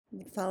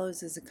What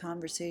follows is a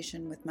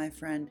conversation with my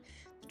friend,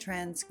 the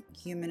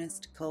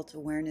Transhumanist Cult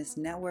Awareness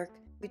Network.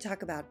 We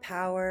talk about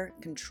power,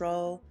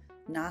 control,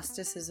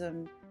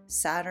 Gnosticism,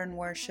 Saturn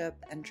worship,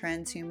 and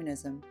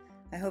transhumanism.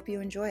 I hope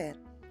you enjoy it.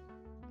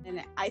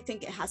 And I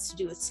think it has to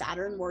do with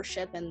Saturn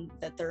worship and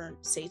that they're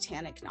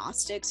satanic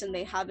Gnostics and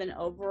they have an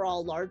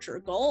overall larger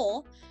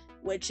goal,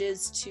 which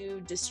is to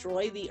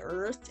destroy the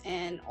earth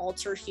and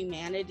alter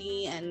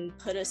humanity and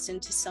put us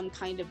into some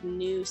kind of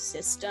new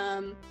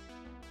system.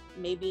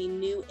 Maybe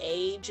new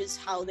age is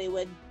how they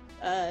would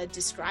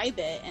describe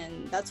it.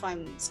 And that's why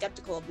I'm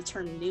skeptical of the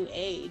term new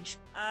age.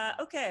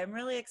 Okay, I'm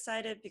really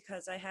excited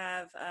because I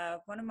have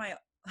one of my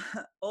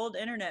old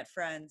internet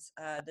friends,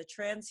 the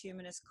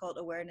Transhumanist Cult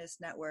Awareness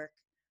Network,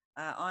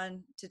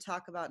 on to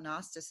talk about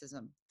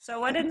Gnosticism. So,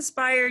 what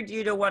inspired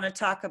you to want to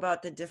talk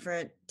about the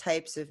different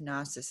types of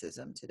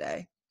Gnosticism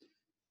today?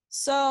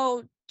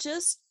 So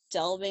just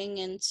delving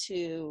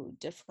into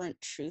different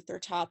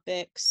truther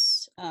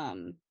topics,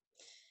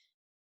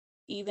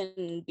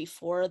 even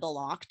before the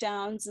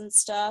lockdowns and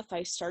stuff,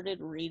 I started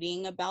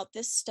reading about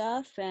this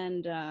stuff,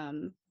 and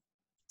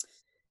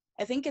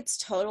I think it's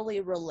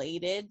totally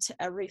related to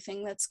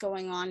everything that's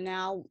going on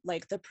now,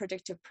 like the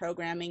predictive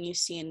programming you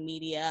see in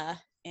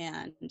media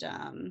and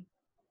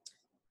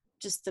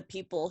just the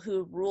people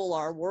who rule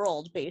our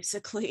world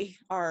basically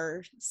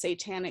are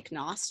satanic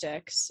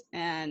Gnostics.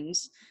 And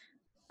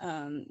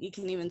you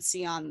can even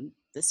see on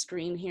the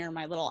screen here,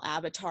 my little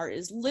avatar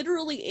is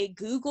literally a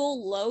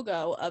Google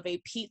logo of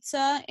a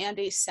pizza and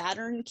a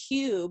Saturn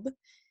cube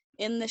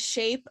in the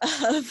shape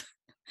of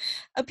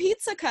a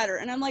pizza cutter.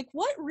 And I'm like,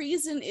 what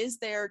reason is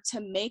there to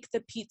make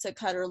the pizza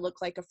cutter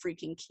look like a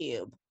freaking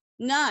cube?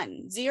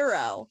 None,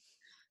 zero.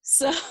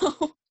 So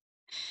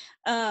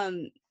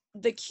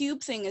the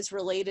cube thing is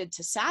related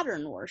to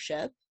Saturn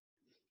worship.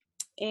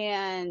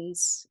 And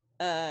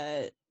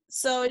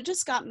so it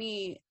just got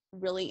me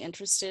really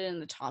interested in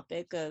the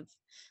topic of,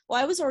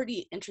 well, I was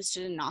already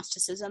interested in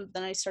Gnosticism, but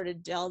then I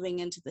started delving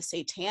into the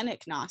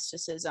satanic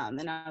Gnosticism,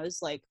 and I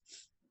was like,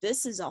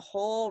 this is a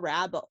whole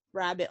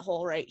rabbit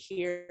hole right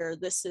here.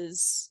 This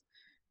is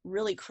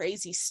really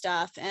crazy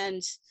stuff.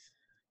 And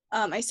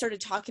I started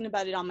talking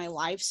about it on my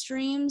live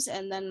streams,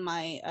 and then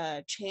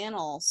my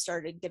channel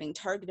started getting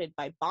targeted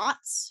by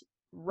bots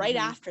right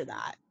after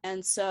that.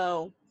 And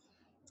so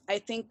I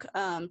think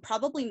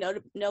probably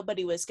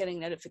nobody was getting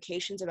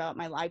notifications about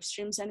my live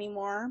streams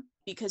anymore,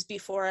 because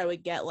before I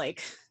would get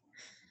like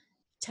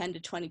 10 to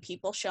 20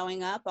 people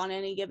showing up on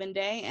any given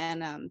day,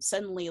 and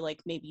suddenly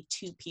like maybe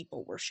 2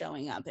 people were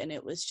showing up, and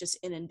it was just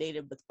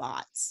inundated with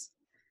bots.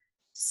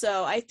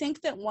 So I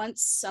think that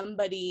once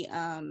somebody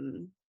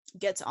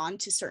gets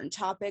onto certain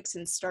topics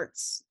and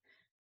starts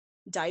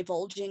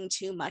divulging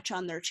too much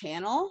on their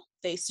channel,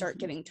 they start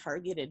getting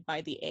targeted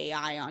by the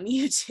AI on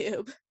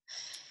YouTube.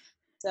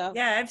 So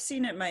Yeah, I've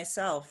seen it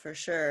myself for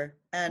sure.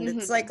 And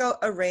it's like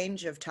a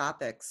range of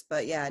topics,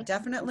 but yeah,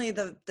 definitely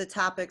the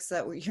topics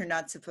that you're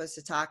not supposed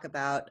to talk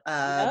about.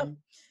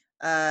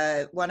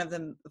 Yep. One of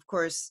them, of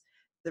course,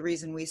 the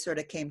reason we sort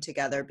of came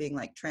together being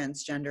like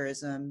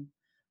transgenderism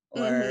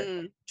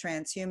or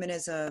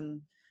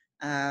transhumanism.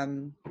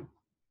 Um,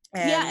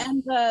 Yeah, and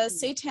and the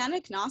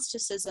satanic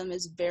Gnosticism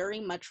is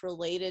very much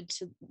related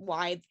to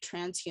why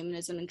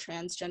transhumanism and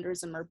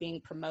transgenderism are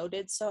being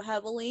promoted so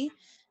heavily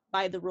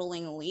by the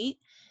ruling elite.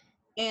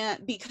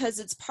 And because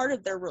it's part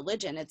of their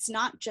religion, it's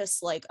not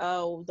just like,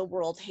 oh, the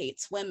world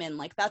hates women.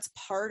 Like, that's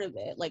part of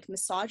it. Like,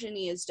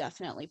 misogyny is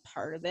definitely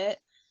part of it.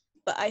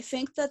 But I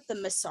think that the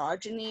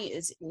misogyny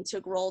is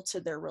integral to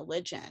their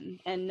religion,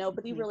 and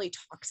nobody really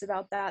talks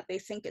about that. They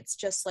think it's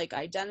just like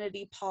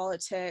identity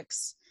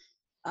politics,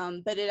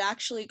 but it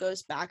actually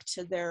goes back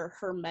to their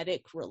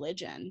Hermetic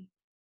religion.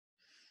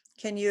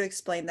 can you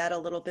explain that a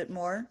little bit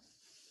more?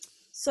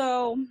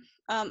 So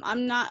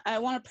I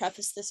want to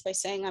preface this by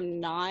saying I'm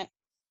not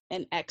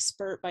an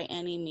expert by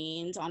any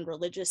means on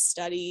religious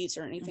studies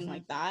or anything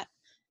like that.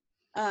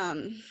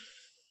 Um,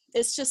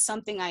 it's just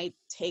something I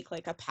take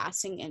like a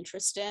passing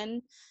interest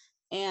in.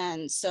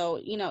 And so,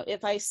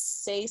 if I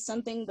say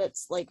something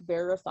that's like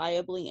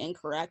verifiably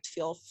incorrect,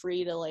 feel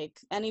free to like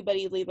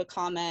anybody leave a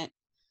comment,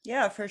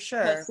 Yeah, for post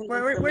sure. some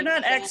We're not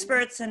information.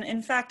 experts, and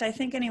in fact, I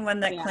think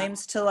anyone that Yeah.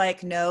 claims to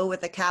like know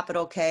with a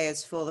capital K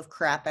is full of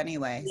crap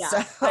anyway. Yeah,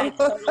 So I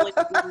totally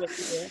agree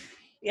with you.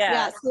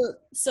 yeah. Yeah,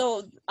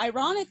 so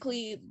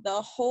ironically,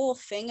 the whole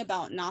thing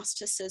about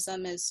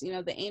Gnosticism is,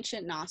 the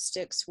ancient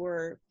Gnostics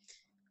were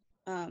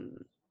um,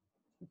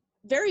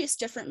 various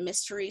different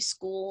mystery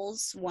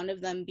schools, one of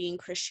them being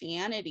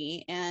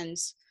Christianity, and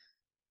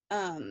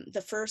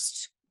the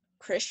first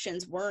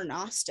Christians were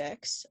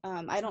Gnostics.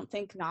 I don't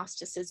think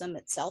Gnosticism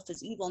itself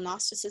is evil.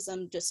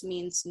 Gnosticism just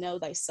means know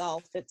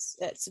thyself. It's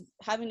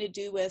having to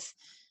do with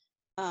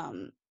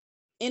um,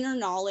 inner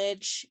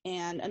knowledge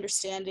and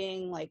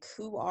understanding like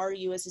who are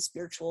you as a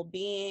spiritual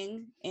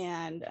being.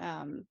 And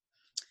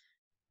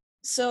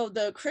so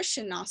the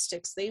Christian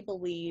Gnostics, they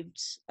believed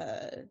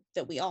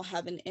that we all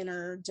have an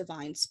inner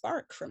divine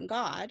spark from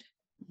God,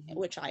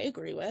 which I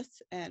agree with.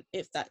 And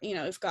if that,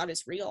 if God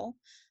is real,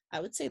 I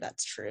would say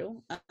that's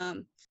true.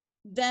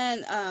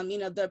 then,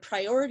 the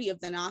priority of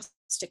the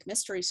Gnostic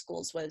mystery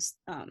schools was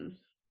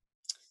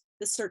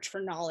the search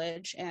for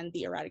knowledge and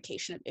the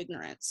eradication of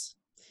ignorance.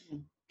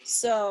 Mm.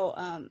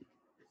 So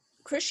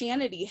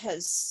Christianity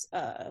has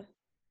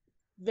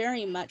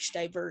very much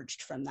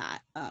diverged from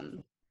that.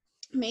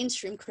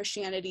 Mainstream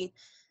Christianity,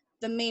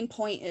 the main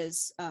point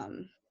is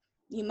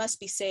you must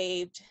be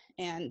saved,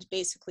 and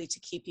basically to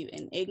keep you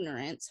in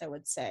ignorance, I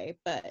would say.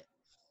 But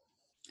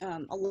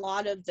a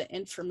lot of the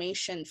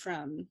information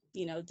from,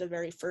 the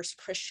very first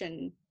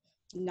Christian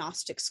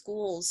Gnostic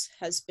schools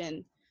has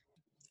been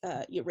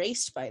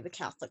erased by the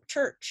Catholic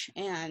Church.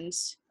 And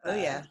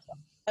I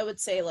would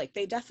say, like,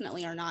 they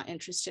definitely are not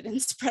interested in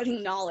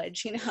spreading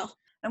knowledge,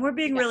 And we're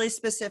being really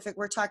specific.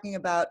 We're talking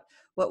about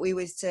what we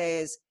would say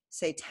is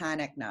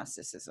satanic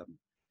Gnosticism.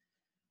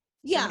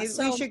 Yeah.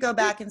 So maybe we should go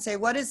back and say,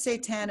 what is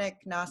satanic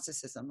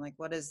Gnosticism? Like,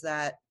 what does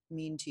that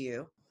mean to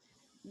you?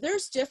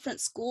 There's different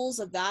schools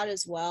of that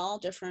as well,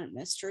 different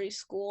mystery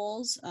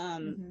schools.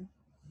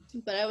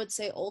 But I would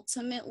say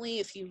ultimately,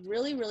 if you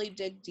really, really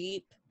dig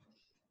deep,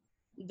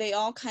 they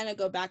all kind of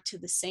go back to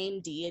the same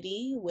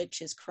deity,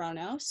 which is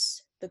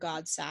Kronos, the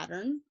god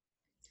Saturn.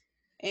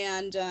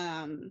 And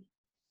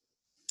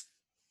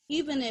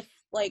even if,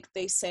 like,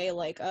 they say,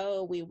 like,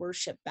 oh, we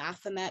worship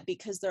Baphomet,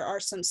 because there are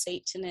some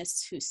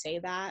Satanists who say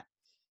that.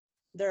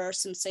 There are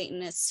some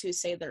Satanists who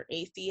say they're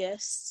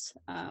atheists.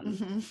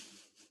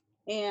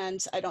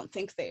 And I don't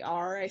think they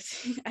are.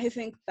 I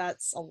think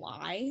that's a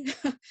lie,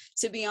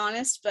 to be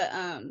honest. But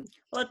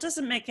well, it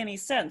doesn't make any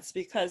sense,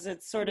 because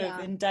it's sort of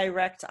in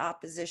direct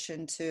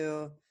opposition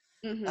to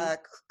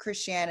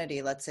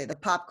Christianity, let's say, the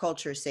pop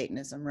culture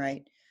Satanism,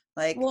 right?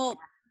 Like, well,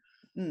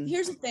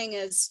 here's the thing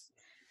is,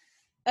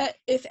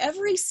 if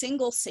every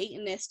single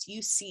Satanist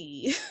you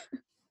see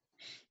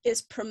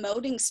is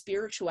promoting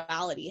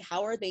spirituality,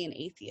 how are they an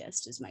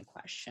atheist, is my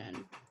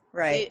question.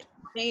 Right.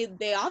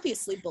 They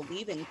obviously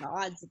believe in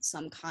gods of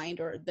some kind,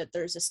 or that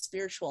there's a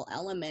spiritual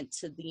element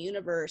to the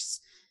universe.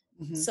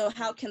 So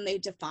how can they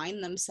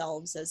define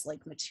themselves as,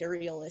 like,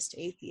 materialist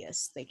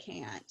atheists? They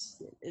can't.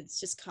 It's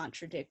just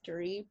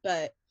contradictory.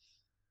 But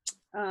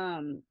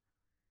it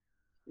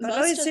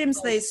always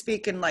seems they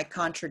speak in, like,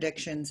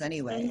 contradictions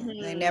anyway.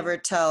 They never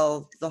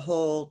tell the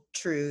whole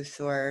truth,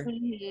 or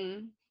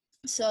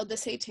So the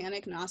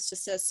satanic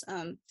Gnosticists,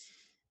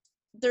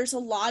 there's a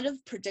lot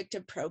of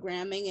predictive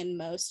programming in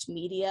most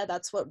media.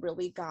 That's what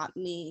really got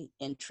me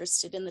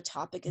interested in the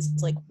topic,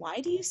 is like, why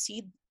do you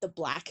see the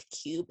black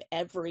cube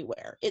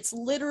everywhere? It's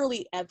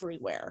literally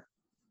everywhere.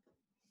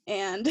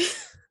 And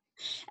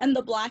and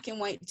the black and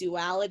white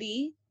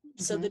duality.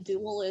 So the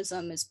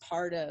dualism is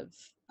part of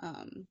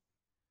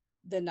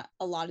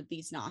a lot of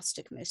these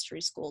Gnostic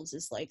mystery schools,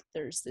 is like,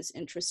 there's this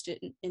interest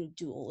in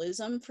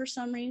dualism for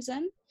some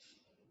reason.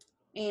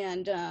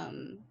 And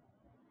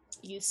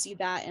you see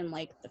that in,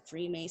 like, the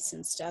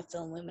Freemason stuff, the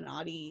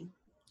Illuminati,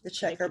 the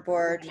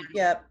checkerboard,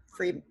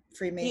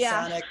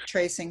 Freemasonic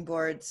tracing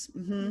boards.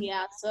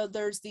 Yeah, so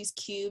there's these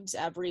cubes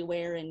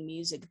everywhere in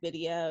music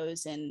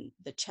videos, and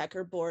the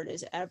checkerboard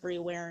is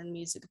everywhere in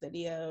music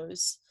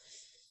videos.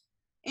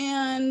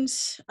 And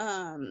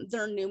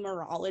their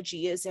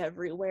numerology is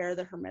everywhere,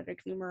 the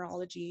Hermetic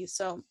numerology.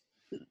 So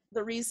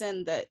the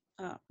reason that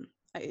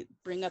I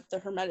bring up the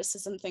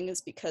Hermeticism thing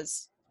is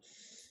because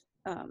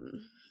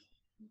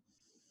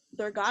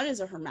their god is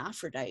a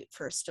hermaphrodite,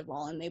 first of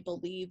all, and they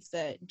believe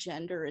that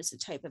gender is a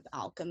type of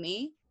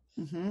alchemy.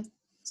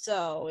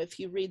 So if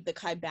you read the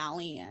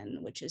Kybalion,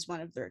 which is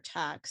one of their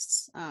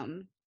texts,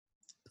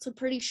 it's a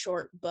pretty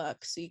short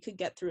book, so you could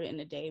get through it in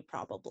a day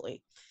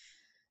probably.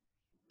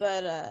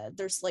 But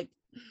there's like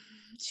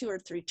 2 or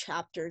 3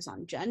 chapters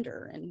on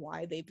gender and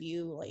why they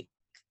view, like,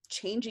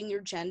 changing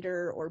your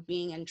gender or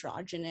being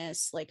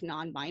androgynous, like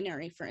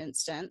non-binary, for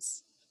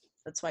instance.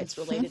 That's why it's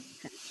related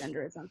to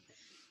transgenderism.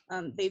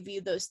 They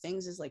view those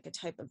things as, like, a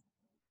type of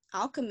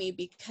alchemy,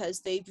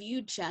 because they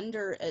view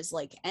gender as,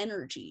 like,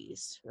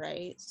 energies,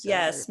 right? So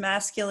yes,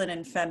 masculine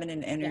and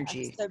feminine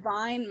energy. Yes,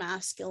 divine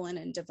masculine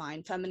and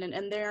divine feminine,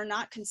 and they are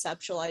not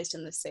conceptualized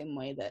in the same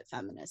way that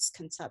feminists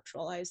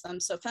conceptualize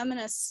them. So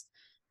feminists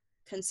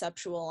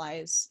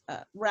conceptualize,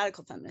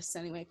 radical feminists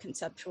anyway,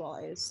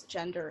 conceptualize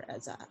gender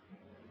as a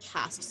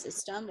caste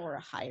system or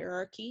a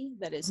hierarchy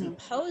that is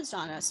imposed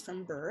on us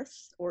from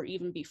birth, or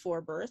even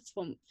before birth.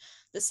 When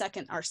the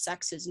second our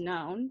sex is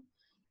known,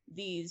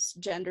 these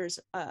genders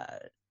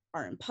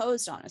are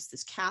imposed on us,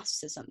 this caste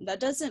system.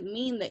 That doesn't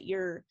mean that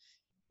you're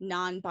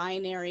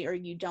non-binary or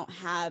you don't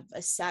have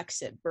a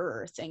sex at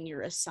birth and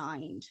you're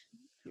assigned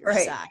your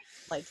sex,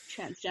 like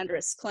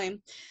transgenderists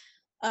claim.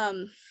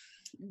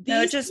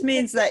 No, it just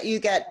means that you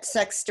get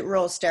sex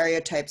role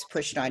stereotypes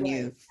pushed on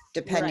you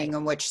depending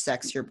on which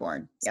sex you're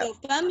born. So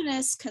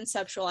feminists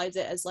conceptualize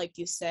it as, like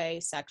you say,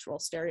 sexual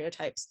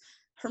stereotypes.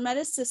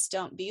 Hermeticists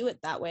don't view it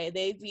that way.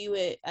 They view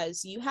it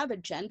as you have a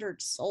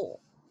gendered soul.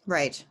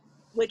 Right.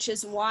 Which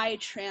is why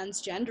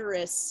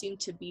transgenderists seem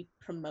to be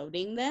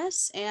promoting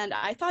this. And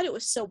I thought it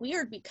was so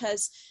weird,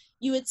 because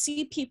you would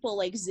see people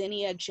like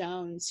Zinnia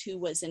Jones, who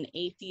was an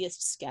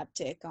atheist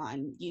skeptic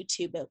on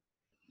YouTube at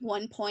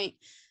one point,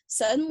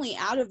 suddenly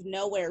out of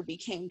nowhere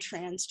became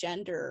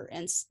transgender,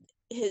 and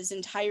his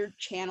entire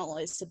channel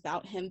is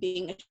about him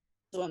being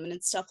a woman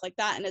and stuff like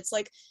that. And it's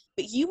like,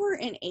 but you were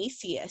an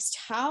atheist.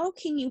 How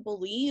can you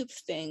believe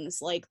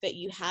things like that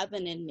you have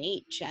an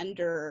innate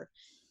gender,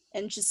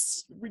 and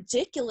just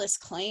ridiculous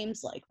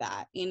claims like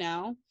that, you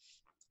know?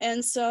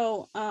 And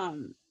so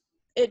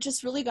it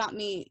just really got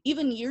me,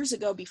 even years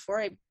ago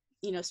before I,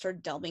 you know,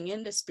 started delving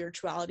into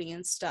spirituality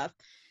and stuff,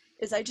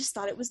 is I just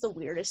thought it was the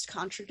weirdest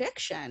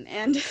contradiction.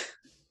 And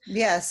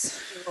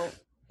Yes. so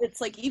it's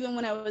like, even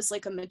when I was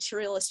like a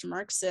materialist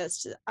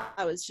Marxist,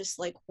 I was just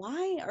like,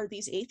 why are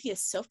these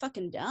atheists so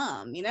fucking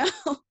dumb, you know?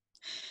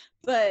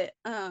 But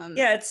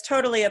yeah, it's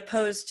totally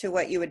opposed to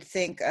what you would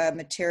think a yeah.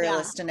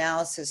 materialist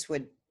analysis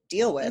would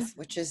deal Mhm. with,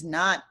 which is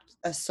not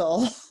a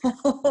soul.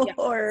 Yeah.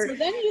 Or So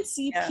then you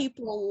see yeah,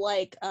 people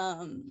like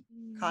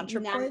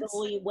ContraPoints.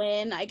 Natalie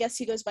Wynn. I guess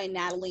he goes by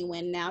Natalie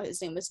Wynn now.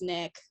 His name was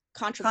Nick.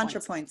 ContraPoints.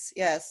 ContraPoints,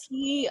 yes.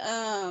 He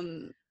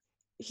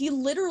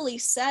literally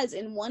says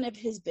in one of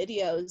his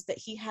videos that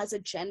he has a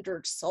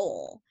gendered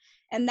soul.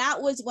 And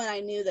that was when I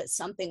knew that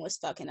something was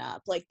fucking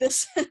up. Like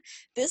this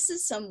this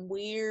is some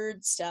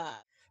weird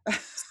stuff.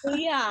 So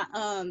yeah,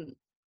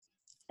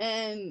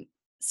 and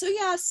so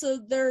yeah, so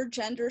their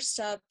gender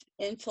stuff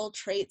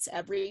infiltrates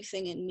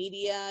everything in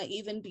media.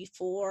 Even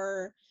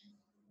before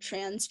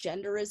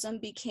transgenderism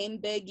became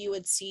big, you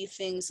would see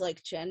things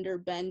like gender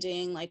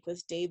bending, like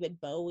with David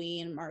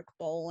Bowie and Mark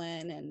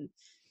Bolan, and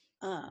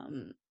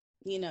um,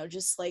 you know,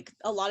 just like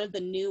a lot of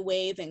the new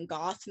wave and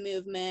goth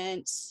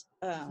movement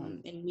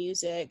in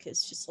music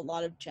is just a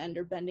lot of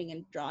gender bending,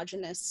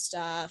 androgynous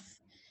stuff.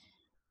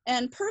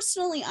 And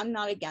personally, I'm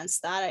not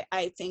against that.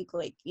 I think,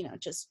 like, you know,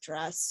 just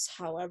dress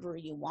however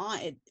you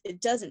want. It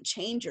doesn't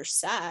change your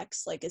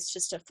sex. Like, it's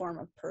just a form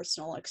of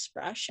personal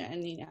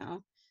expression, you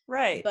know.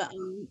 Right. But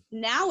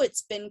now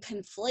it's been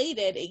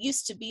conflated. It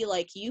used to be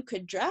like you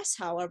could dress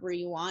however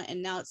you want,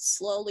 and now it's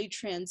slowly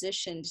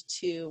transitioned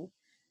to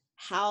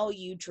how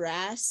you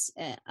dress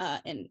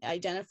and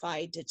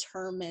identify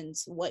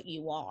determines what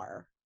you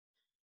are.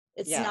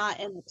 It's Yeah. not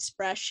an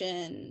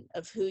expression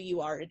of who you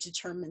are, it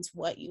determines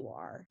what you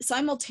are.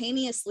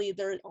 Simultaneously,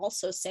 they're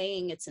also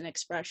saying it's an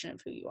expression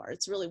of who you are.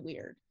 It's really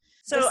weird.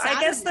 The So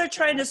I guess Saturn they're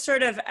trying to stuff,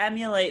 sort of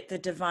emulate the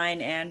divine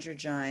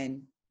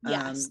androgyne.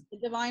 yes, the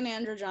divine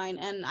androgyne.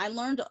 And I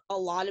learned a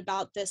lot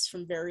about this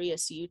from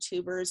various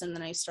YouTubers, and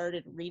then I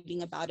started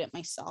reading about it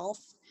myself.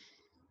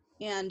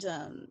 And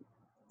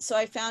so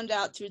I found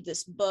out through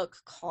this book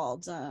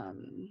called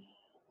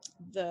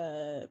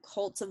The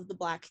Cult of the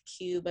Black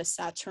Cube, a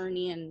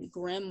Saturnian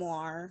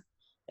grimoire.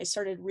 I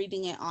started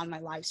reading it on my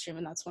live stream,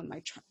 and that's when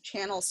my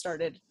channel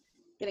started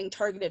getting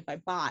targeted by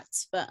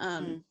bots. But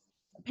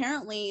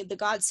apparently the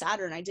god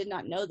Saturn, I did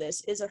not know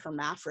this, is a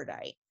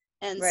hermaphrodite.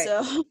 And Right.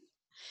 so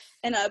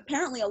and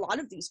apparently a lot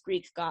of these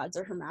Greek gods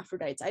are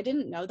hermaphrodites. I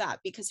didn't know that,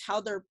 because how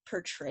they're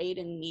portrayed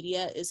in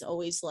media is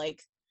always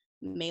like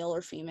male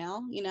or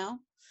female, you know?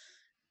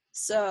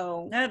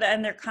 So No,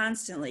 and they're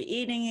constantly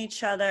eating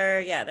each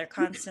other. Yeah, they're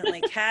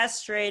constantly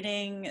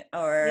castrating,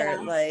 or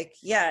yeah. like,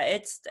 yeah,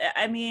 it's,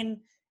 I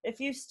mean, if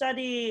you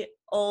study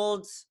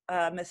old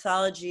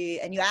mythology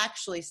and you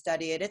actually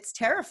study it, it's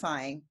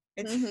terrifying.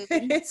 It's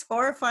Mm-hmm. it's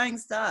horrifying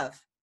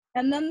stuff.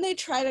 And then they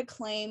try to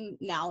claim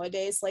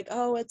nowadays, like,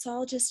 oh, it's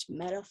all just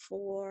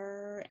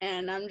metaphor.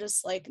 And I'm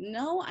just like,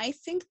 no, I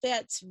think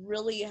that's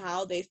really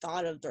how they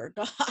thought of their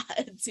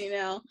gods, you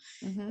know?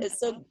 Mm-hmm.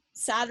 So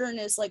Saturn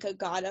is like a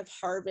god of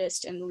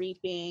harvest and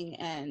reaping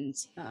and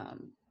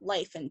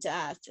life and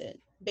death.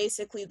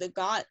 Basically, the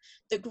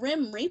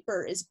Grim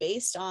Reaper is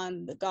based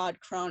on the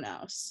god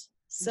Kronos.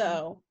 Mm-hmm.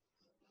 So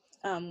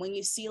when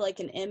you see like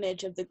an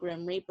image of the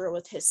Grim Reaper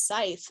with his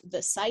scythe,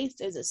 the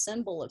scythe is a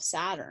symbol of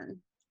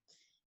Saturn.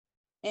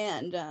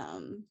 And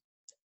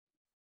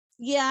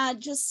yeah,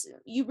 just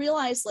you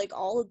realize like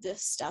all of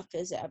this stuff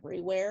is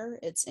everywhere.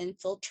 It's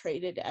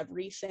infiltrated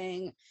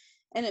everything.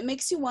 And it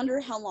makes you wonder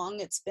how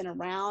long it's been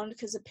around,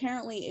 because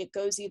apparently it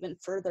goes even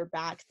further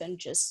back than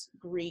just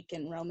Greek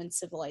and Roman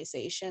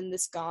civilization.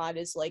 This god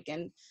is like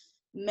in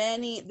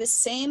the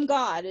same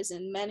god is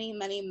in many,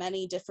 many,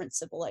 many different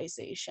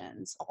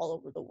civilizations all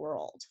over the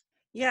world.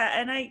 Yeah,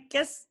 and I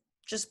guess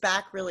just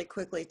back really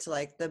quickly to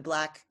like the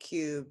black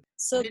cube.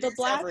 So It is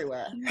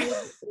everywhere.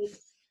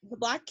 the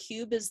black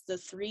cube is the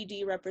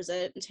 3D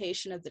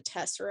representation of the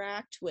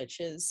Tesseract,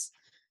 which is,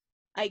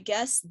 I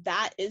guess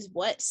that is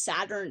what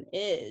Saturn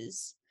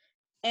is.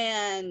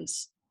 And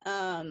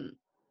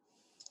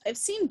I've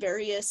seen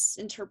various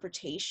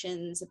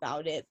interpretations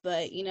about it,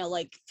 but you know,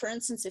 like for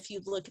instance, if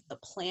you look at the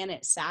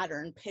planet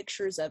Saturn,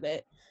 pictures of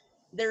it,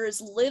 there is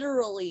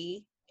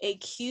literally a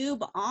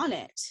cube on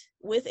it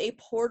with a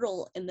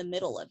portal in the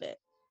middle of it.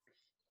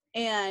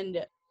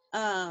 And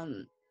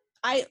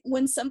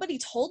when somebody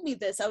told me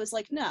this, I was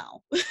like,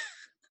 no.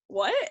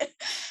 What?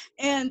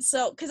 And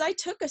so, because I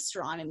took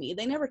astronomy,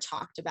 they never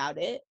talked about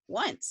it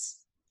once.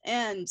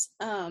 And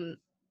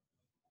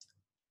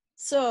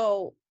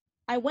so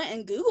I went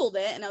and Googled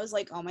it, and I was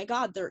like, oh my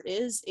God, there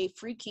is a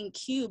freaking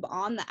cube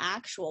on the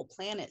actual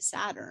planet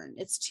Saturn.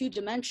 It's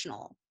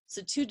 2-dimensional. It's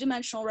a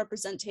two-dimensional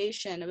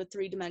representation of a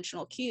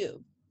three-dimensional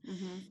cube.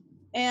 Mm-hmm.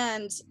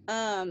 And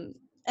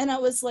I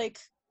was like,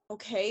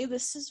 okay,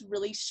 this is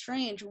really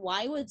strange.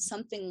 Why would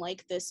something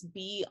like this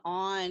be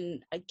on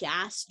a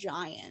gas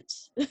giant?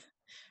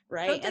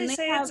 Right? Don't they And they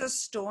say have, it's a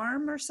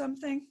storm or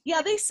something?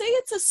 yeah, they say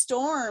it's a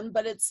storm,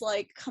 but it's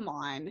like, come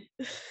on.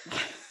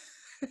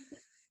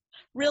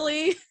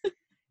 Really?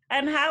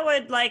 And how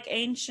would like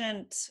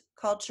ancient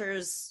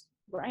cultures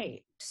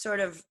Right.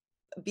 sort of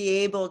be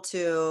able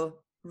to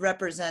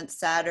represent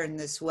Saturn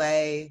this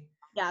way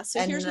Yeah, so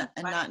and here's my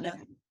not know?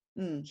 question.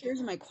 Mm.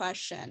 Here's my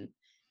question.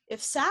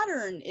 If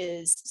Saturn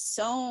is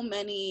so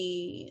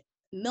many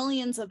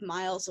millions of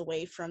miles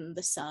away from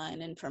the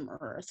sun and from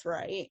Earth,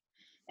 right?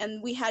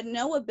 And we had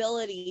no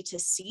ability to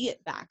see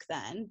it back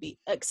then,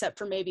 except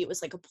for maybe it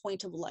was like a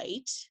point of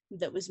light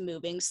that was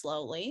moving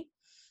slowly.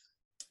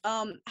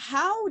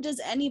 How does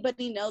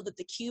anybody know that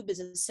the cube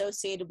is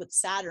associated with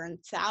Saturn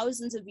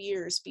thousands of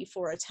years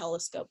before a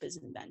telescope is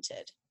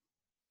invented?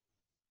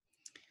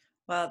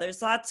 Well,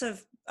 there's lots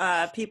of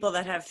people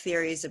that have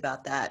theories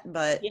about that,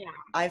 but Yeah.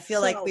 I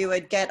feel like So, we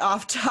would get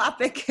off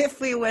topic if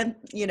we went,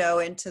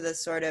 into the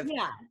sort of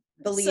yeah.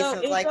 belief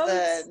So of like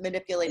the it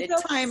manipulated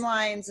goes,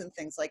 timelines and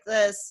things like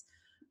this.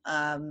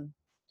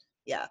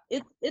 Yeah.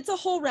 it's a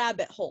whole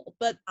rabbit hole.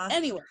 But Uh,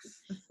 anyway,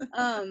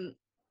 um,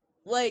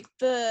 like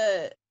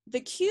the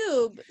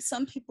cube,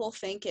 some people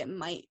think it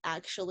might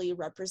actually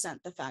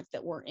represent the fact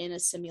that we're in a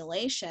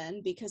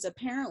simulation, because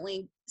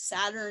apparently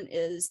Saturn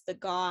is the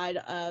god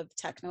of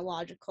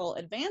technological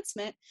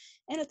advancement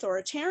and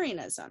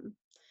authoritarianism.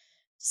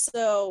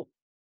 So,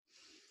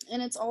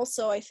 and it's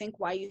also, I think,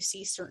 why you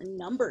see certain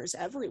numbers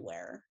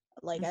everywhere.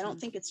 Like, I don't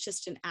mhm. think it's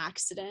just an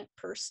accident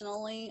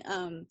personally.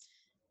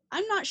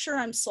 I'm not sure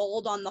I'm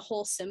sold on the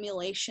whole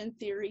simulation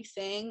theory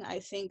thing. I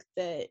think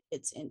that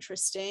it's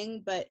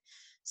interesting, but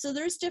so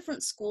there's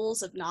different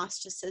schools of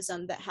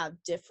Gnosticism that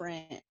have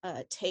different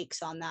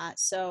takes on that.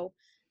 So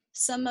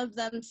some of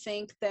them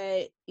think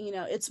that,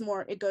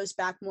 it goes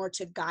back more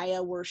to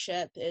Gaia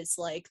worship, is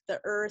like the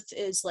earth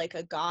is like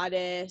a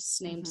goddess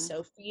named Mhm.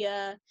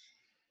 Sophia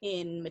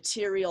in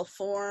material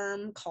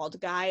form called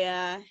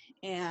Gaia.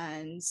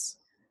 And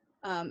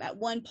at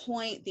one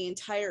point, the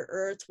entire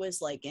earth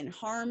was like in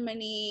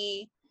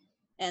harmony,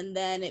 and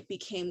then it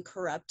became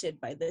corrupted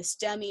by this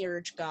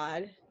demiurge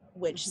god,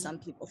 which Mhm. some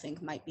people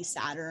think might be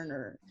Saturn,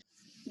 or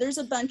there's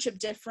a bunch of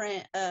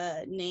different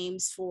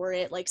names for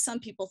it. Like some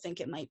people think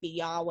it might be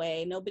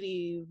Yahweh.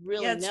 Nobody Yeah,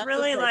 really it's knows.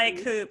 really Like,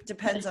 like who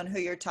depends on who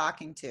you're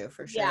talking to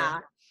for sure. yeah.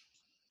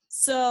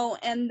 So,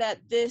 and that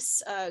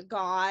this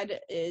god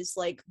is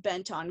like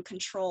bent on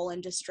control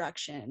and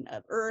destruction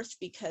of Earth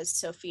because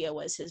Sophia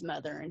was his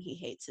mother and he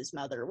hates his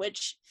mother,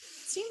 which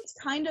seems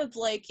kind of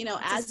like,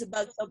 as It's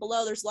above, so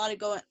below. There's a lot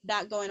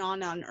of going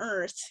on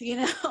Earth,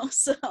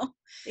 So,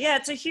 yeah,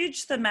 it's a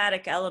huge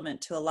thematic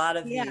element to a lot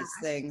of yeah. these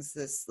things.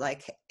 This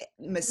like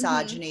Hmm.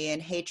 misogyny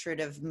and hatred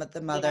of the Yeah.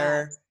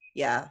 mother.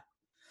 Yeah.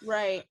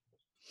 Right.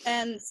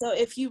 And so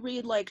if you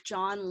read like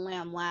John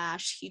Lamb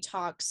Lash,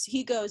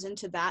 he goes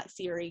into that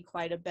theory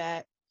quite a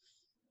bit.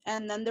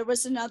 And then there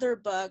was another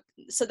book.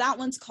 So that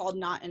one's called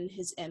Not in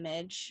His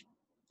Image,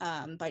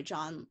 by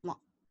John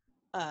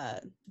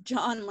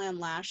Lamb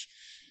Lash.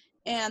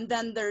 And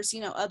then there's,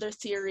 other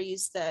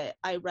theories that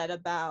I read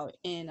about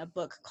in a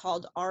book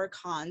called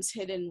Archons,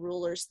 Hidden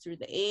Rulers Through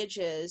the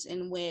Ages,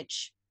 in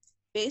which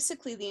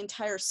basically the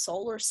entire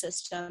solar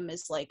system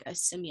is like a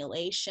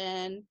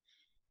simulation,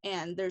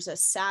 and there's a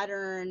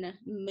Saturn,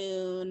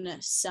 Moon,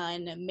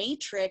 Sun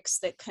matrix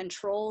that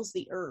controls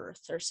the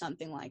Earth or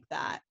something like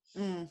that.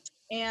 Mm.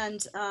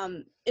 And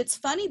it's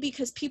funny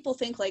because people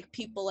think like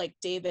people like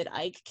David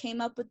Icke came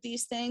up with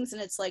these things,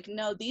 and it's like,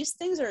 no, these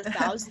things are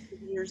thousands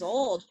of years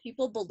old.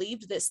 People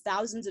believed this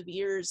thousands of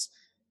years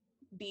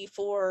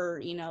before,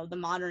 the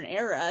modern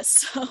era.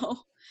 So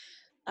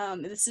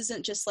this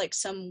isn't just like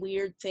some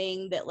weird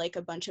thing that like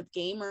a bunch of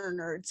gamer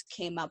nerds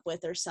came up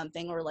with or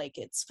something, or like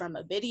it's from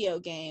a video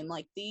game.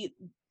 Like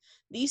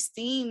these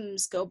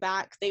themes go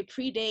back, they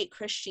predate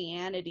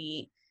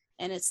Christianity,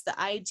 and it's the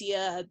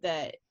idea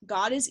that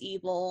God is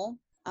evil.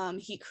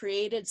 He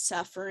created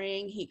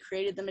suffering. He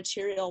created the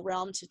material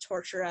realm to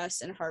torture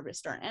us and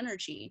harvest our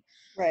energy.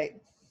 Right.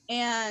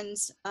 And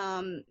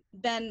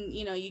then,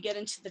 you get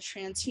into the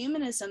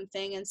transhumanism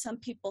thing, and some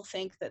people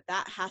think that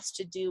that has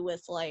to do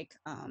with like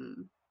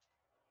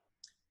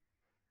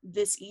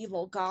this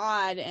evil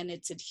God and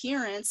its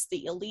adherents,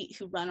 the elite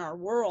who run our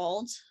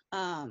world.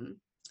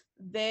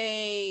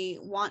 They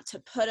want to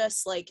put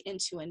us like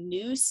into a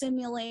new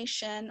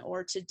simulation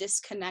or to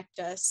disconnect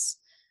us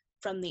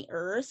from the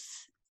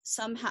earth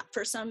somehow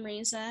for some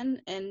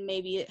reason, and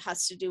maybe it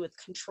has to do with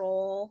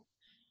control.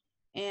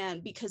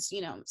 And because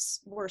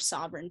we're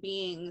sovereign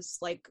beings,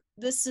 like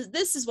this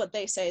is what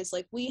they say, is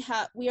like we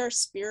are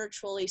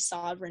spiritually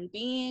sovereign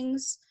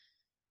beings,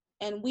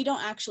 and we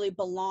don't actually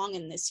belong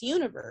in this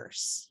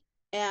universe.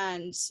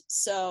 And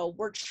so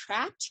we're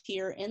trapped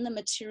here in the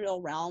material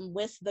realm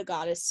with the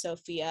goddess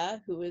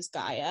Sophia, who is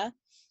Gaia,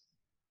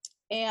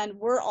 and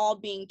we're all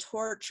being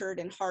tortured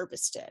and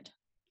harvested.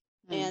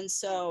 And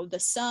so the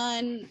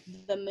sun,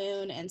 the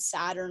moon, and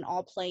Saturn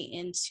all play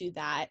into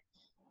that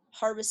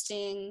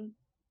harvesting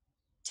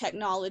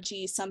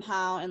technology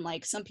somehow. And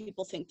like some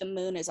people think the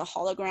moon is a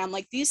hologram.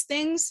 Like these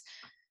things,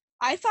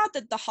 I thought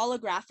that the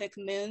holographic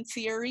moon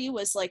theory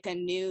was like a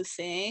new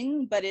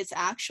thing, but it's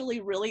actually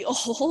really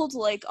old.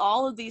 Like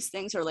all of these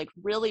things are like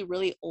really,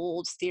 really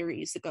old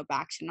theories that go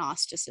back to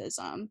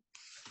Gnosticism.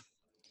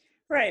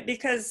 Right,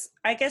 because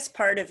I guess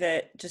part of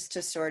it, just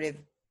to sort of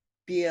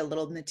be a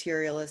little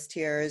materialist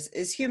here,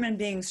 is human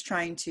beings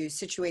trying to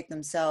situate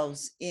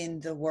themselves in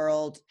the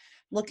world,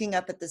 looking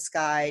up at the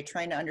sky,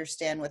 trying to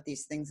understand what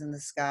these things in the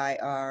sky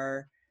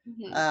are,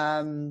 Mm-hmm.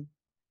 um,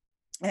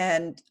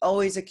 and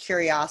always a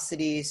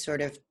curiosity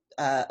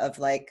of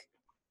like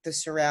the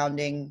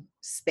surrounding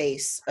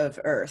space of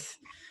Earth.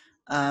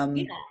 Yeah.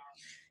 Um,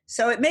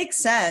 so it makes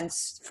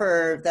sense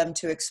for them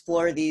to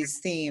explore these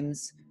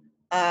themes.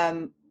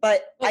 But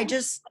But I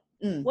just,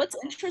 what's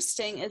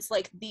interesting is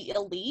like the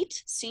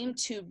elite seem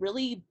to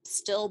really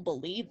still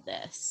believe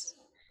this.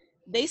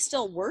 They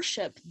still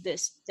worship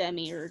this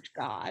demiurge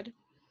god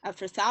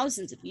after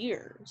thousands of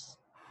years.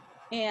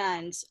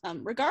 And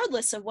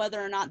regardless of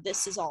whether or not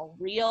this is all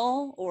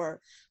real,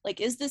 or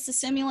like, is this a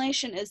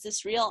simulation? Is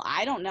this real?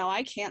 I don't know.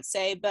 I can't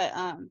say. But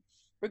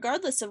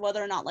regardless of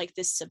whether or not like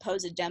this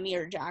supposed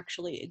demiurge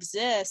actually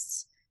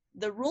exists,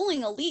 the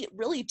ruling elite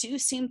really do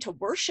seem to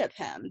worship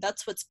him.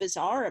 That's what's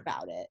bizarre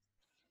about it.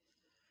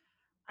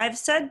 I've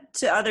said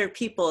to other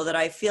people that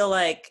I feel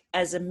like,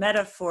 as a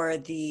metaphor,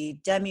 the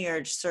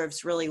demiurge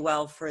serves really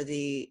well for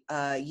the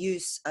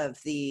use of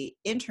the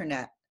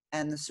internet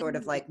and the sort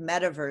of like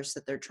metaverse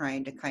that they're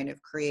trying to kind of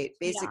create.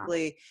 Yeah.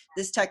 Basically,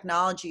 this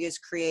technology is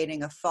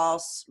creating a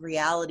false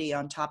reality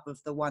on top of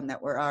the one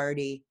that we're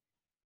already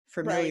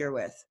Right. familiar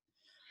with.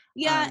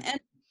 Yeah. And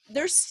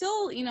there's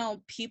still,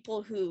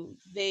 people who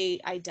they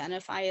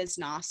identify as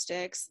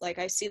Gnostics. Like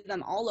I see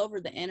them all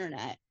over the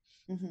internet.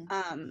 Mhm.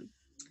 Um,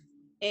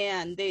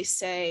 and they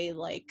say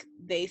like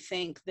they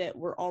think that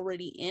we're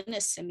already in a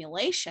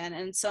simulation.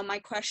 And so my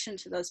question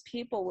to those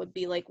people would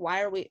be like,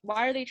 why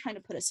are they trying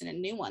to put us in a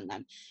new one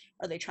then?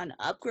 Are they trying to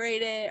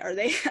upgrade it? Are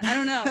they I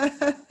don't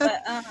know.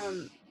 But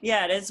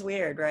Yeah, it is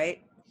weird,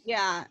 right?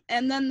 yeah.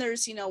 And then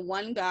there's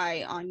one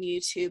guy on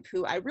YouTube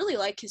who I really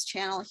like his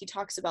channel. He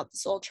talks about the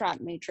soul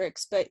track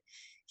matrix, but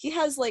he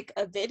has like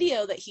a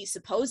video that he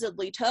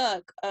supposedly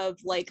took of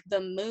like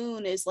the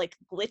moon is like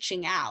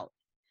glitching out.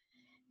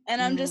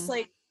 And I'm just Mm.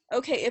 like,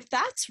 okay, if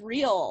that's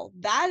real,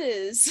 that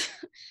is,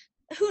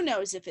 who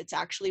knows if it's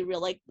actually real?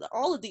 Like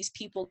all of these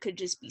people could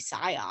just be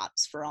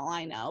psyops for all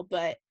I know,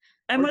 but,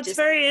 And or what's just,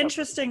 very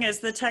interesting is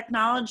the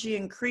technology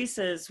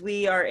increases,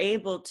 we are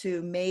able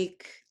to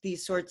make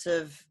these sorts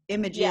of yeah,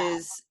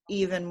 images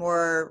even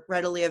more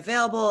readily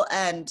available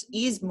and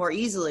more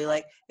easily.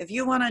 Like if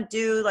you want to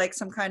do like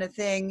some kind of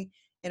thing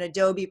in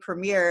Adobe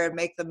Premiere and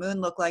make the moon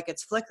look like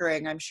it's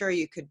flickering, I'm sure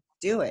you could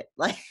do it.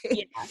 Like,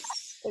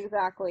 yes,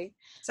 exactly.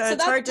 so So it's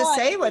that's hard to why,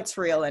 say what's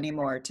real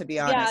anymore, to be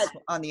yeah, honest,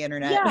 on the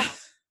internet. yeah,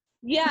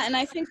 yeah. And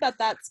I think that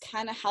that's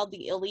kind of how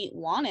the elite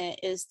want it,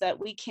 is that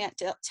we can't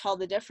tell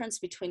the difference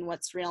between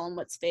what's real and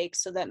what's fake,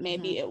 so that Mhm.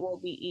 maybe it will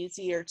be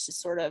easier to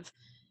sort of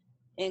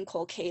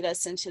inculcate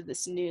us into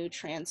this new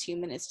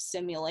transhumanist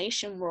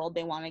simulation world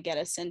they want to get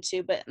us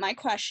into. But my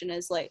question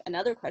is like,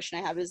 another question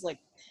I have is like,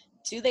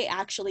 do they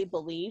actually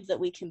believe that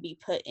we can be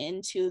put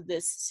into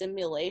this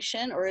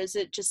simulation, or is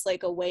it just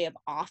like a way of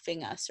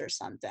offing us or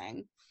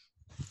something?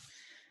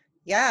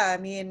 Yeah,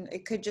 I mean,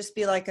 it could just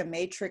be like a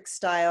Matrix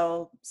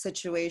style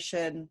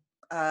situation,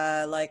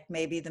 like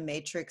maybe the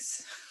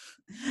Matrix,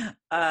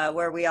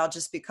 where we all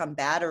just become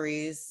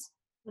batteries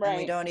and we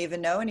Right. don't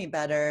even know any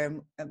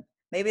better.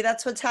 Maybe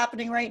that's what's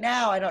happening right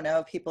now. I don't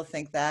know. People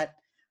think that.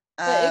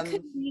 But it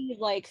could Um, be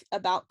like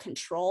about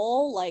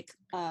control, like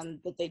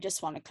that they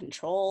just want to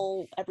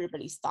control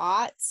everybody's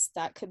thoughts.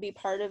 That could be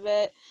part of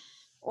it.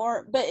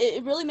 Or but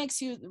it really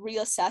makes you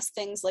reassess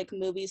things like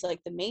movies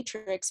like The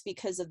Matrix,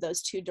 because of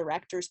those two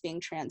directors being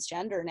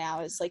transgender now.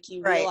 It's like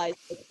you right. realize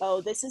like,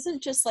 oh, this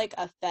isn't just like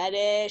a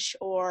fetish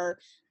or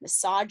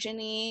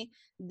misogyny.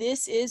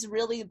 This is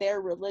really their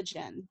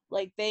religion.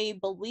 Like they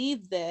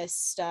believe this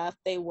stuff,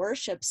 they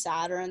worship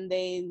Saturn,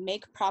 they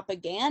make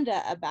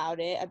propaganda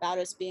about it, about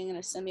us being in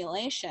a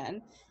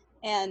simulation.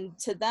 And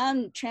to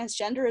them,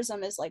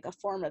 transgenderism is like a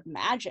form of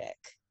magic.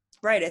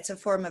 Right. It's a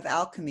form of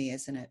alchemy,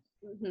 isn't it?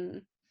 Mm-hmm.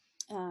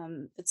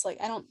 It's like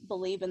I don't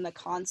believe in the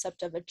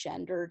concept of a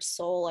gendered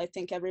soul. I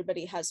think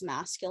everybody has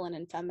masculine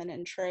and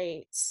feminine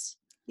traits.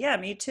 Yeah,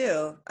 me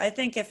too. I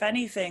think if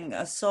anything,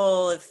 a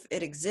soul, if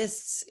it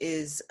exists,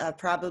 is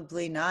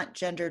probably not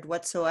gendered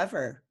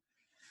whatsoever.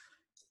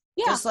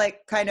 Yeah, Just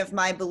like kind of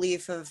my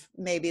belief of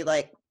maybe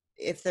like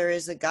if there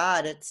is a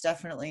god, it's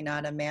definitely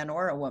not a man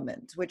or a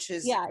woman, which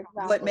is yeah,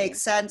 what makes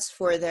exactly. sense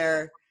for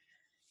their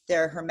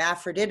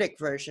hermaphroditic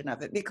version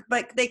of it.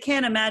 But they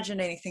can't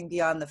imagine anything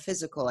beyond the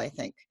physical, I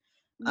think.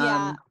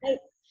 Yeah. um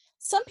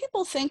Some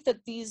people think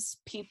that these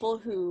people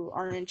who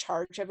are in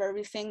charge of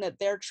everything, that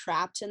they're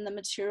trapped in the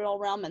material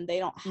realm and they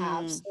don't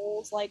have mm,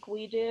 souls like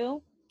we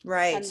do. And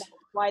right.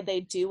 why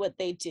they do what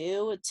they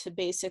do, to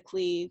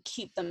basically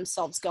keep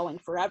themselves going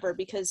forever.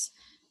 Because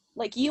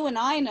like you and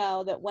I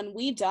know that when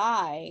we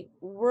die,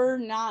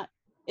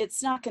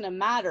 it's not going to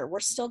matter. We're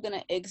still going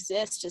to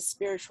exist as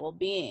spiritual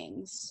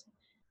beings.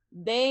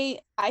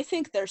 I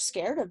think they're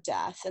scared of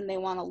death and they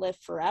want to live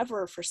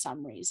forever for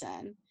some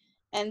reason.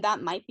 And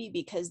that might be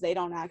because they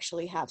don't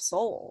actually have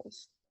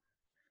souls.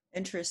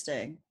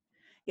 Interesting.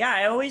 Yeah,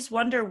 I always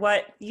wonder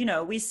what,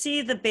 we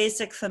see the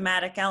basic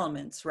thematic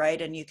elements, right?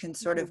 And you can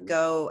sort of Mm-hmm.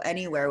 go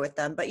anywhere with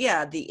them. But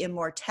yeah, the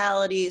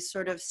immortality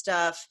sort of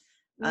stuff,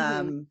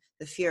 Mm-hmm.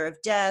 the fear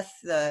of death,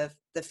 the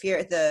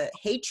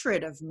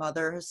hatred of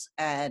mothers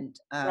and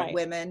Right.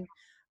 women.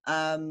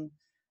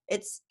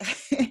 It's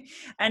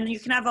and you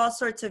can have all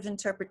sorts of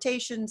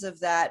interpretations of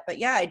that. But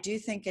yeah, I do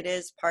think it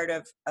is part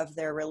of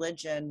their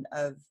religion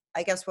of,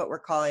 I guess, what we're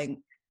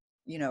calling,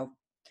 you know,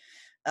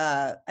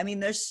 I mean,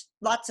 there's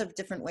lots of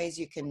different ways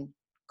you can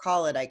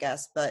call it, I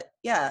guess, but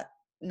yeah,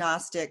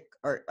 Gnostic,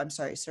 or I'm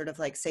sorry, sort of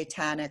like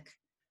satanic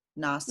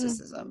Mm-hmm.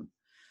 Gnosticism.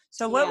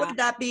 So what Yeah. would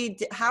that be?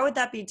 How would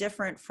that be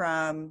different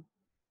from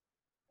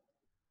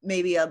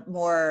maybe a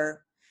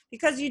more,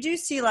 because you do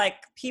see like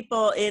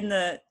people in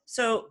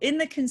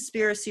the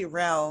conspiracy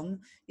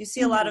realm, you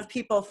see a lot Mm-hmm. of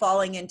people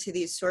falling into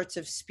these sorts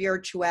of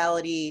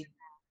spirituality,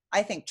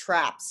 I think,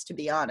 traps, to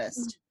be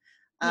honest.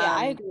 Yeah,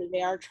 I Um, agree.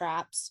 They are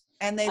traps.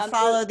 and they There-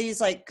 follow these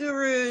like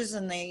gurus,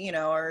 and they,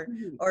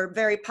 Mhm. or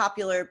very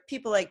popular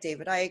people like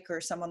David Icke or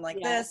someone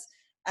like this, Yes.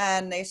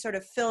 and they sort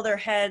of fill their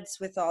heads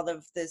with all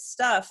of this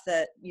stuff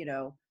that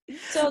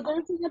So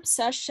there's an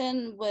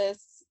obsession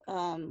with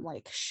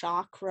like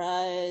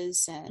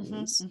chakras and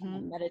hmm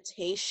hmm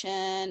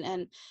meditation.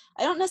 And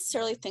I don't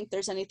necessarily think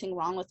there's anything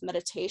wrong with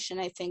meditation.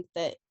 I think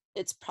that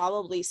it's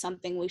probably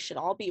something we should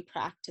all be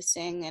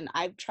practicing. And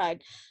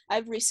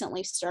I've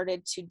recently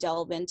started to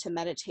delve into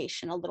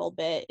meditation a little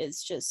bit,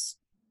 is just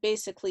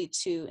basically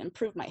to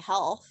improve my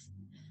health.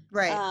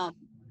 right. Um,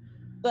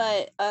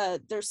 but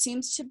there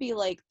seems to be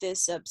like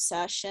this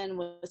obsession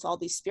with all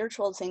these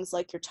spiritual things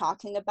like you're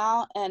talking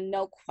about, and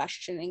no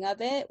questioning of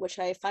it, which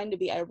I find to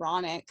be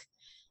ironic,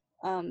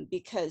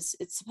 because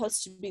it's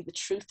supposed to be the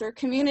truther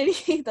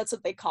community. That's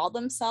what they call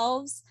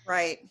themselves.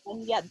 Right.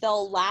 And yet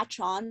they'll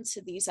latch on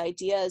to these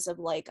ideas of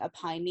like a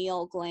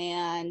pineal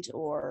gland,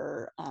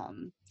 or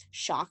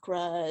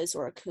chakras,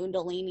 or a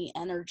kundalini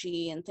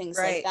energy and things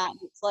like Right. that.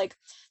 It's like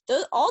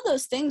all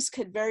those things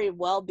could very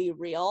well be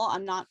real.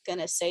 I'm not going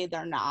to say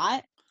they're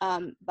not.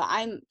 But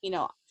I'm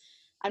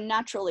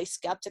naturally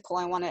skeptical.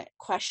 I want to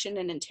question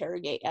and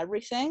interrogate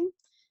everything.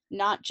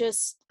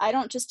 I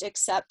don't just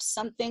accept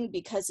something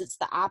because it's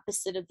the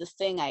opposite of the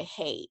thing I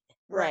hate,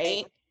 Right.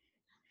 right?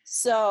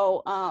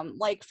 So,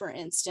 like for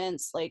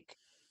instance, like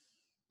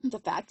the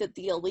fact that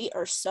the elite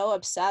are so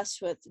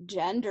obsessed with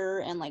gender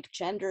and like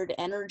gendered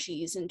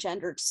energies and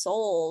gendered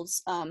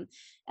souls,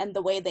 and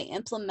the way they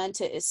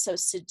implement it is so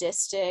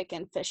sadistic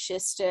and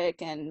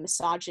fascistic and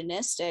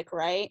misogynistic,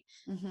 right?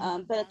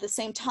 hmm But at the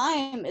same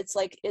time, it's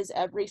like, is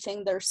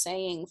everything they're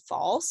saying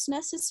false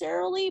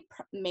necessarily?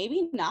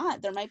 Maybe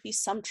not. There might be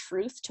some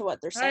truth to what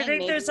they're I saying. think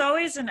Maybe, there's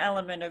always an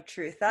element of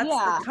truth. That's the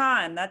yeah,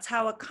 con. That's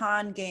how a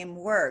con game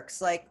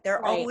works. Like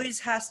there right, always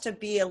has to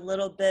be a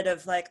little bit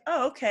of like,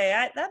 oh,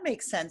 okay, that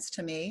makes sense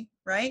to me,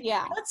 right?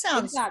 yeah,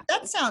 That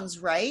exactly. sounds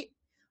right.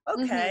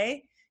 Mm-hmm.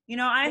 Okay.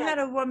 I Right. had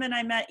a woman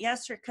I met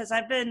yesterday, because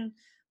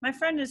my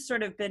friend has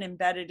sort of been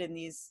embedded in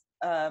these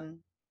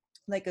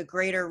like a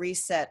greater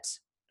reset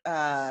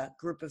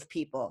group of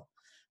people.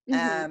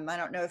 Mm-hmm. I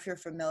don't know if you're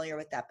familiar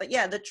with that, but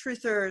yeah, the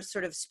truther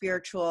sort of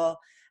spiritual.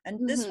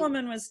 And this Mm-hmm.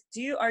 woman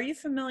are you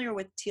familiar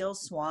with Teal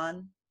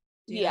Swan?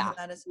 Do you know who Yeah.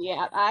 that is?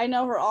 Yeah. I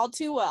know her all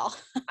too well.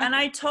 And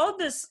I told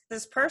this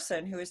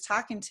person who was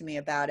talking to me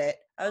about it,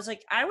 I was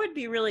like, I would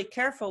be really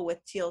careful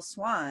with Teal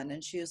Swan.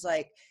 And she was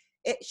like,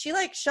 she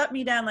like shut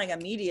me down like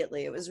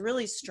immediately. It was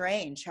really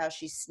strange how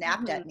she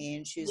snapped at Mhm. me,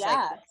 and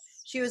Yes.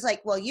 she was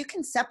like, well, you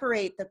can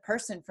separate the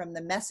person from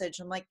the message.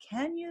 I'm like,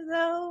 can you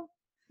though?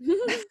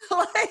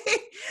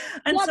 Like,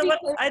 and Yeah, so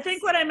because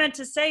what I meant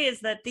to say is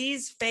that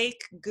these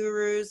fake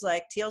gurus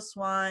like Teal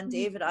Swan,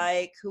 David Mhm.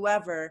 Icke,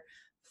 whoever,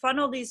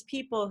 funnel these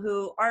people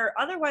who are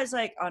otherwise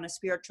like on a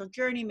spiritual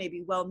journey,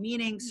 maybe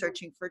well-meaning, Mhm.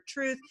 searching for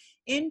truth,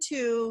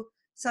 into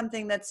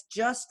something that's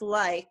just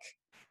like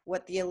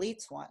what the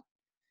elites want.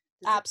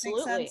 Does it make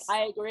Absolutely. sense?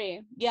 I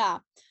agree. Yeah.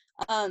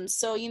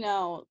 So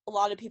a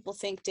lot of people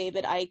think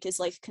David Icke is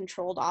like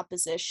controlled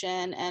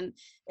opposition, and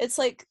it's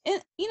like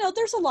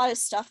there's a lot of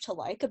stuff to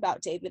like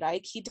about David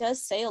Icke. He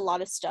does say a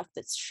lot of stuff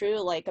that's true,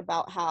 like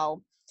about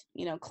how,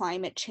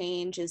 climate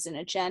change is an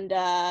agenda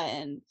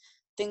and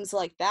things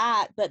like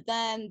that. But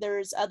then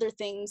there's other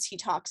things he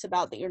talks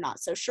about that you're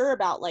not so sure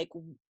about, like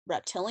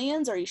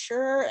reptilians. Are you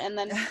sure?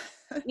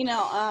 You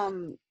know,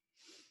 um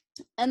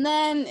and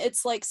then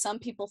it's like some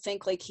people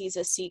think like he's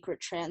a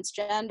secret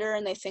transgender,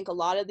 and they think a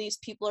lot of these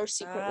people are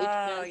secretly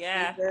Oh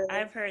yeah, transgender.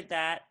 I've heard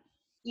that.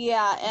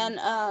 Yeah,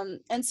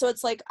 and so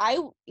it's like I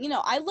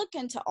look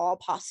into all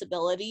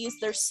possibilities.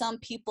 There's some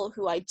people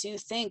who I do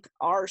think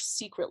are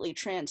secretly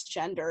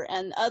transgender,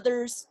 and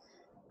others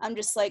I'm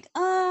just like,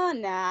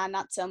 nah,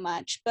 not so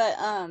much. But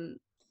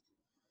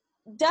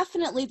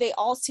definitely they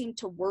all seem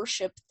to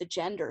worship the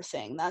gender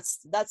thing. That's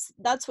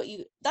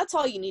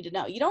all you need to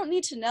know. You don't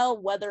need to know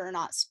whether or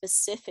not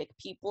specific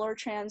people are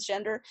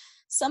transgender.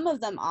 Some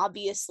of them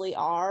obviously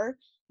are,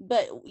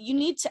 but you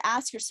need to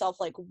ask yourself,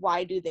 like,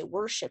 why do they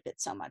worship it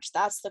so much?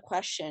 That's the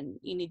question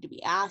you need to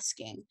be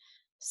asking.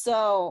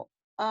 So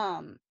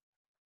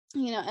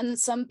and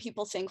some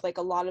people think like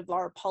a lot of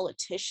our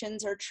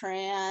politicians are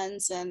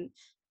trans, and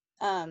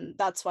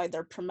that's why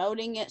they're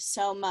promoting it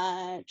so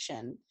much.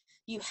 And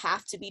you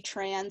have to be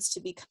trans to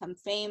become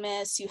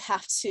famous. You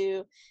have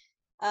to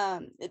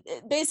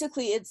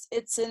basically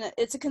it's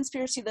a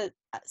conspiracy that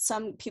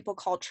some people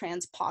call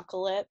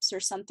transpocalypse or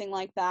something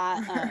like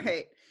that.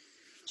 Right.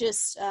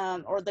 Just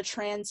or the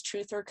trans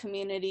truther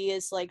community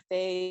is like,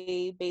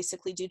 they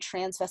basically do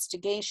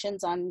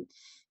transvestigations on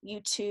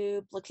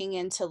YouTube, looking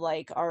into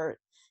like,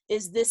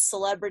 is this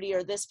celebrity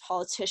or this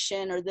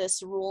politician or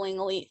this ruling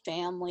elite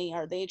family,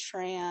 are they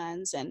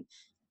trans? And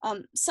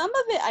some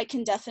of it I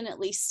can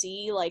definitely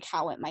see like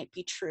how it might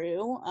be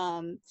true.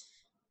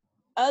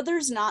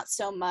 Others not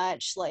so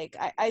much. Like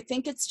I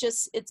think it's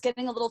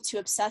getting a little too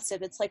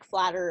obsessive. It's like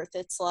flat earth.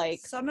 It's like,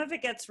 Some of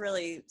it gets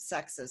really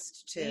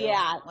sexist too.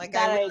 yeah, Like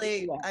that I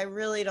agree with. I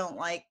really don't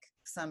like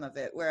some of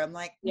it where I'm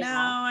like, no, Yeah,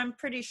 I'm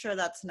pretty sure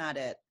that's not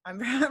it. I'm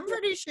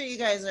pretty sure you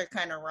guys are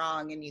kind of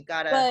wrong, and you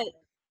gotta but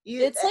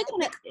you. it's like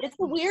it's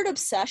a weird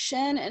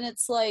obsession, and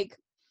it's like,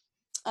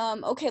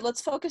 okay,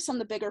 let's focus on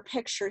the bigger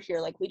picture here.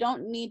 Like, we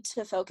don't need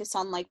to focus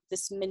on like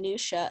this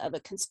minutia of a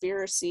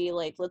conspiracy.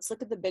 Like, let's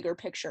look at the bigger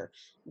picture.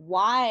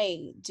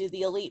 Why do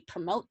the elite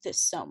promote this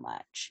so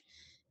much?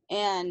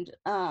 And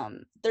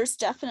there's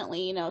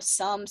definitely,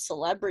 some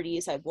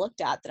celebrities I've looked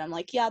at that I'm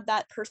like, yeah,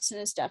 that person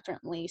is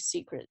definitely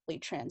secretly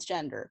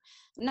transgender.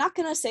 I'm not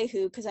going to say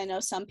who, because I know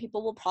some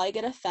people will probably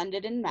get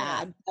offended and Yeah.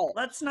 mad, but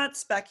Let's not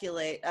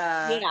speculate.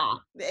 yeah,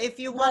 If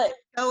you want but to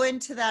go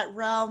into that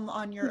realm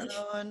on your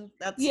own,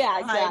 that's yeah,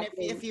 fine.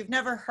 exactly. If you've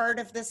never heard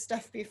of this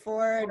stuff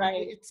before and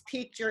Right, it's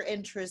piqued your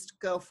interest,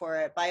 go for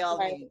it by all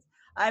right. means.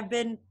 I've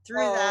been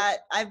through So, that.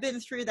 I've been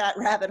through that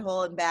rabbit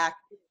hole and back,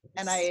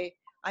 and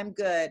I'm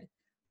good.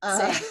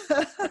 Uh,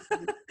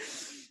 same.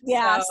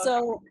 Yeah,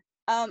 so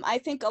so I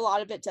think a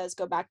lot of it does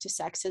go back to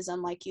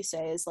sexism, like you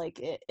say, is like,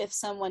 if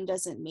someone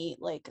doesn't meet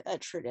like a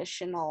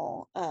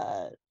traditional,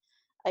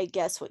 I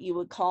guess what you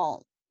would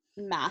call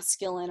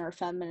masculine or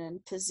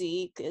feminine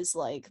physique, is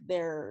like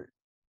they're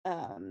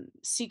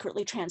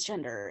secretly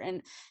transgender.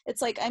 And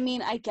it's like, I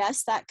mean, I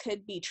guess that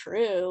could be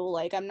true.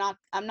 Like, I'm not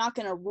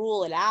going to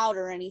rule it out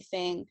or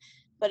anything,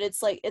 but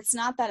it's like, it's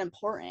not that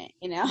important,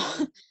 you know.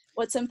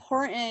 What's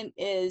important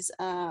is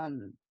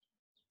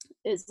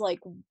like,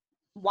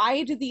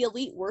 why do the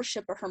elite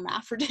worship a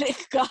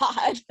hermaphroditic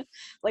god?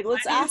 Like, why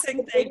let's do you ask the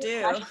think they bigger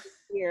do? question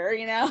here,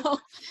 you know.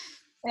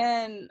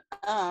 And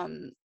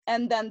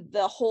and then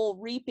the whole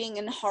reaping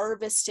and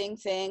harvesting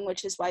thing,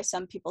 which is why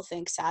some people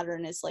think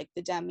Saturn is like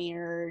the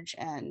demiurge,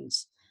 and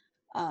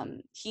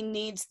he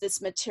needs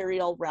this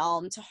material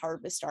realm to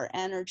harvest our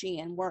energy,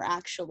 and we're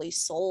actually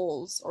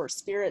souls or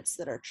spirits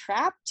that are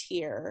trapped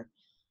here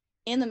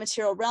in the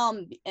material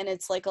realm, and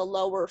it's like a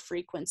lower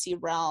frequency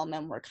realm,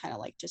 and we're kind of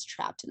like just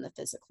trapped in the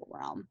physical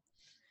realm.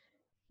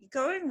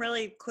 Going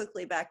really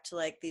quickly back to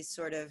like these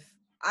sort of,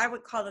 I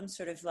would call them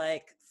sort of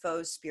like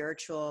faux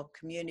spiritual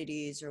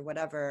communities or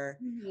whatever.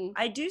 Mm-hmm.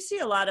 I do see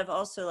a lot of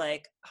also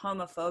like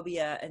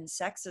homophobia and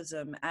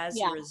sexism as a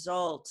Yeah.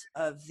 result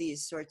of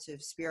these sorts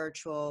of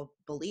spiritual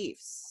belief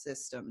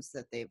systems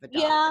that they've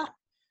Yeah, adopted.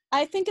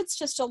 I think it's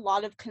just a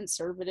lot of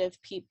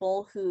conservative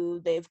people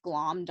who they've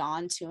glommed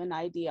onto an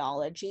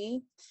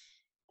ideology.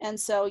 And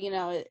so,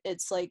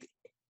 it's like,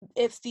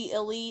 if the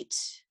elite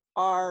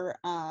are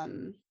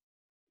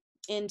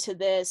into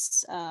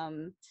this,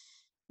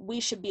 we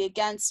should be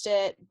against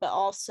it. But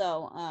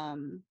also,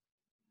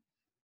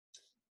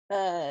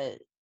 uh,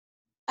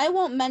 I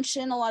won't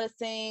mention a lot of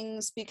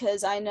things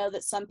because I know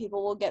that some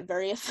people will get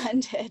very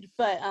offended,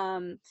 but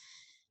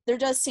there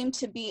does seem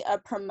to be a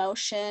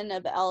promotion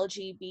of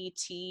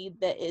LGBT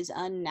that is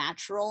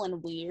unnatural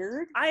and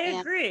weird. I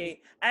And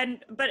agree.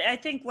 But I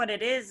think what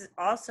it is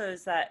also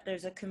is that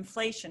there's a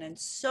conflation, and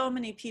so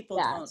many people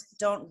yes.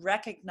 don't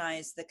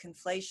recognize the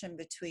conflation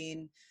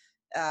between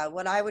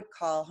what I would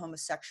call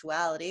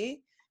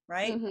homosexuality,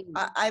 right? Mm-hmm.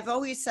 I've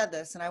always said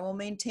this, and I will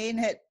maintain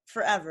it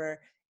forever.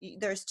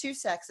 There's two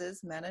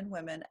sexes, men and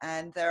women,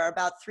 and there are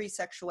about three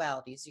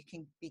sexualities. You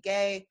can be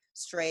gay,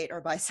 straight,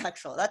 or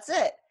bisexual. That's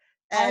it.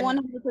 I And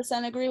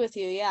 100% agree with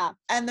you. Yeah.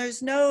 and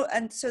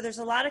so there's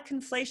a lot of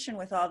conflation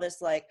with all this,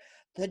 like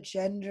the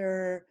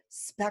gender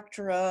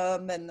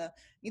spectrum, and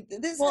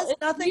this Well, has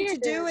it's nothing to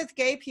do weird. with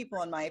gay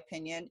people, in my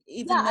opinion, Yeah,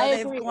 even I though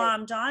they've agree.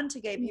 glommed on to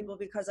gay Mhm. people,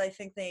 because I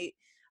think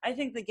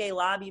the gay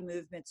lobby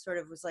movement sort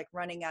of was like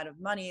running out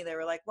of money. They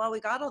were like, well, we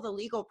got all the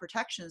legal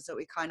protections that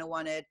we kind of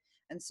wanted,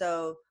 and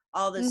so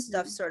all this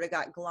stuff Mhm. sort of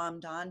got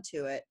glommed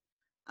onto it.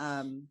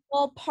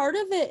 Well, part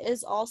of it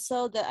is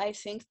also that I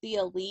think the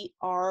elite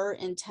are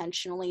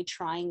intentionally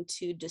trying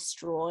to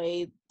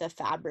destroy the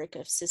fabric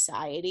of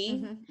society.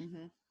 Hmm.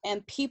 Hmm.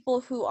 And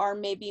people who are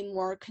maybe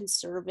more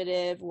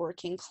conservative,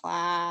 working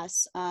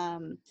class,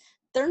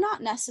 they're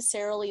not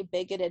necessarily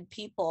bigoted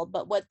people,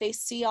 but what they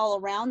see all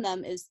around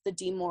them is the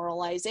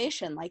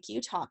demoralization, like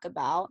you talk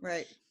about.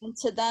 Right. And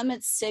to them,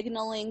 it's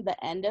signaling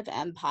the end of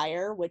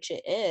empire, which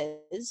it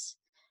is.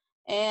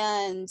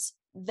 And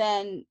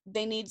then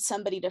they need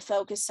somebody to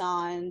focus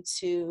on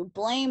to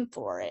blame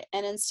for it.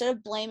 And instead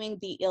of blaming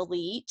the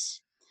elite,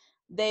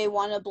 they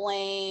want to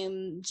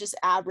blame just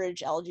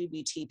average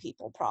LGBT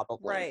people,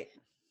 probably. Right.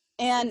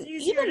 It's And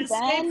easier even to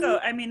then,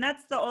 scapegoat. I mean,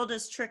 that's the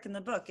oldest trick in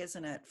the book,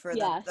 isn't it? For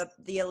yes,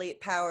 the elite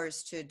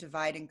powers to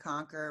divide and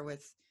conquer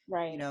with,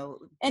 right. And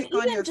pick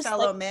on even your just like,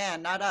 fellow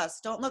man, not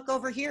us. Don't look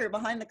over here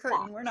behind the yeah,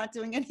 curtain. We're not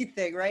doing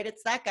anything, right?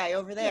 It's that guy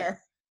over yeah.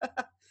 there.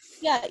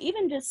 Yeah,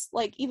 even just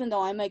like, even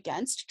though I'm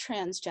against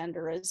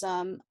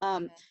transgenderism,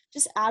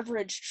 just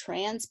average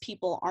trans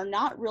people are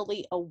not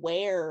really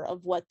aware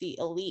of what the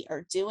elite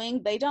are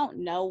doing. They don't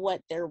know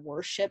what they're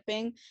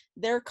worshiping.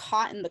 They're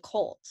caught in the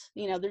cult.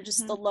 You know, they're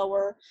just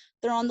Mhm.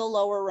 they're on the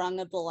lower rung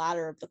of the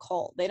ladder of the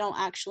cult. They don't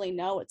actually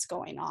know what's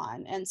going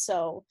on. And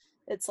so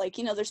it's like,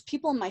 you know, there's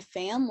people in my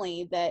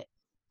family that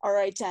are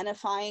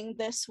identifying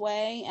this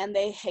way and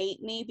they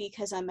hate me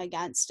because I'm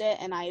against it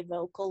and I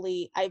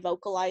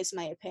vocalize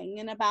my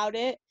opinion about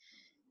it.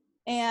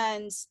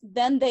 And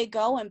then they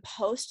go and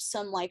post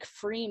some like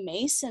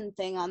Freemason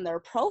thing on their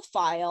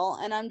profile,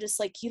 and I'm just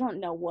like, you don't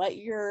know what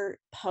you're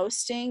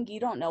posting, you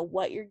don't know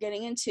what you're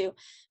getting into.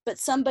 But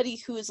somebody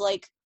who's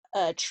like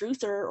a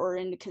truther or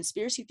into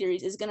conspiracy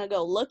theories is going to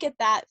go look at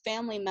that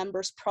family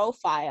member's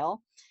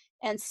profile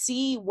and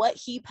see what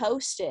he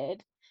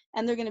posted,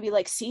 and they're going to be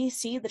like, see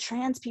the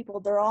trans people,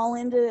 they're all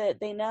into it,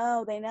 they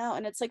know.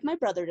 And it's like, my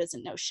brother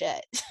doesn't know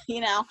shit. You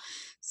know.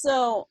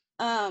 So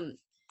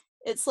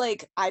it's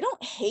like, I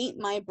don't hate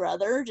my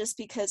brother just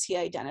because he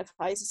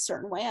identifies a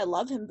certain way. I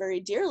love him very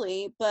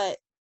dearly, but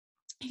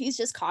he's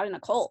just caught in a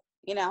cult,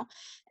 you know.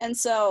 And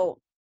so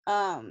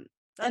and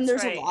That's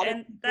there's a right. lot of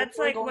And people that's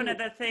who are like going one to of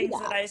the do things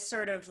that that. I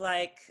sort of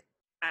like,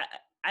 I,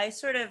 I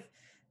sort of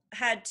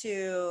had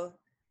to,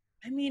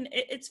 I mean,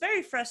 it's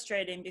very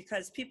frustrating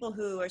because people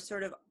who are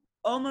sort of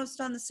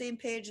almost on the same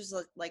page as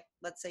like,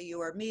 let's say you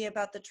or me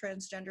about the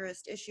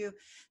transgenderist issue,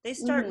 they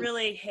start Hmm.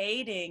 really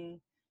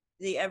hating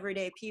the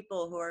everyday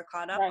people who are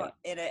caught up Right.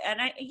 in it. And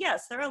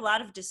yes, there are a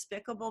lot of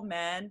despicable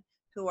men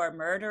who are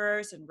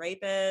murderers and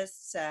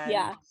rapists and,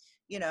 Yeah.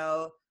 you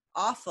know,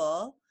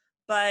 awful.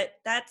 But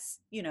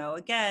that's,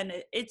 again,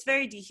 it's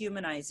very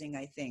dehumanizing,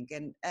 I think.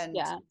 And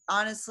Yeah.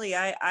 honestly,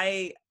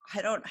 I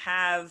don't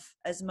have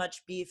as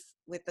much beef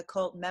with the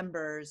cult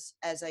members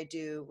as I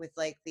do with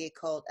like the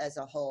cult as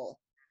a whole.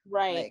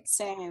 Right, Like,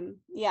 same.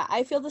 Yeah,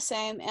 I feel the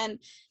same. And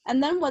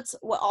then what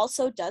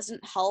also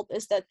doesn't help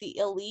is that the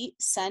elite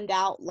send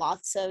out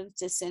lots of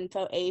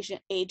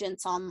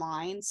agents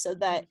online, so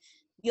that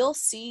you'll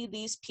see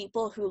these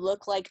people who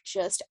look like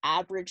just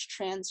average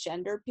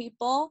transgender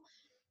people,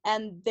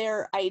 and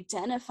they're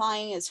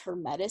identifying as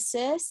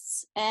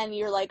hermeticists, and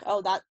you're like,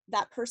 oh,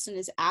 that person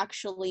is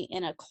actually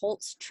in a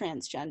cult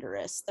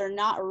transgenderist. They're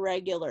not a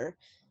regular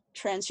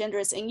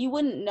transgenderist, and you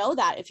wouldn't know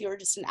that if you were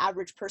just an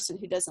average person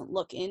who doesn't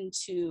look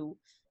into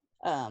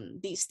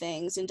these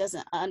things and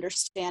doesn't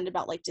understand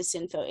about like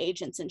disinfo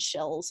agents and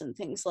shells and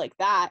things like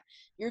that.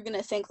 You're going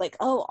to think like,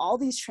 oh, all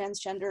these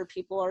transgender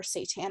people are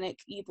satanic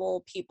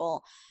evil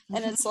people.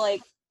 And it's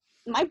like,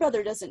 my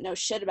brother doesn't know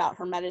shit about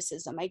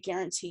hermeticism, I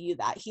guarantee you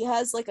that. He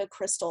has like a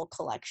crystal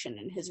collection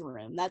in his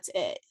room, that's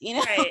it, you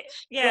know. right.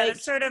 Yeah, Like,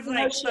 that's sort of no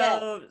like shit.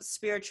 faux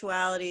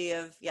spirituality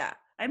of, yeah.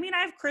 I mean,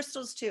 I have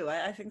crystals too.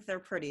 I think they're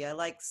pretty. I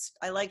like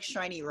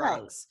shiny Right.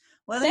 rocks.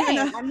 Whether or Same,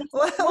 not I'm the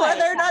same way.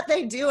 whether or not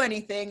they do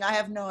anything, I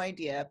have no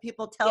idea.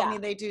 People tell Yeah, me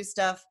they do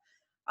stuff.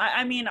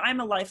 I mean, I'm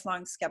a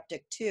lifelong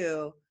skeptic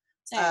too.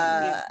 same,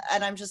 yeah.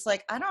 And I'm just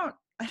like, I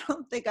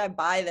don't think I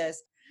buy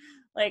this.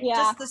 Like Yeah.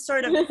 just the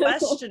sort of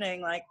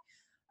questioning, like,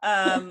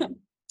 um,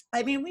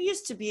 I mean, we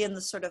used to be in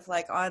the sort of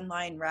like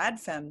online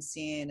radfem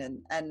scene,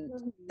 and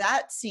Mhm.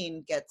 that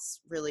scene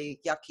gets really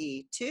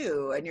yucky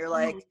too. And you're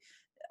like, Mhm.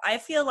 I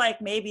feel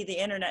like maybe the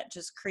internet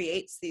just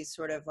creates these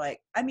sort of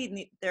like, I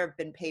mean, there have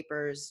been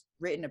papers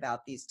written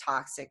about these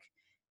toxic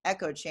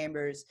echo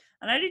chambers,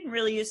 and I didn't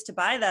really used to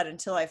buy that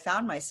until I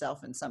found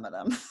myself in some of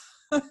them.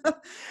 I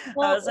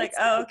Well, was like,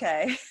 oh,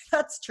 okay,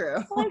 that's true.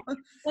 it's like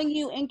when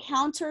you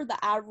encounter the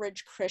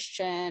average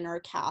Christian or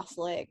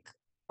Catholic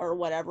or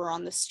whatever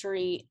on the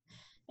street,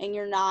 and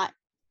you're not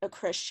a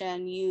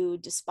Christian, you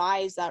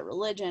despise that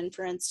religion,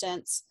 for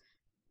instance,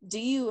 do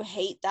you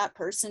hate that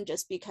person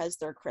just because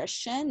they're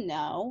Christian?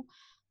 No.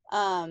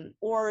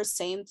 Or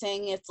same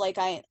thing if like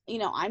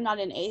I'm not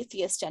an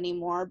atheist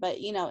anymore, but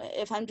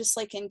if I'm just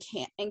like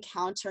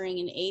encountering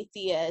an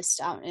atheist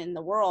out in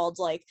the world,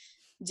 like,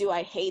 do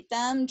I hate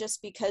them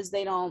just because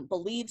they don't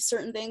believe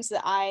certain things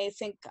that I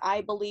think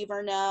I believe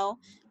or no?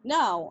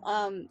 No.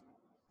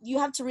 you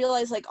have to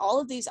realize like all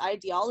of these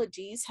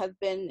ideologies have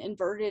been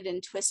inverted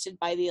and twisted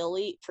by the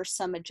elite for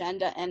some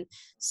agenda and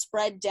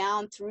spread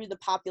down through the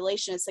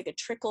population. It's like a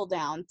trickle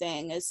down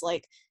thing. It's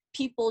like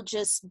people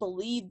just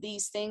believe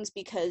these things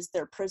because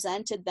they're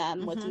presented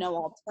them with Mm-hmm. no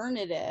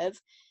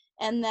alternative,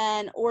 and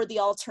then or the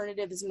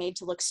alternative is made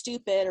to look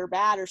stupid or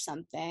bad or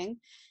something,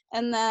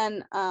 and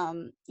then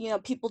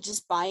people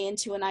just buy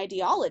into an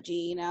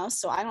ideology.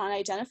 So I don't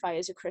identify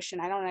as a Christian,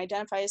 I don't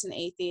identify as an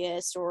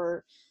atheist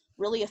or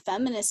really a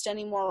feminist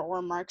anymore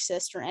or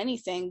Marxist or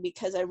anything,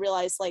 because I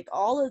realize like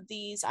all of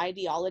these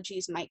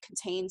ideologies might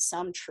contain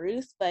some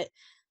truth, but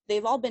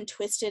they've all been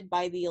twisted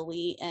by the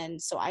elite,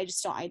 and so I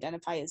just don't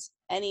identify as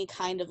any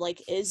kind of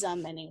like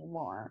ism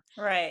anymore.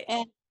 Right.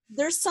 And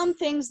there's some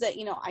things that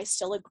I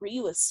still agree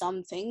with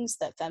some things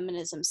that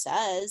feminism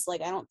says.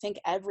 Like, I don't think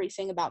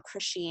everything about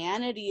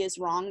Christianity is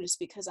wrong just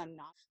because I'm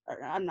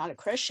not a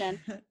Christian.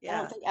 I don't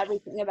Yeah. think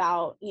everything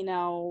about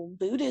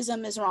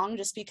Buddhism is wrong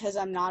just because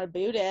I'm not a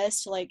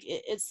Buddhist. Like,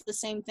 it's the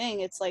same thing.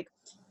 It's like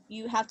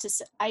you have to,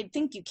 I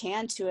think you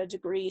can to a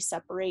degree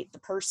separate the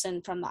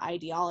person from the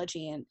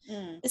ideology, and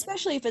Mm,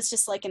 especially if it's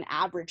just like an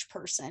average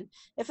person.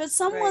 If it's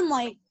right. someone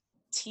like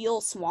Teal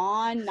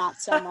Swan, not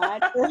so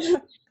much.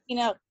 you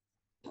know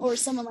or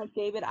someone like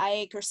David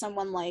Icke, or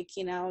someone like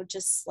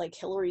just like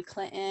Hillary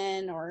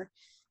Clinton, or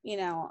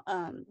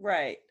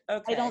Right.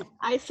 Okay.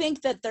 I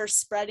think that they're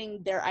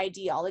spreading their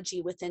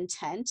ideology with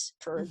intent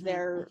for Mm-hmm.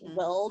 their Mm-hmm.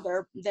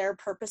 will, their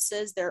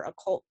purposes, their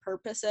occult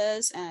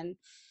purposes. And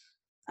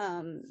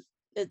um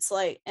it's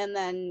like, and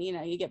then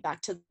you get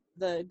back to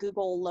the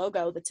Google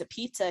logo that's a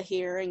pizza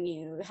here, and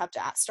you have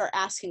to start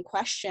asking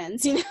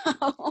questions.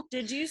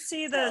 Did you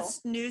see So,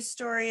 this news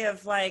story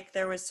of like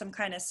there was some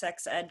kind of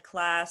sex ed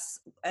class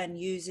and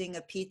using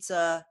a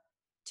pizza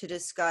to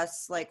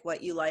discuss like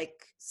what you like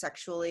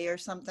sexually or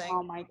something?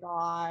 oh my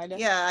God,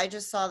 Yeah, I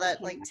just saw I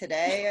that like can't.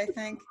 today, I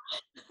think.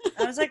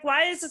 I was like,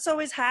 why is this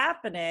always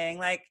happening?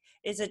 Like,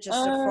 is it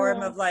just a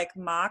form uh, of like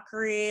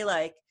mockery?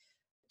 Like,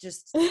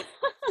 just,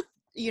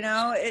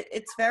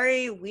 it's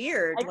very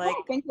weird. I Like,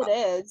 don't think it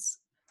is.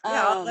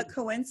 yeah, all the Um,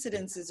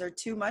 coincidences are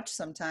too much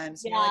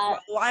sometimes. And you're like, yeah,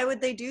 why would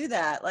they do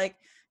that? Like,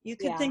 you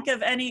could yeah, think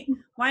of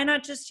why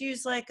not just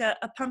use like a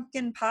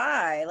pumpkin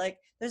pie? Like,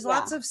 there's yeah.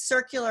 lots of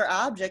circular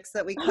objects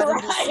that we cut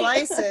into Right.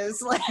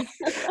 slices.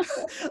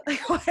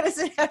 Like why does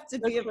it have to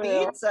So be a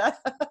true. pizza?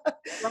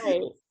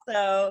 Right.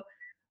 So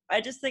I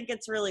just think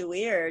it's really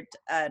weird.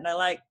 And I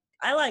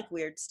like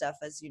weird stuff,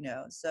 as you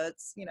know. So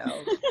it's,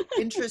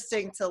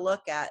 interesting to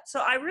look at.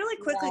 So I really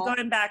quickly Yeah.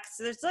 going back,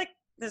 so there's like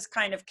this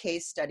kind of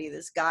case study,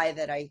 this guy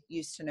that I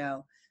used to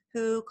know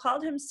who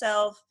called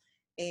himself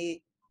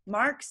a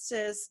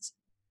Marxist,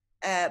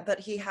 but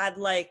he had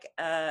like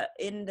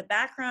in the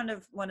background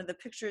of one of the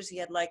pictures, he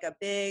had like a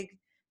big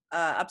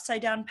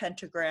upside down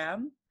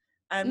pentagram,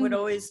 and would Mhm.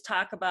 always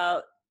talk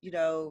about,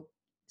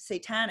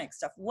 satanic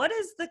stuff. What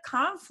is the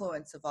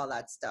confluence of all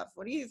that stuff?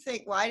 What do you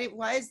think? Why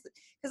is,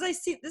 because I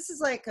see this is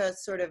like a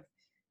sort of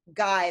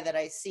guy that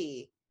I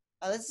see.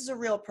 This is a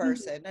real Mhm.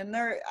 person, and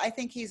I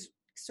think he's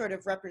sort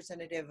of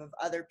representative of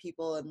other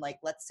people in, like,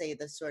 let's say,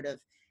 the sort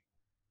of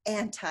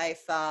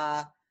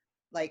antifa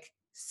like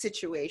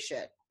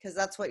situation, because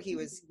that's what he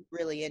was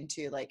really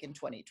into like in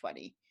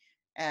 2020.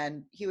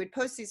 And he would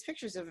post these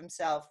pictures of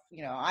himself,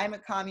 I'm a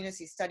communist,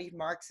 he studied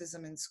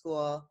Marxism in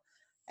school,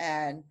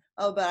 and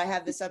oh, but I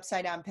have this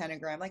upside down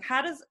pentagram. Like,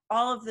 how does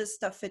all of this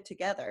stuff fit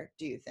together,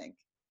 do you think?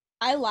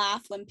 I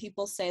laugh when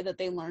people say that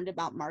they learned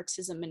about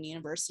Marxism in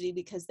university,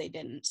 because they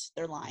didn't.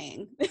 They're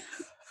lying.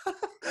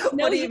 What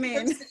No do you mean?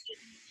 university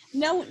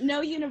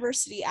no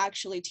university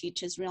actually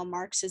teaches real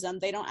Marxism.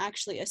 They don't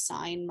actually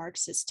assign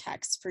Marxist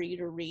texts for you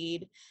to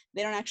read.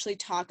 They don't actually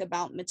talk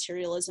about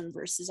materialism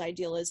versus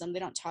idealism. They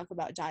don't talk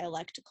about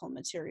dialectical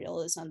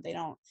materialism. They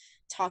don't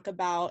talk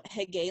about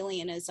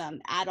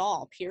Hegelianism at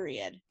all,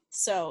 period.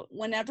 So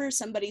whenever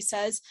somebody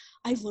says,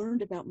 I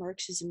learned about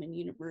Marxism in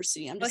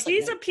university, I'm Well, just like,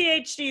 he's no. a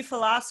PhD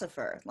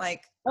philosopher.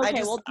 Like, I Okay,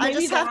 just well, I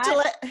just have to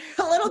let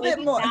a little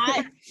bit more.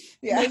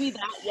 Yeah. maybe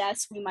that,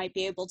 yes, we might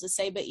be able to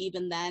say, but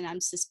even then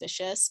I'm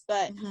suspicious.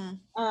 But Hmm.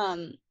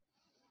 um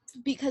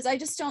because I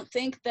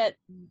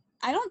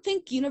don't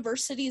think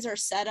universities are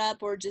set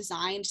up or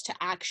designed to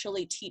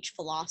actually teach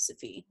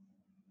philosophy.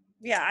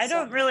 Yeah, I So,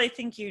 don't really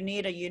think you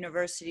need a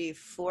university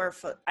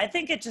I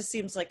think it just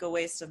seems like a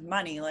waste of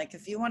money. Like,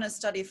 if you want to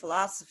study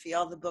philosophy,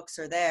 all the books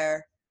are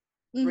there.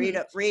 mhm.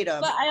 Read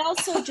But them. I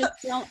also just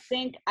don't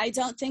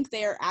think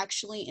they are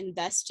actually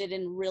invested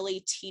in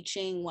really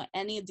teaching what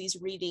any of these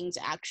readings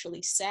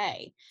actually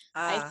say.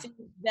 I Ah, think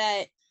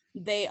that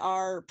they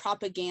are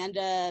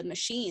propaganda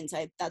machines.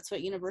 That's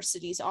what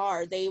universities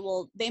are.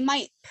 They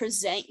might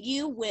present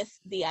you with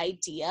the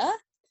idea.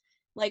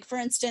 Like, for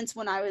instance,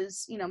 when I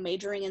was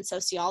majoring in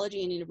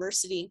sociology in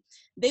university,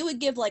 they would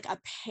give like a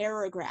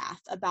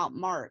paragraph about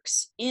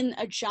Marx in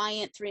a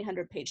giant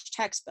 300-page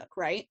textbook,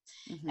 right?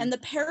 hmm. And the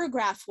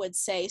paragraph would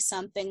say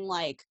something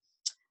like,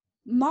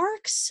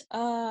 Marx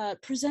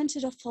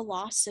presented a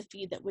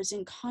philosophy that was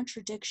in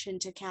contradiction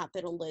to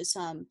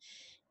capitalism,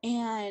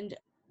 and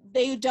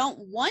they don't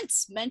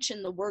once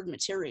mention the word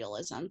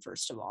materialism,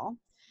 first of all,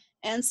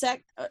 and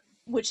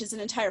which is an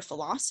entire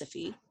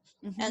philosophy.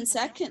 Mm-hmm. And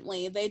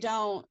secondly, they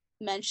don't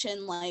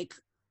mention like,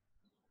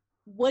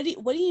 what do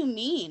you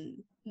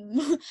mean?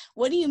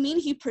 What do you mean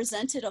he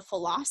presented a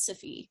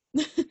philosophy?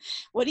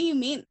 What do you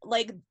mean?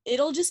 Like,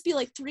 it'll just be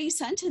like 3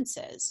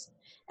 sentences.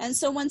 And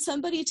so when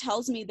somebody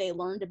tells me they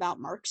learned about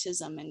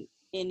Marxism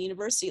in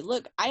university,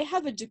 look, I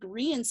have a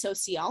degree in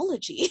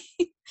sociology.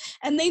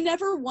 And they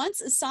never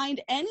once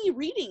assigned any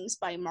readings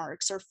by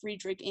Marx or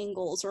Friedrich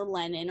Engels or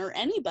Lenin or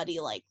anybody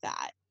like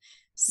that.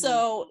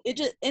 So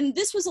and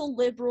this was a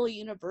liberal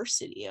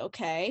university,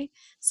 okay?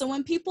 So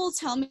when people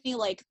tell me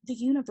like the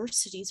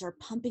universities are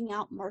pumping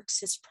out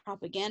Marxist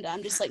propaganda,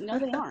 I'm just like, no,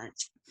 they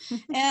aren't.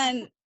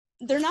 And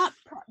they're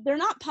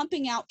not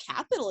pumping out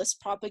capitalist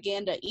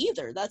propaganda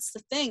either. That's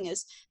the thing,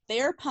 is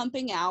they're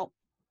pumping out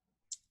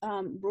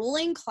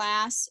ruling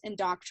class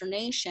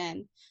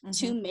indoctrination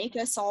to make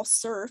us all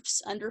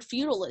serfs under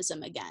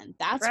feudalism again.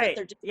 That's right. What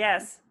they're doing.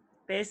 Yes,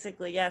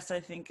 basically, yes. I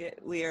think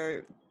we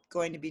are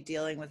going to be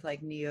dealing with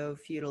like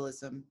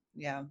neo-feudalism.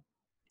 Yeah,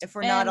 if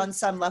we're not on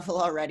some level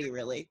already,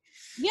 really.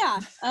 Yeah,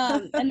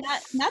 and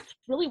that's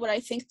really what I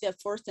think the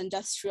 4th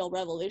Industrial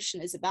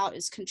Revolution is about,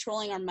 is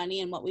controlling our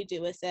money and what we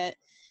do with it.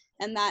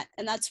 And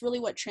that's really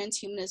what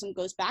transhumanism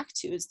goes back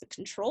to, is the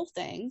control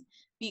thing,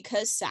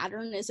 because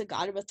Saturn is a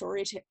god of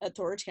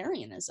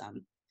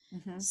authoritarianism.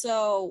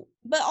 So,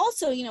 but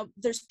also,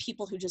 there's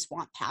people who just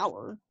want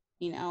power,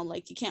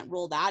 like you can't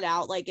rule that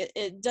out. Like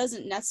it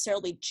doesn't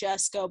necessarily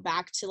just go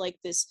back to like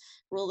this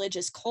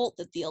religious cult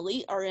that the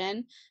elite are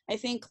in. I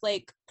think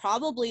like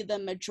probably the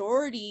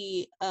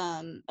majority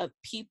of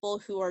people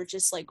who are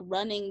just like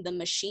running the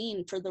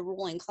machine for the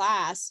ruling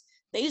class,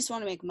 they just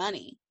want to make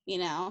money,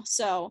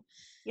 so.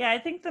 Yeah, I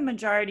think the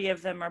majority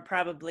of them are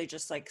probably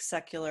just like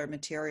secular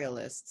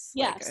materialists.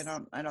 Yes.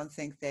 Like I don't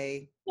think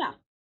they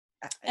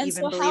and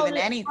even so believe in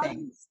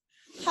anything.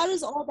 How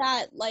does all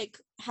that, like,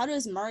 how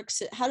does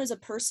a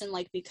person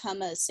like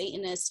become a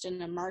Satanist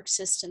and a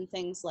Marxist and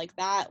things like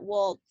that?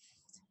 Well,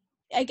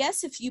 I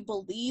guess if you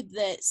believe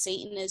that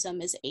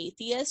Satanism is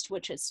atheist,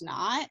 which it's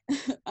not,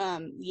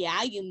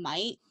 yeah, you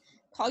might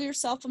call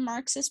yourself a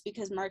Marxist,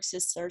 because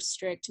Marxists are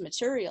strict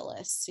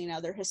materialists.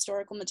 They're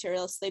historical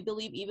materialists. They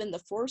believe even the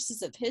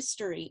forces of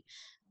history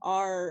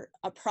are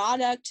a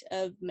product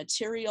of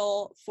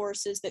material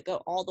forces that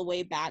go all the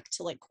way back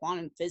to like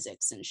quantum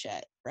physics and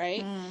shit,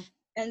 right?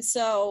 And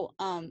so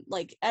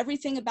like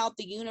everything about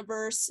the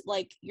universe,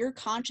 like your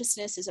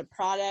consciousness is a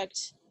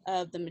product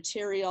of the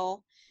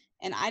material,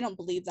 and I don't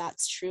believe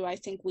that's true. I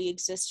think we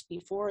exist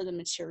before the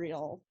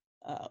material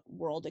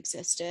world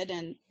existed,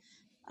 and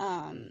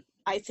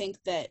I think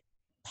that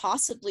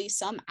possibly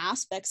some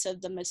aspects of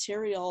the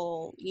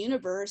material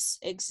universe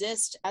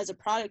exist as a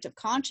product of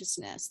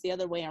consciousness, the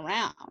other way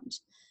around.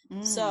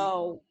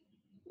 So,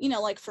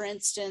 like for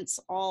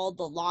instance, all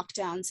the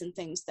lockdowns and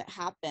things that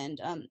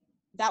happened,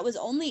 that was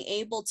only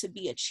able to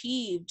be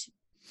achieved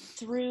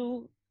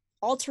through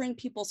altering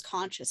people's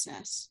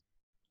consciousness.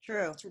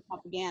 True. Through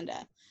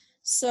propaganda.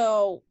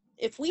 So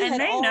if we and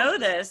had they know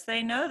this,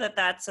 they know that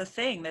that's a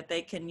thing, that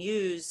they can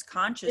use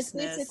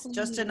consciousness,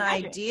 just an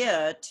magic.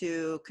 idea,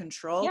 to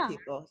control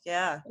people.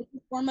 Yeah, it's a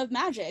form of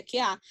magic.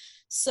 Yeah.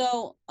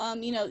 So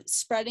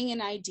spreading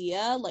an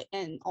idea like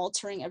and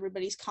altering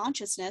everybody's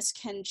consciousness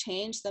can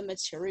change the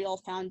material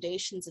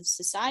foundations of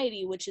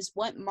society, which is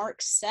what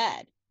Marx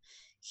said.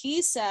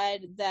 He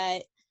said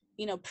that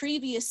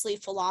previously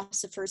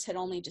philosophers had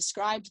only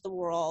described the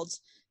world.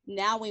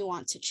 Now we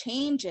want to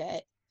change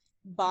it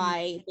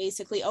by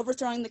basically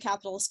overthrowing the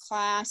capitalist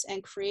class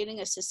and creating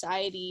a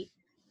society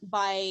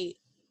by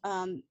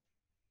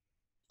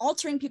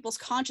altering people's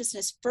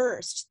consciousness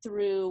first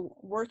through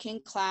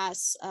working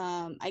class,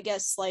 I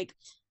guess like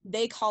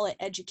they call it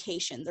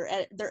education.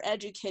 They're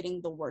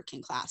educating the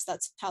working class.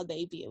 That's how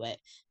they view it.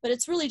 But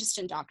it's really just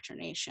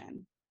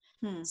indoctrination.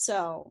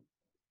 So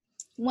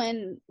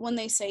when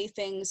they say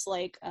things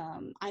like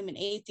I'm an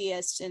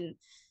atheist, and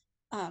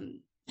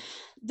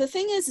the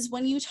thing is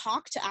when you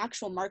talk to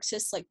actual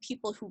Marxists, like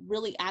people who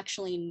really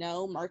actually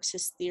know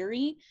Marxist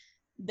theory,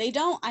 they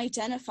don't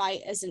identify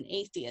as an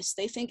atheist.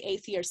 They think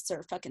atheists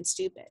are fucking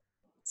stupid.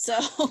 So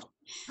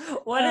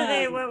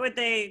what would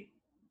they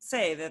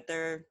say that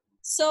they're?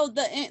 So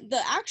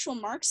the actual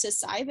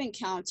Marxists I've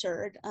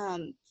encountered,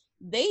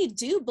 they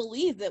do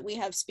believe that we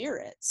have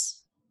spirits.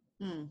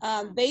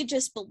 They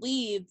just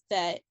believe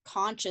that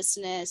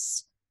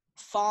consciousness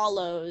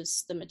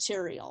follows the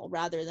material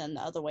rather than the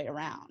other way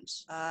around.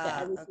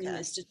 That everything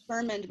is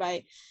determined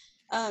by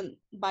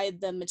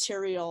the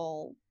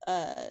material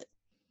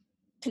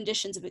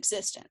conditions of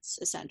existence,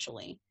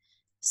 essentially.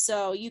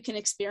 So you can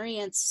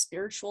experience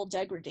spiritual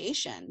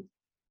degradation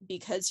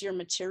because your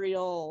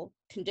material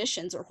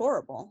conditions are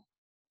horrible.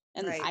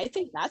 And I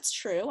think that's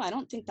true. I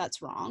don't think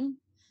that's wrong.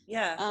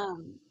 Yeah.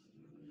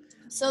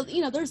 So,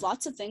 there's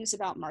lots of things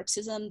about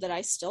Marxism that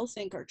I still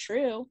think are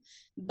true,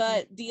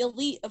 but the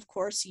elite, of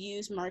course,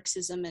 use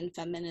Marxism and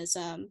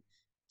feminism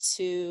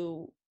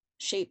to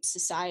shape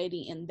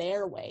society in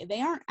their way.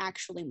 They aren't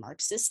actually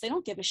Marxists. They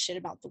don't give a shit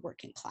about the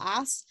working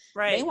class. They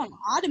Right. want to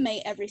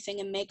automate everything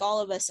and make all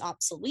of us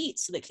obsolete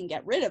so they can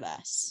get rid of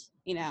us,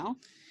 you know?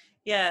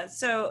 Yeah.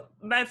 So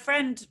my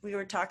friend, we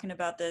were talking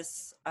about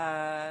this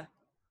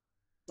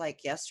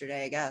like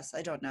yesterday, I guess.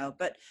 I don't know,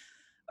 but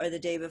or the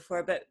day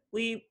before, but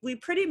we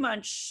pretty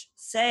much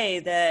say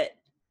that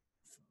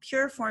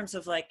pure forms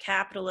of like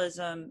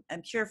capitalism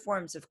and pure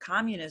forms of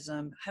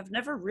communism have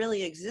never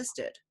really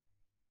existed.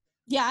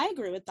 Yeah, I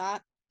agree with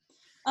that.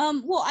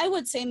 Well, I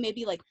would say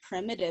maybe like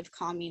primitive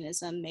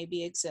communism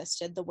maybe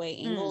existed the way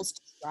Mm. Engels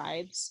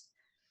describes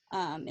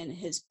in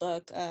his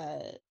book,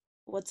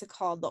 what's it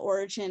called? The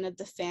Origin of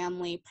the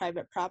Family,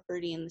 Private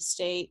Property in the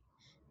State.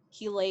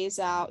 He lays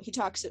out, he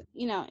talks,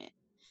 you know,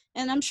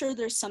 and I'm sure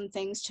there's some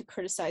things to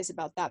criticize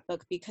about that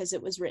book because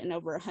it was written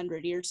over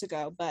 100 years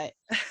ago, but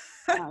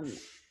um,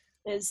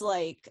 is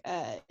like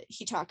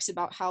he talks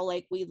about how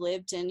like we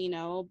lived in, you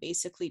know,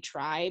 basically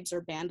tribes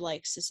or band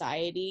like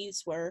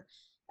societies where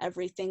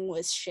everything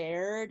was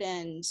shared,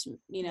 and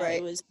you know it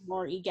Right. was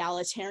more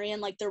egalitarian.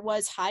 Like there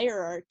was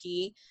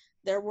hierarchy,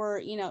 there were,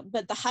 you know,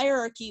 but the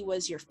hierarchy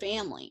was your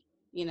family,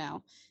 you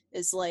know,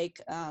 is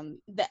like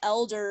the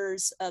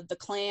elders of the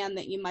clan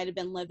that you might have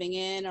been living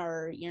in,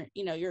 or your,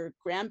 you know, your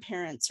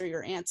grandparents or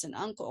your aunts and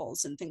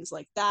uncles and things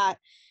like that.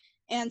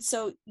 And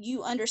so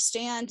you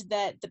understand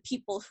that the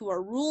people who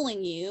are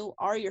ruling you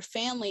are your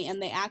family,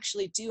 and they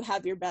actually do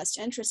have your best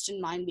interest in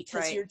mind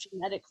because Right. you're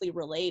genetically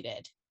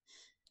related.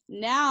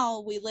 Now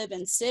we live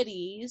in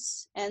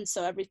cities, and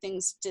so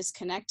everything's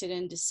disconnected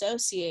and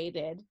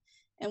dissociated.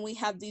 And we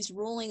have these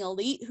ruling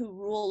elite who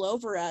rule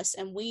over us.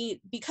 And we,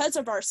 because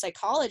of our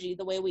psychology,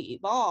 the way we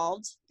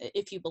evolved,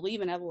 if you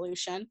believe in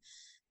evolution,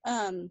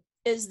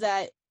 is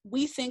that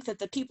we think that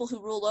the people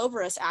who rule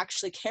over us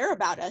actually care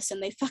about us,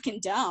 and they fucking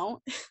don't.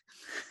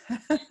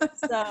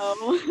 So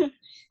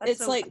That's it's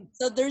so like,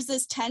 so there's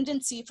this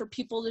tendency for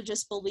people to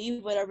just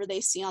believe whatever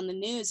they see on the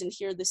news and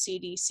hear the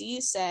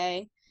CDC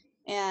say.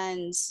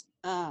 And,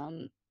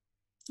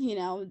 you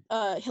know,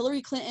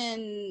 Hillary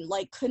Clinton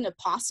like couldn't have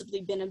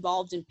possibly been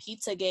involved in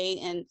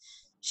Pizzagate, and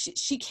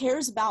she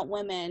cares about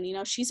women, you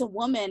know, she's a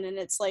woman. And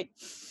it's like,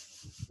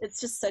 it's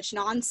just such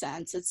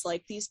nonsense. It's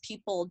like these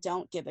people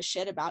don't give a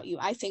shit about you.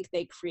 I think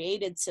they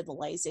created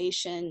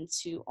civilization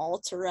to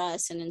alter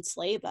us and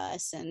enslave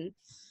us. And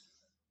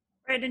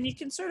right. And you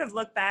can sort of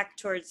look back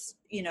towards,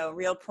 you know,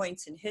 real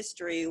points in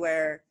history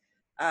where,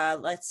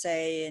 let's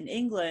say in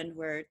England,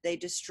 where they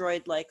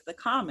destroyed like the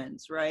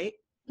commons, right?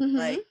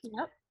 Like,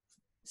 yep.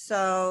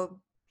 so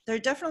there are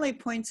definitely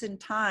points in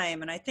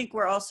time. And I think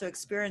we're also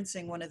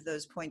experiencing one of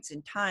those points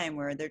in time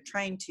where they're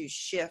trying to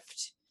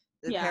shift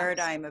the Yeah.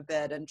 paradigm a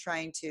bit and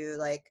trying to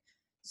like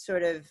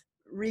sort of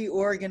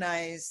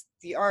reorganize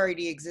the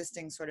already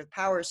existing sort of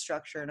power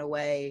structure in a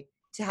way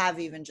to have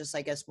even just,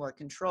 I guess, more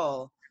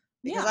control.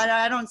 Because Yeah.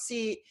 I don't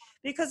see,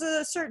 because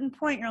at a certain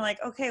point you're like,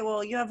 okay,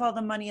 well, you have all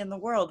the money in the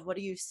world. What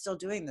are you still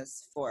doing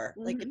this for?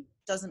 Like, it hmm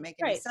doesn't make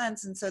any Right.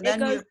 sense. And so It then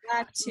goes you,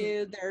 back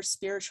to their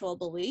spiritual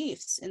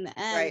beliefs in the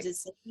end. right,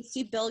 Is like you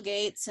see Bill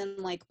Gates and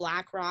like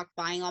BlackRock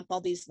buying up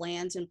all these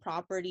lands and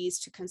properties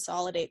to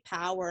consolidate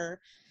power.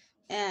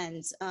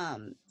 And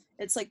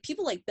it's like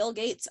people like Bill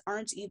Gates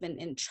aren't even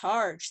in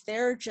charge.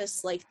 They're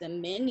just like the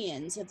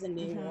minions of the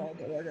New mm-hmm, World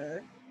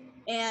Order.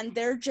 And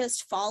they're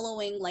just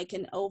following like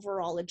an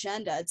overall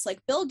agenda. It's like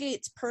Bill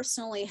Gates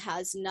personally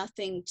has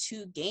nothing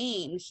to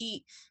gain.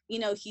 He, you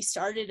know, he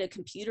started a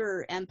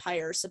computer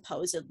empire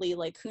supposedly.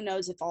 Like who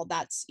knows if all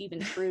that's even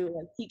true.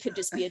 Like he could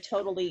just be a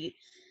totally,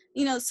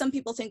 you know, some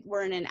people think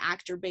we're in an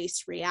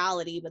actor-based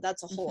reality, but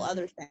that's a whole mm-hmm.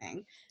 other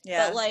thing. But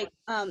Yeah. like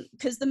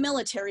because the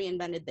military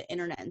invented the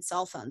internet and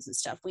cell phones and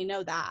stuff, we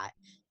know that.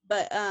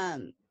 But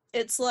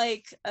it's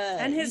like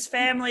And you his see,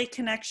 family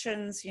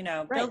connections, you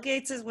know, Bill right,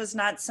 Gates was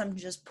not some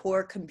just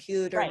poor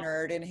computer right,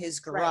 nerd in his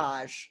right.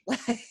 garage.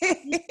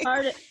 He's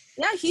part of,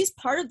 yeah, he's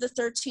part of the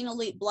 13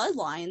 elite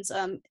bloodlines.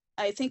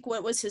 I think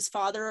what was his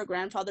father or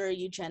grandfather a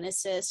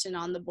eugenicist and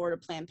on the board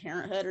of Planned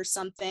Parenthood or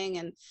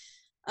something.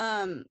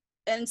 Um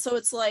and so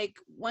it's like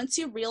once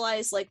you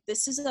realize like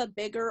this is a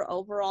bigger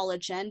overall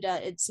agenda,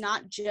 it's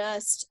not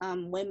just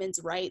women's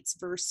rights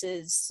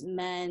versus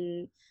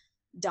men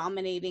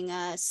dominating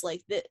us.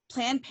 Like the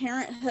Planned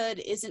Parenthood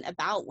isn't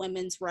about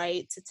women's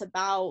rights, it's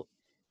about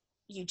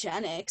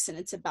eugenics and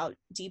it's about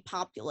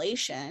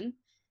depopulation.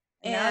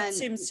 And now it And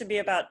seems to be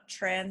about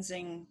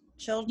transing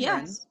children.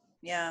 yes,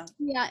 Yeah.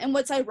 yeah. And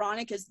what's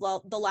ironic is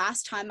the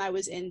last time I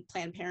was in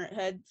Planned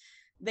Parenthood,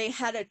 they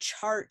had a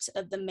chart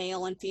of the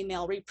male and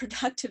female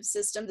reproductive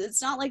systems.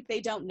 It's not like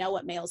they don't know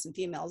what males and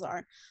females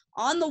are,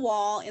 on the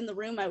wall in the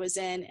room I was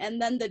in.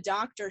 And then the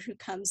doctor who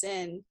comes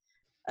in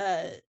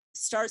uh,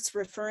 starts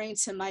referring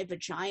to my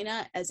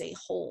vagina as a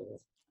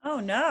hole. Oh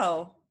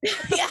no.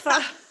 What the Yeah,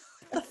 fuck?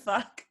 What the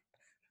fuck?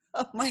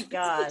 Oh my this is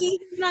God. the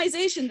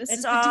dehumanization. This It's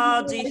is the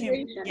all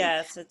dehumanization.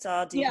 yes, it's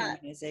all Yeah.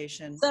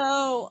 dehumanization.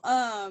 So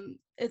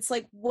it's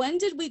like, when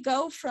did we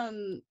go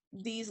from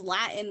these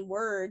Latin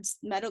words,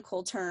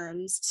 medical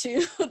terms,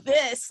 to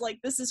this? Like,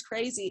 this is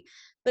crazy.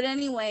 But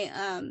anyway,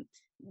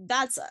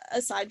 that's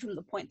aside from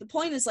the point. The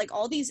point is like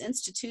all these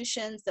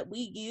institutions that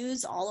we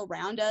use all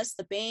around us,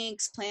 the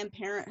banks, Planned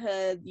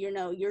Parenthood, you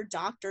know, your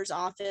doctor's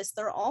office,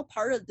 they're all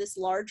part of this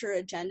larger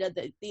agenda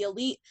that the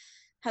elite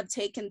have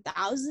taken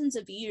thousands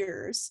of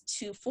years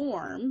to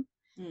form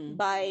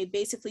by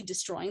basically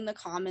destroying the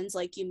commons,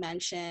 like you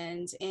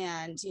mentioned,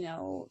 and, you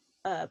know,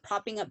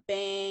 propping up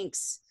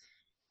banks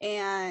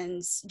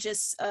and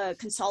just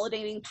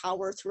consolidating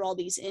power through all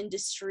these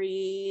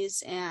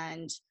industries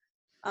and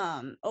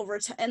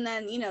and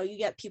then, you know, you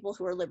get people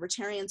who are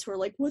libertarians who are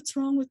like, what's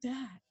wrong with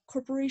that?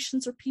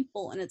 Corporations are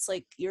people. And it's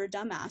like, you're a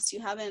dumbass. You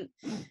haven't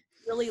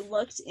really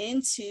looked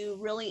into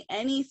really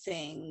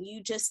anything.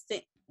 You just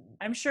think.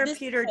 I'm sure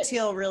Peter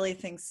Thiel really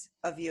thinks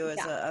of you as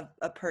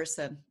a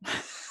person.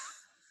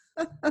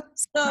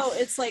 So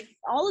it's like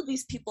all of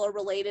these people are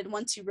related.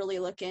 Once you really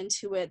look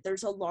into it,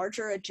 there's a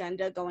larger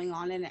agenda going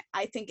on. And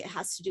I think it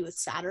has to do with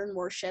Saturn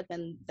worship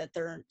and that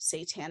they're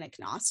satanic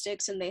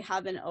Gnostics, and they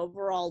have an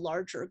overall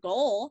larger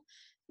goal,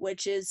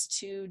 which is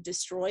to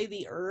destroy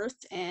the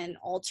earth and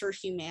alter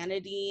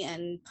humanity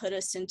and put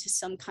us into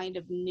some kind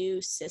of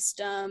new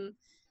system.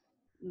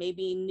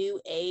 Maybe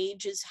new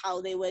age is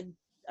how they would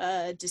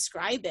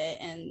describe it,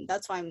 and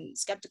that's why I'm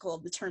skeptical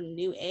of the term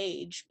new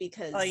age,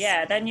 because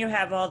then you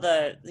have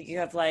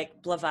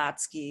like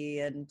Blavatsky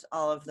and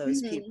all of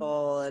those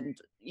people, and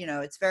you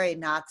know, it's very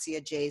Nazi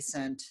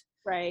adjacent,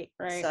 right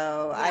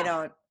so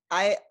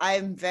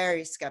I'm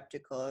very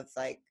skeptical of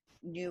like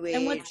new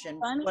age and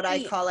what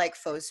I call like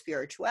faux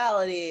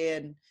spirituality.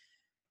 And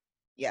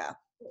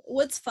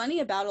what's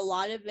funny about a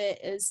lot of it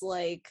is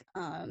like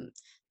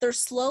they're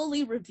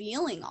slowly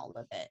revealing all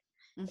of it.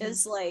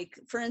 Is like,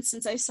 for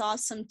instance, I saw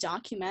some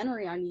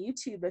documentary on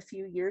YouTube a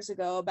few years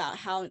ago about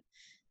how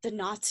the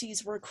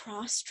Nazis were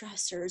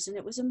cross-dressers, and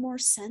it was a more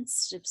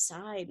sensitive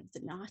side of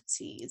the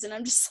Nazis. And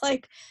I'm just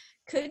like,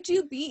 could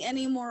you be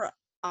any more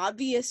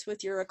obvious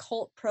with your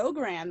occult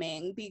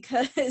programming?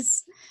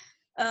 Because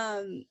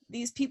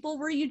these people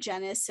were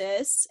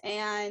eugenicists,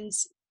 and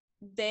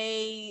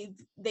they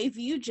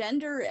view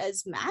gender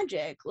as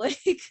magic.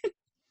 Like,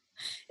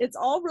 it's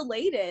all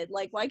related.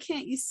 Like, why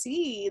can't you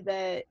see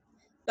that?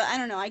 But I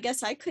don't know, I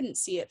guess I couldn't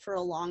see it for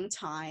a long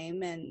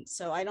time, and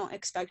so I don't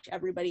expect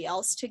everybody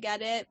else to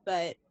get it.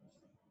 But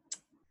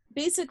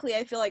basically,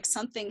 I feel like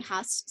something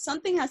has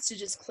to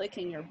just click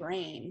in your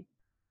brain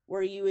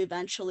where you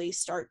eventually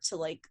start to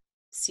like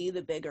see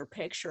the bigger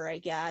picture, I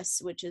guess,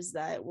 which is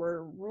that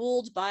we're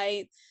ruled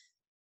by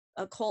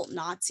occult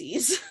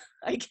Nazis.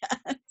 I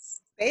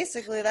guess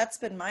basically that's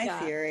been my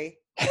theory.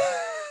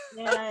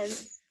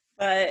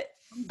 But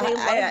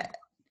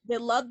they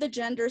love the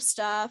gender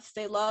stuff.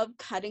 They love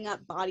cutting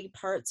up body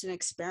parts and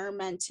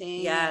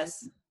experimenting.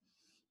 Yes.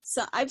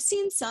 So I've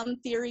seen some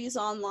theories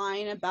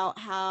online about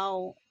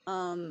how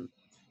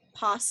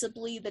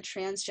possibly the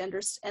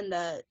transgenders and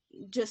the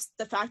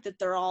fact that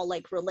they're all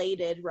like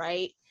related,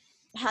 right,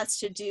 has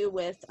to do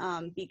with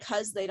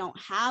because they don't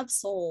have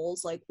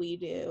souls like we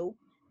do,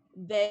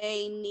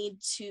 they need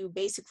to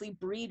basically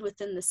breed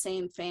within the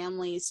same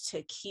families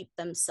to keep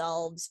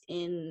themselves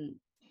in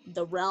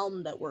the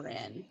realm that we're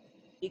in,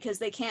 because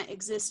they can't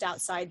exist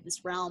outside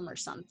this realm or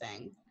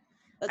something.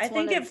 I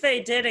think if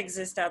they did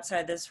exist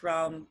outside this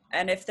realm,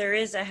 and if there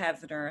is a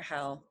heaven or a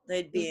hell,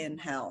 they'd be in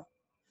hell.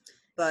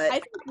 But I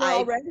think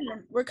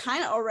we're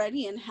kind of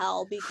already in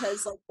hell,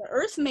 because like the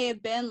earth may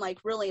have been like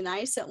really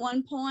nice at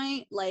one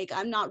point. Like,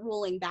 I'm not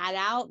ruling that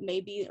out.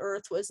 Maybe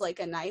earth was like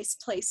a nice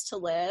place to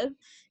live,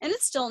 and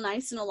it's still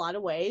nice in a lot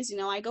of ways. You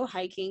know, I go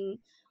hiking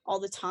all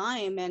the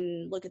time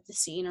and look at the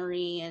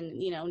scenery,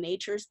 and you know,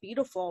 nature's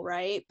beautiful,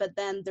 right? But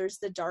then there's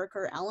the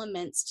darker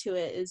elements to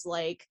it, is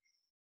like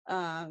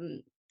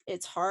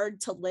it's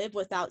hard to live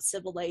without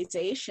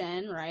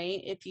civilization,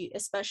 right?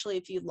 Especially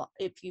if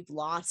you've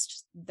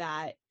lost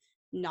that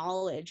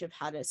knowledge of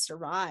how to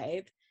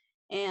survive.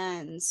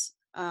 And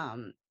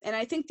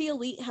I think the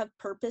elite have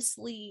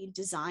purposely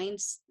designed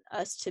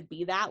us to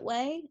be that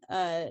way.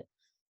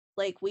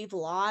 Like, we've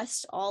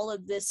lost all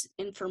of this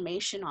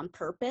information on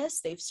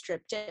purpose. They've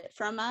stripped it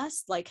from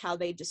us, like how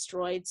they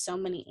destroyed so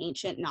many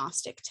ancient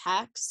Gnostic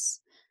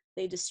texts.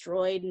 They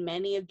destroyed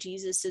many of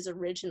Jesus's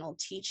original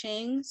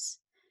teachings,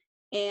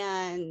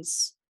 and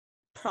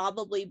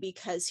probably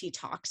because he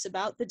talks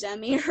about the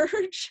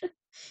demiurge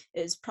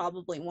is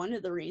probably one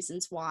of the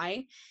reasons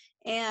why.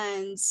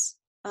 And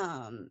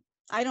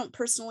I don't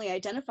personally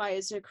identify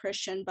as a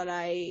Christian, but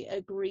I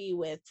agree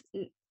with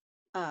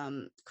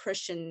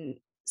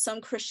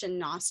some Christian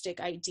Gnostic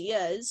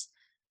ideas,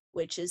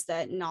 which is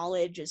that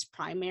knowledge is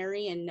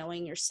primary and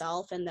knowing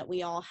yourself, and that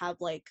we all have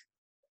like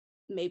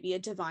maybe a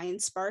divine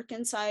spark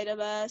inside of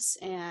us,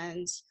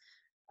 and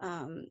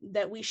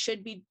that we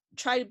should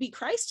try to be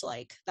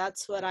Christ-like.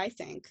 That's what I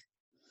think.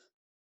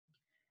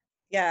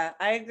 Yeah,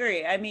 I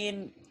agree. I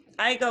mean,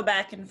 I go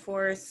back and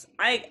forth.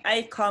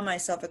 I call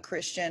myself a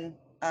Christian.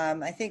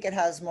 I think it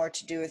has more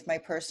to do with my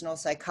personal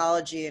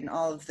psychology and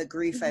all of the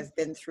grief I've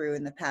been through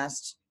in the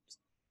past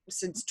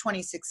since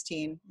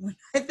 2016,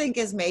 I think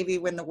is maybe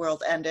when the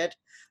world ended.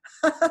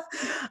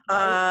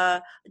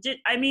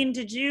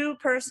 Did you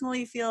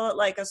personally feel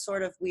like a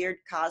sort of weird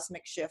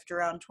cosmic shift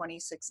around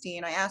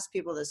 2016? I ask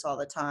people this all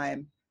the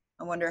time.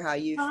 I wonder how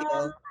you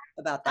feel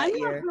about I'm that not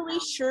year. really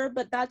sure,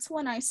 but that's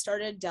when I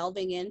started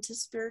delving into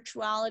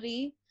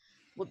spirituality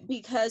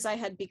because I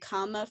had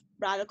become a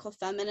radical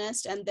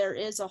feminist, and there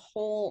is a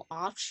whole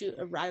offshoot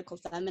of radical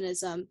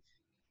feminism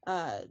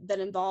that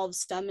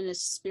involves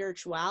feminist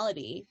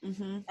spirituality.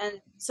 Mm-hmm.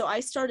 And so I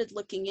started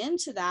looking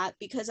into that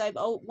because I've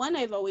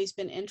always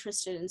been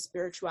interested in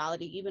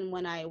spirituality, even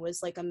when I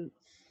was like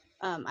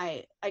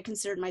I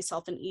considered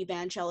myself an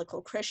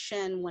evangelical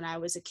Christian when I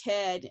was a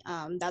kid.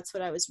 That's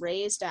what I was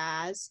raised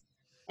as.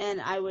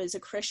 And I was a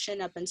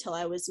Christian up until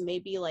I was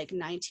maybe like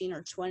 19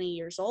 or 20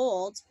 years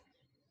old.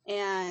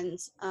 And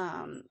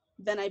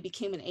then I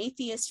became an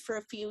atheist for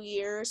a few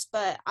years.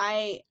 But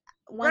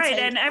Right,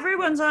 and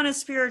everyone's on a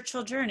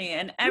spiritual journey,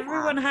 and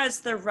everyone has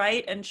the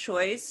right and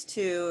choice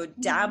to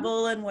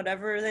dabble in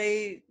whatever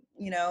they,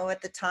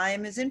 at the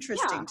time is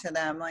interesting to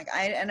them. Like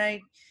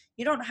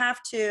you don't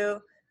have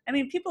to. I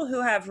mean, people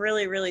who have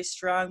really, really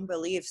strong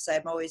beliefs,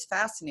 I'm always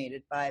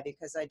fascinated by,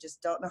 because I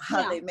just don't know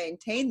how they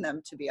maintain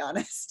them, to be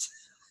honest.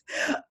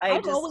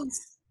 I've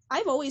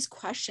always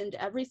questioned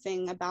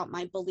everything about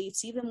my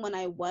beliefs, even when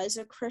I was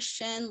a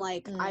Christian.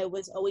 Like I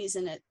was always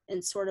in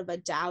sort of a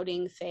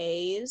doubting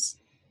phase.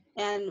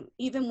 And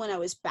even when I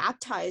was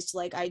baptized,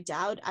 like I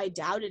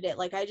doubted it.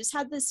 Like I just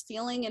had this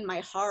feeling in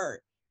my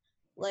heart,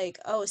 like,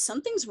 oh,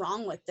 something's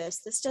wrong with this.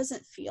 This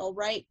doesn't feel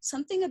right.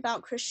 Something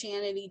about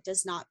Christianity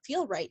does not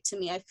feel right to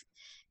me.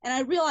 And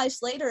I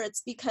realized later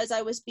it's because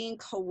I was being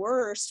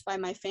coerced by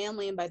my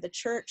family and by the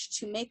church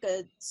to make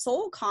a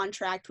soul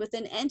contract with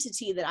an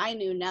entity that I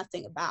knew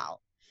nothing about.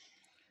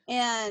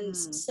 And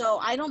so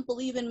I don't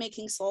believe in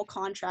making soul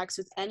contracts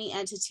with any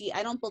entity.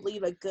 I don't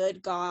believe a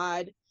good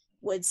God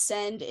would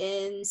send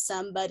in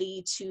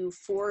somebody to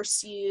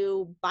force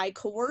you by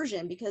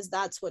coercion, because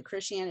that's what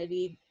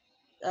Christianity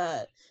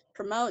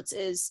promotes,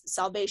 is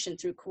salvation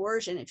through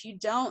coercion. If you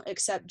don't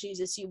accept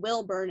Jesus, you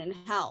will burn in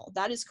hell.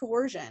 That is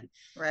coercion.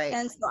 Right.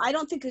 And so I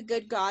don't think a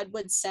good God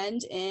would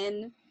send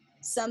in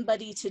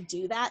somebody to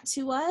do that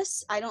to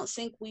us. I don't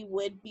think we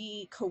would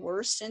be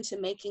coerced into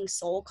making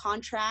soul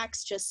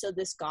contracts just so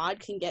this God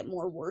can get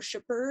more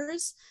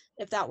worshipers,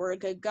 if that were a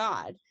good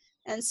God.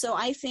 And so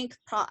I think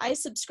I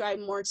subscribe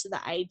more to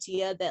the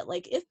idea that,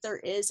 like, if there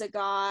is a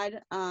God,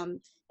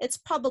 it's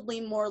probably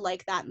more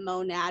like that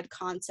monad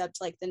concept,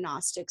 like the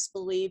Gnostics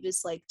believe,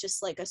 is like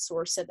just like a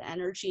source of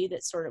energy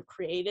that sort of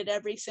created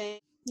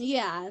everything.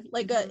 Yeah,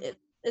 like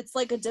it's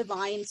like a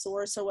divine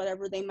source or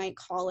whatever they might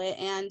call it.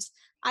 And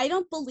I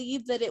don't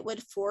believe that it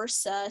would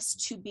force us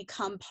to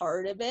become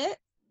part of it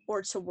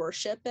or to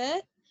worship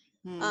it.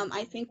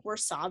 I think we're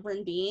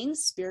sovereign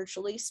beings,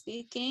 spiritually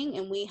speaking,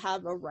 and we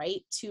have a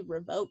right to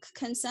revoke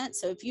consent.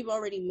 So if you've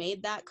already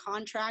made that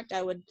contract,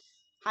 I would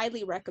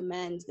highly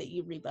recommend that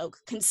you revoke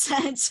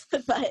consent.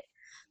 But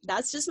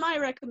that's just my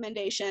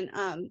recommendation.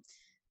 I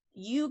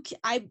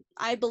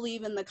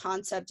believe in the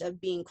concept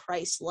of being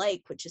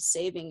Christ-like, which is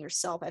saving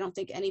yourself. I don't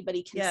think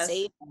anybody can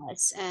save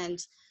us. And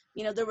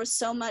there was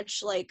so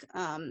much like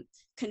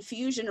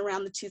confusion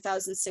around the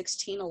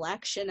 2016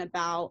 election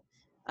about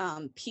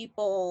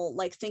people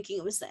like thinking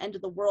it was the end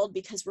of the world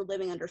because we're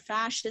living under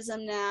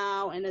fascism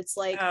now. And it's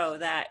like,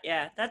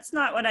 that's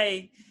not what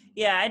I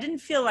didn't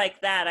feel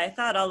like that. I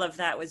thought all of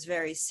that was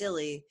very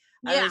silly.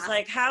 I was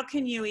like, how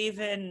can you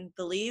even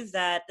believe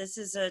that? This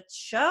is a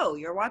show.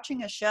 You're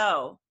watching a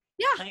show.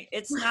 Like,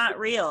 it's not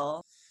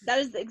real. That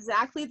is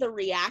exactly the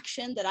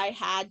reaction that I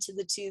had to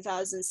the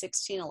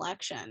 2016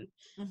 election,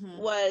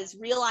 was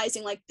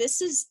realizing, like,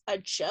 this is a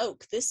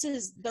joke.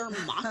 They're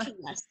mocking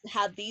us to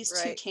have these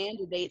two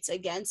candidates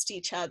against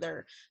each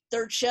other.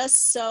 They're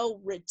just so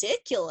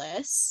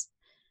ridiculous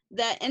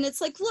and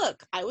it's like,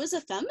 look, I was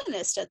a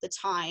feminist at the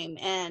time,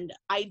 and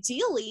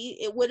ideally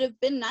it would have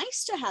been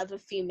nice to have a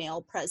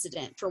female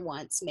president for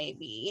once,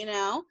 maybe,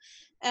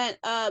 and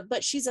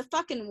but she's a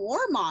fucking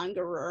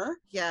warmongerer.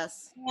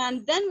 Yes.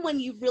 And then when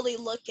you really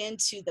look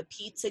into the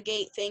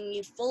Pizzagate thing,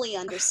 you fully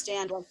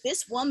understand, like,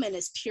 this woman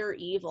is pure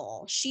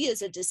evil. She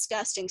is a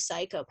disgusting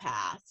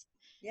psychopath.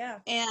 Yeah.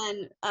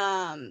 And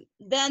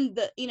then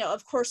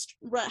of course,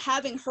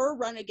 having her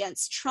run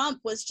against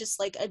Trump was just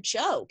like a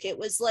joke. It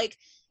was like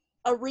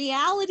a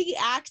reality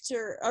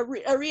actor, a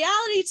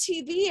reality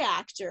TV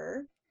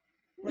actor.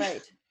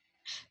 Right.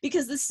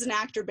 Because this is an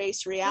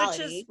actor-based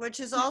reality. Which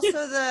is also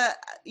the,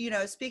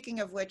 speaking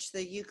of which,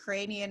 the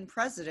Ukrainian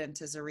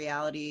president is a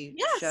reality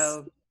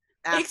show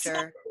actor.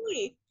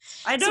 Exactly.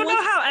 I don't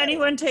know how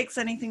anyone takes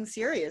anything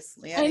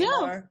seriously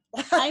anymore.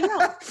 I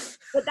know.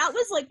 But that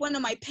was like one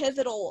of my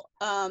pivotal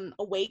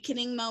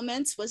awakening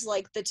moments, was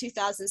like the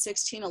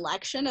 2016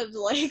 election, of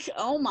like,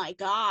 oh my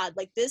God,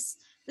 like this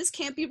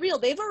can't be real.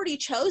 They've already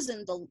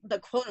chosen the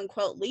quote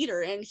unquote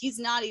leader, and he's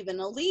not even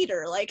a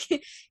leader. Like,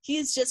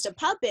 he's just a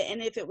puppet.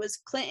 And if it was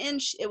Clinton,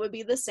 it would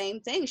be the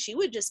same thing. She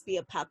would just be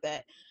a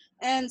puppet.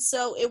 And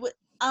so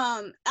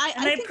And I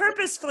they think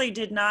purposefully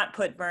did not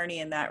put Bernie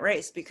in that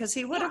race because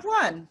he would yeah, have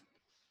won.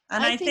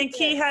 And I I think think that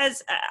he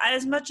has,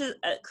 as much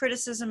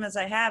criticism as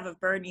I have of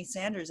Bernie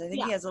Sanders, I think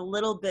yeah, he has a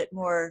little bit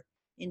more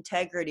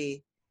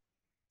integrity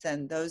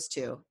than those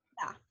two,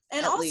 yeah.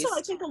 And at also I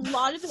least. think a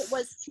lot of it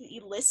was to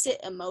elicit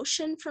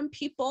emotion from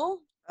people.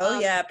 Oh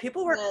yeah,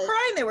 people were The,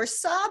 crying. They were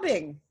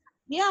sobbing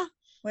yeah.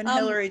 when Um,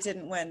 Hillary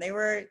didn't win.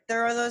 There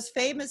are those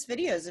famous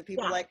videos of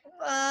people yeah. like,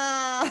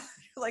 ah,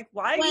 like,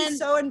 why are you When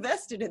so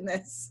invested in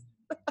this?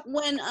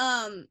 when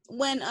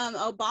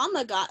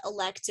Obama got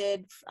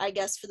elected, I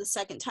guess for the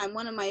second time,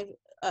 one of my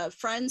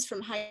friends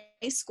from high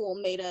school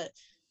made a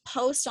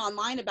post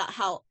online about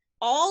how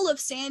all of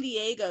San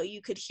Diego,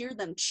 you could hear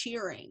them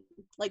cheering,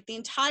 like the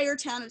entire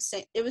town of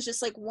it was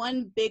just like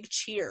one big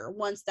cheer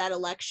once that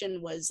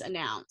election was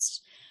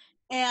announced.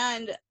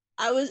 And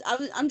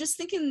I'm just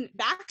thinking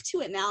back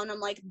to it now, and I'm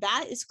like,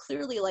 that is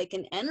clearly like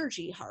an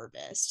energy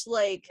harvest.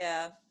 Like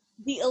Yeah.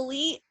 the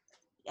elite,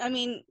 I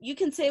mean, you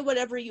can say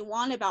whatever you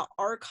want about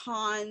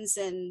archons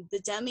and the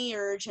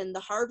demiurge and the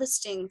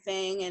harvesting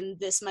thing, and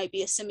this might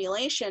be a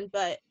simulation,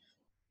 but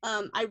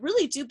I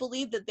really do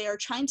believe that they are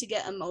trying to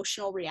get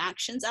emotional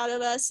reactions out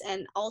of us,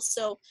 and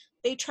also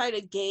they try to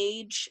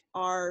gauge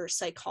our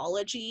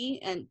psychology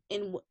and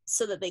in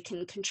so that they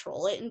can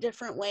control it in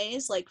different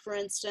ways. Like for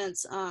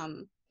instance,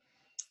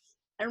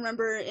 I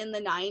remember in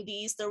the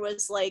 90s there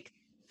was like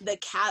the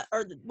cat,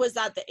 or was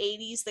that the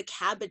 80s, the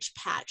Cabbage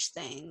Patch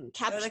thing, Oh, the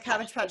Cabbage Patch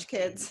Cabbage Patch thing.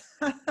 Kids.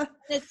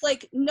 It's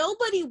like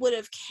nobody would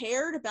have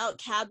cared about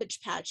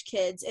Cabbage Patch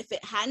Kids if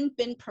it hadn't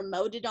been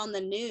promoted on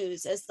the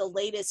news as the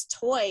latest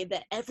toy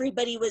that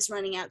everybody was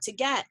running out to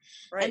get.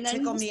 Right, And then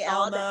Tickle you Me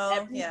saw that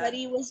Elmo. Yeah.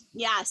 everybody was,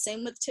 yeah,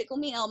 same with Tickle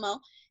Me Elmo.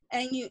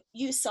 And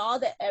you saw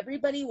that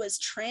everybody was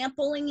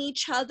trampling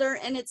each other,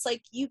 and it's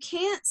like you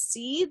can't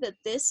see that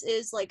this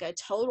is like a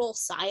total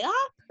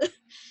psyop.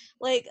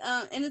 Like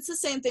and it's the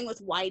same thing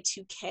with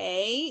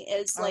Y2K.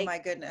 Is Oh like my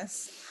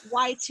goodness.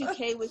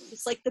 Y2K was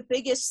just like the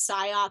biggest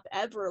psyop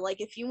ever.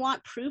 Like if you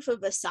want proof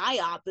of a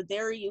psyop,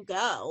 there you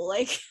go.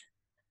 Like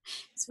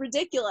it's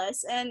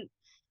ridiculous, and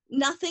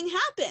nothing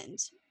happened.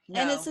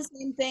 And it's No. the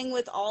same thing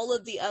with all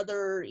of the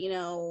other,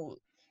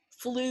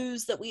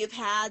 flus that we have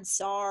had,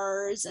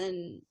 SARS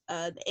and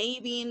the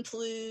avian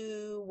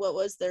flu. What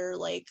was there,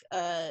 like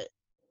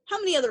how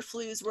many other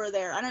flus were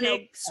there? I don't know.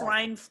 Pig,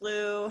 swine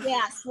flu.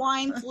 Yeah,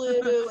 swine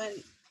flu,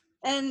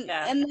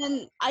 Yeah. and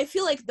then I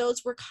feel like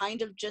those were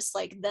kind of just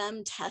like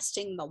them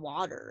testing the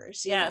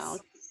waters, Yes. to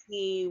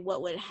see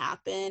what would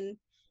happen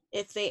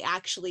if they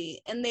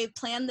actually, and they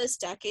planned this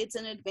decades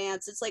in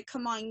advance. It's like,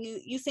 come on,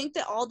 you think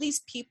that all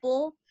these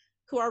people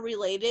who are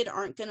related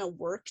aren't going to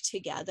work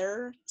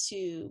together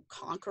to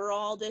conquer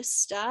all this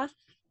stuff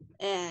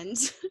and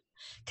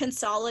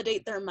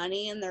consolidate their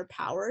money and their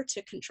power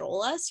to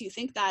control us? You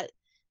think that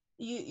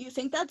you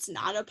think that's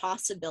not a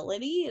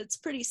possibility? It's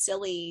pretty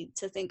silly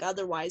to think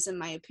otherwise, in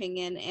my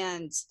opinion.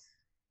 And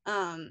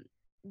um,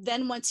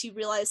 then once you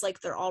realize like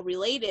they're all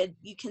related,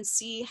 you can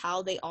see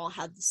how they all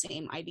have the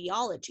same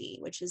ideology,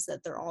 which is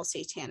that they're all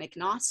satanic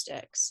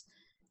Gnostics.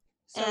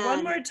 So one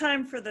And more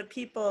time for the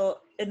people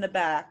in the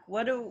back.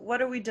 What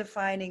are we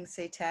defining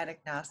satanic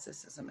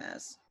Gnosticism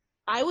as?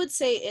 I would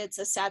say it's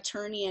a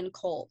Saturnian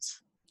cult.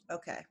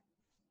 Okay.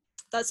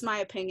 That's my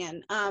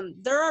opinion.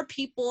 There are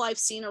people I've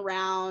seen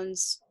around,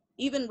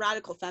 even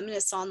radical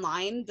feminists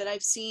online that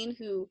I've seen,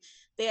 who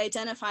they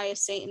identify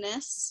as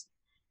Satanists.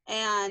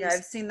 And Yeah,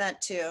 I've seen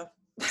that too.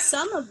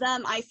 some of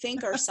them I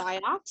think are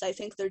psyops. I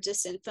think they're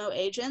disinfo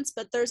agents,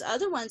 but there's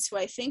other ones who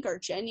I think are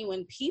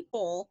genuine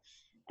people,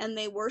 and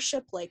they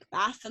worship like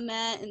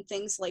Baphomet and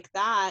things like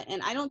that.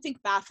 And I don't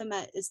think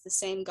Baphomet is the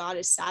same god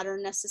as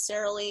Saturn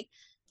necessarily,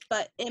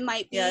 but it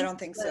might be. Yeah, I don't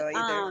think but, so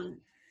either.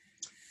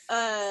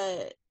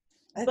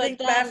 I but think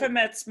then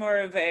Baphomet's more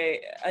of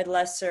a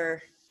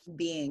lesser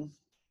being.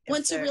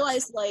 once you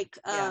realize like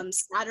Yeah.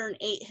 Saturn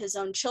ate his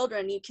own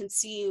children, you can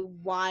see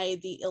why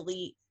the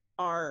elite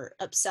are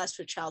obsessed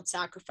with child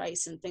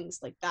sacrifice and things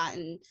like that,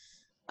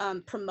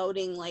 and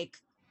promoting like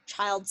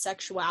child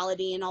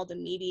sexuality in all the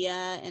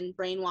media and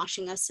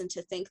brainwashing us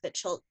into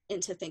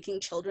thinking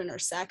children are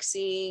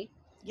sexy.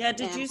 Yeah,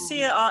 did And you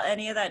see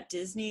any of that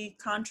Disney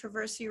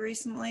controversy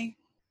recently?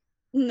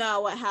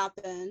 no, what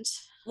happened?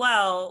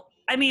 Well,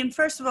 I mean,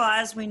 first of all,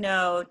 as we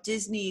know,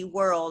 Disney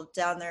World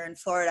down there in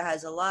Florida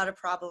has a lot of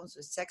problems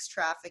with sex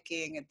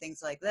trafficking and things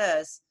like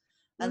this.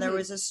 And there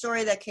was a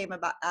story that came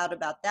out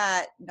about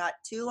that not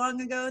too long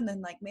ago. And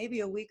then like maybe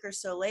a week or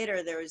so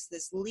later, there was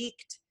this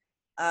leaked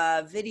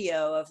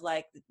video of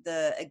like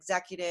the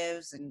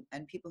executives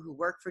and people who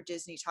work for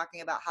Disney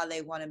talking about how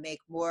they want to make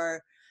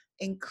more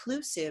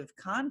inclusive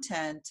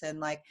content and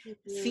like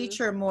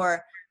feature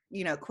more,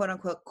 quote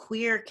unquote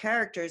queer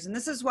characters. And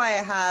this is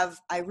why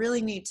I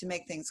really need to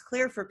make things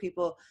clear for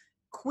people.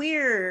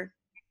 Queer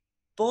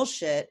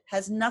bullshit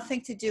has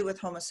nothing to do with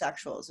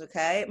homosexuals.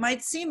 Okay, it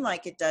might seem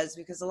like it does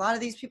because a lot of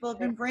these people have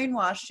been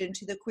brainwashed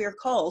into the queer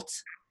cult.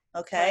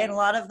 Okay, Right. and a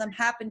lot of them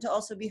happen to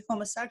also be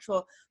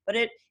homosexual, but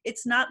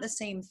it's not the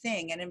same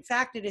thing. And in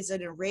fact, it is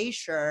an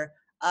erasure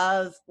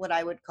of what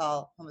I would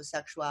call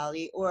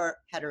homosexuality or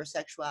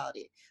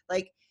heterosexuality.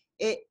 Like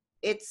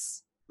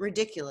it's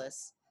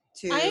ridiculous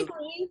I to,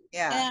 agree.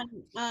 yeah.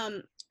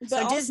 And but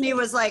So also Disney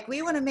was like,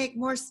 we want to make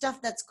more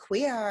stuff that's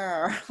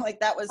queer. Like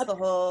that was the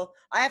whole,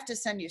 I have to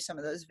send you some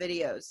of those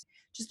videos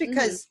just mhm.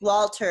 because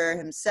Walter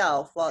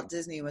himself, Walt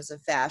Disney, was a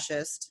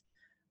fascist,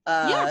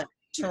 Yeah,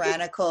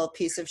 tyrannical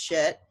piece of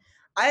shit.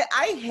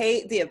 I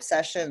hate the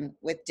obsession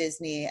with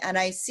Disney, and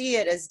I see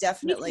it as me too.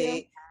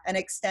 definitely an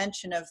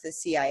extension of the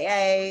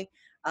CIA,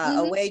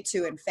 a Hmm. way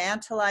to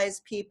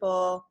infantilize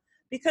people.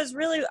 Because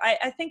really,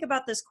 I think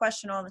about this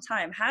question all the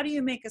time. How do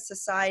you make a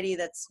society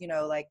that's,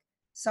 like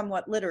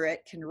somewhat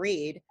literate, can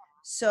read,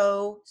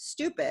 so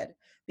stupid?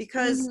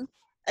 Because Hmm.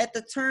 at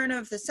the turn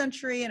of the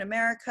century in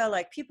America,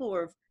 like people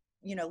were,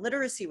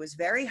 literacy was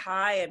very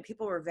high and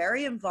people were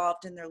very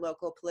involved in their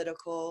local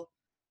political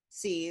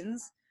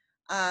scenes.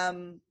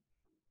 Um,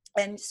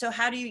 and so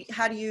how do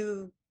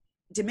you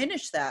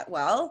diminish that?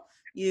 Well,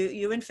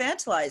 you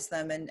infantilize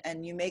them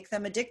and you make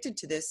them addicted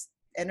to this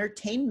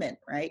entertainment,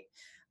 right?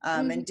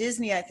 Hmm. And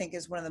Disney, I think,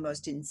 is one of the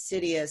most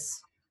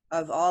insidious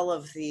of all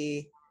of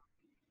the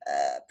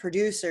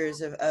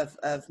producers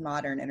of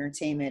modern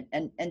entertainment.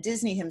 And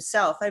Disney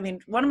himself, I mean,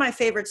 one of my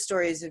favorite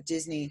stories of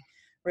Disney,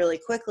 really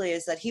quickly,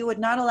 is that he would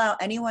not allow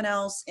anyone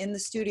else in the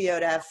studio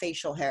to have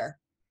facial hair.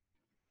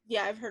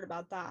 Yeah, I've heard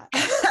about that.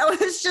 That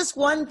was just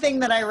one thing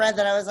that I read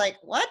that I was like,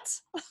 what?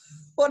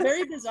 What?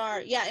 Very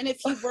bizarre. Yeah, and if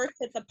you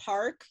worked at the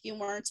park, you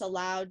weren't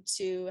allowed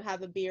to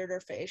have a beard or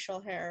facial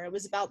hair. It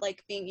was about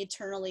like being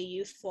eternally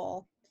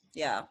youthful.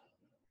 Yeah.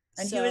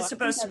 And he So was I think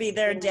supposed to that's be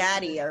their really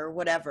daddy weird. or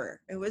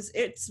whatever.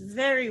 It's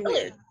very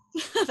weird.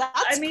 Really? I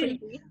That's mean,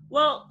 creepy.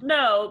 well,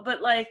 no,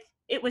 but like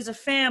it was a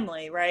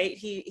family, right?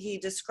 He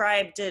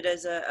described it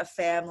as a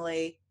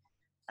family,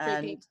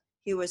 Creepy. and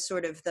he was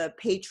sort of the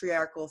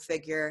patriarchal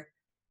figure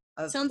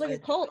of Sounds like a the,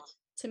 cult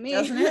to me.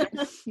 doesn't it?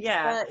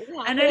 Yeah. But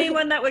yeah, And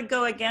anyone that would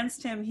go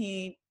against him,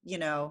 he,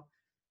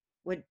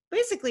 would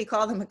basically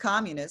call them a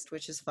communist,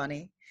 which is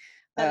funny,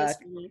 that uh,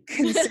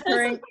 is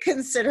funny.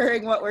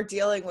 considering what we're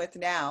dealing with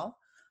now.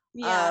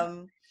 Yeah.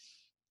 Um,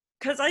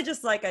 because I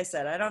just, like I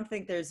said, I don't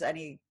think there's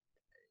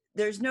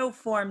no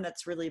form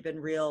that's really been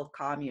real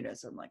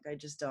communism. Like I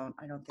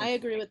don't I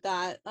think agree with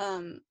that.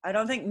 I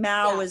don't think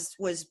Mao Yeah.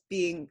 was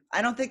being,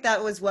 I don't think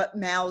that was what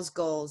Mao's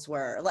goals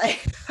were.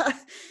 Like,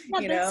 Yeah,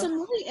 you there's know. some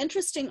really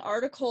interesting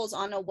articles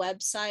on a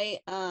website.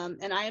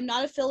 And I am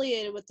not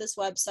affiliated with this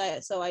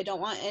website, so I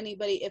don't want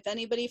anybody, if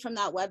anybody from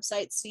that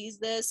website sees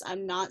this,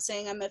 I'm not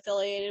saying I'm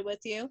affiliated with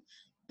you,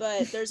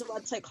 but there's a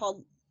website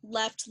called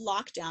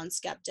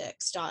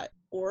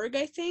leftlockdownskeptics.org,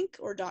 I think,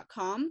 or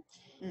 .com.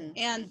 Mm,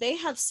 And they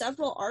have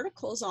several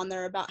articles on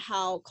there about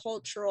how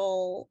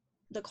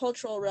the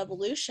cultural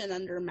revolution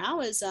under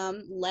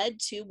Maoism led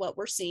to what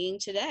we're seeing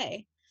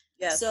today.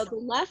 So yes. the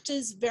left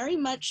is very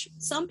much,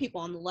 some people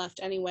on the left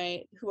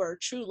anyway, who are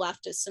true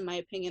leftists, in my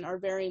opinion, are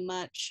very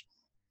much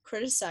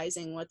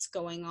criticizing what's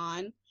going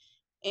on.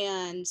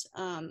 And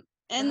You'll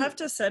and have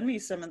to send me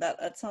some of that.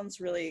 That sounds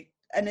really,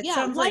 and it yeah,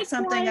 sounds like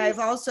something I've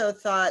likewise, also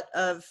thought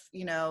of,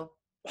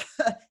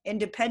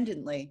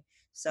 independently.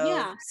 So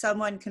yeah.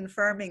 someone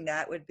confirming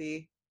that would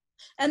be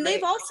And they've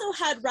great. also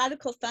had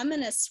radical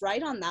feminists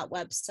write on that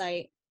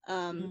website,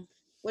 Mm.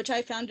 which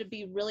I found to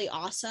be really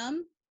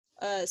awesome.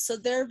 So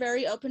they're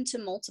very open to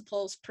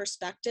multiple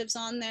perspectives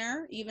on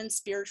there, even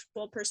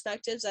spiritual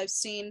perspectives. I've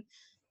seen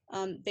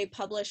they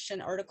published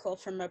an article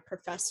from a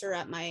professor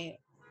at my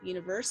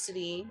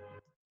university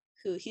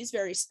who he's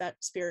very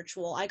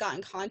spiritual. I got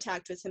in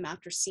contact with him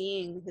after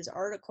seeing his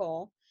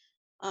article.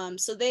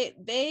 So they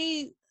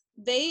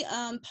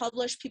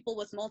publish people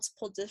with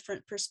multiple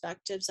different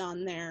perspectives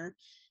on there.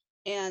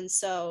 And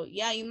so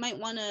yeah, you might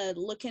want to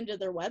look into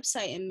their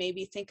website and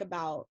maybe think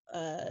about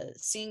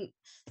seeing,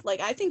 like,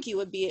 I think you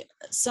would be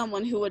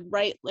someone who would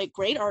write like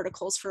great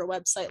articles for a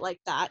website like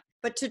that.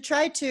 But to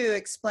try to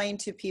explain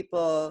to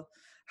people,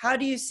 how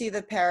do you see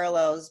the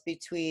parallels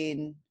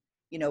between,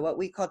 what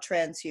we call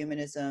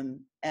transhumanism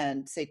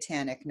and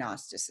satanic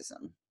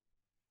Gnosticism?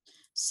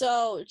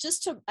 So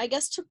just to, I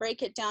guess, to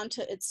break it down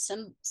to its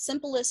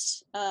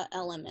simplest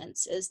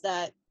elements, is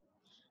that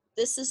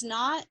this is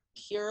not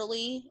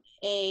purely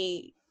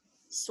a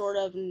sort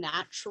of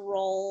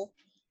natural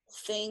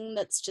thing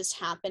that's just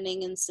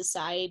happening in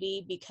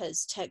society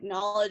because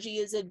technology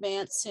is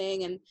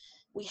advancing and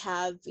we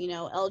have,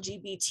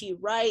 LGBT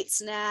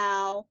rights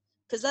now,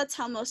 because that's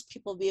how most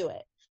people view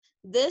it.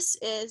 This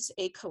is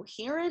a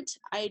coherent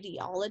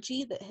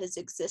ideology that has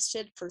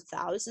existed for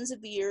thousands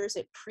of years.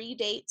 It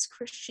predates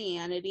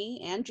Christianity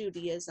and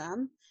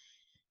Judaism.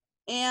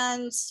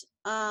 And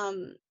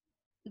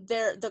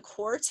the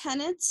core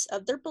tenets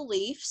of their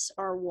beliefs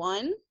are: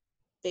 one,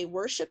 they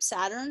worship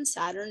Saturn.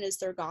 Saturn is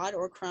their god,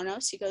 or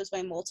Kronos. He goes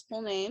by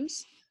multiple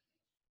names.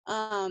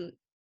 Um,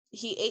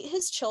 he ate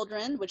his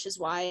children, which is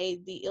why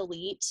the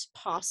elite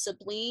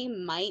possibly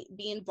might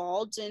be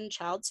involved in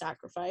child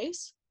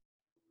sacrifice.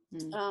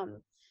 Mm.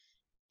 Um,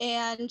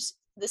 and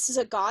this is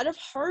a god of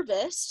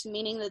harvest,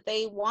 meaning that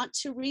they want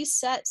to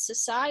reset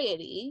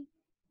society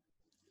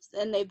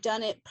and they've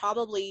done it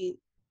probably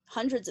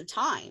hundreds of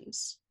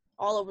times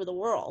all over the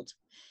world.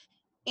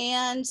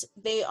 And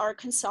they are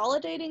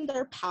consolidating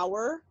their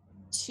power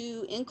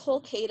to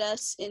inculcate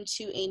us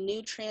into a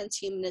new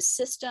transhumanist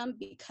system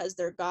because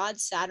their god,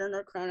 Saturn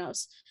or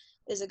Kronos,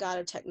 is a god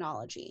of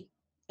technology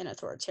and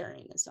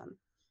authoritarianism.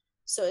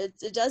 So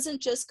it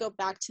doesn't just go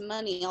back to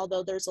money,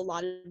 although there's a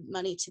lot of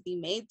money to be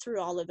made through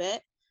all of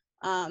it,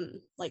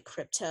 like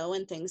crypto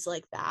and things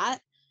like that.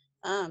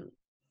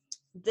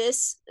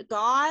 This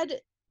god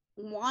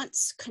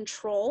wants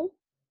control.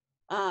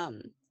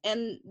 And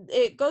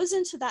it goes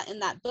into that in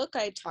that book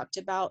I talked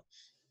about,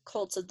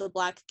 Cult of the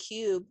Black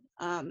Cube.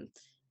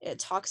 It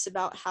talks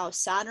about how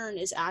Saturn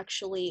is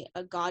actually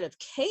a god of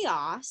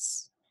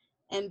chaos.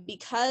 And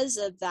because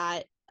of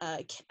that,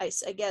 I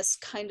guess,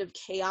 kind of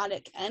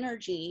chaotic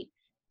energy,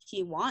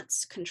 he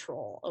wants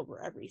control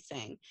over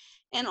everything.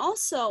 And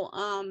also,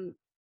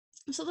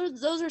 so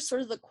those are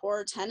sort of the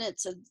core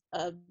tenets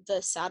of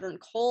the Saturn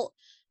cult.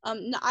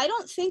 I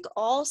don't think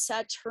all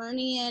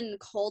Saturnian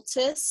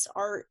cultists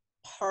are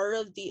part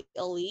of the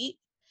elite.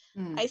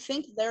 I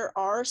think there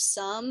are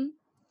some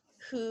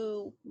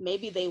who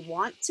maybe they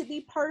want to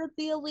be part of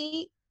the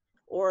elite,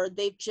 or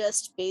they've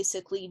just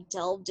basically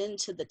delved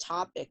into the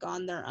topic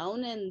on their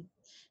own and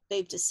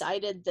they've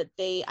decided that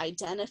they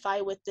identify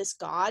with this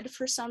god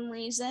for some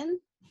reason,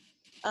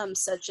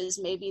 such as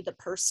maybe the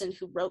person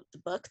who wrote the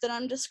book that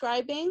I'm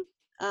describing.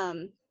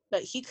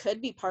 But he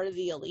could be part of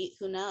the elite,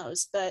 who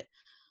knows? But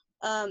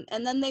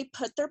and then they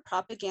put their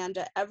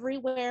propaganda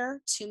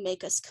everywhere to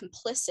make us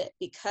complicit,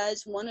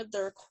 because one of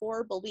their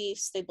core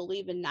beliefs, they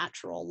believe in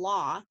natural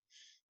law,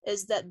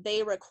 is that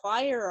they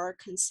require our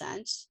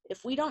consent.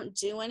 If we don't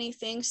do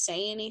anything,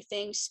 say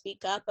anything,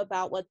 speak up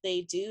about what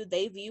they do,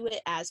 they view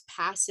it as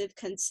passive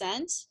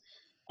consent,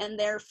 and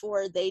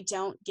therefore they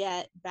don't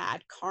get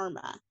bad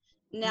karma.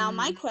 Now,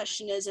 my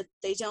question is, if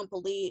they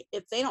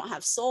don't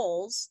have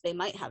souls, they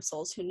might have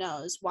souls, who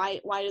knows? Why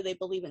do they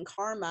believe in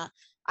karma?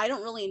 I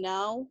don't really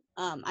know.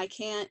 I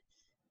can't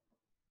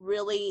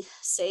really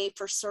say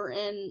for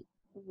certain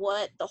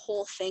what the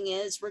whole thing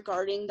is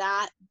regarding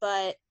that,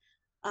 but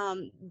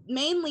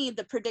mainly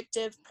the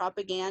predictive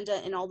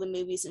propaganda in all the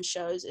movies and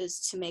shows is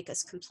to make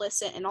us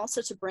complicit and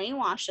also to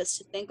brainwash us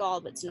to think all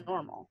of it's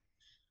normal.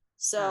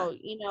 So,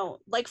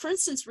 like for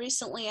instance,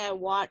 recently I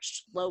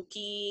watched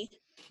Loki,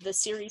 the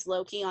series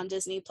Loki on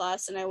Disney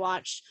Plus, and I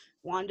watched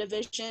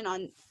WandaVision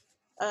on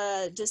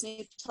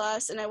Disney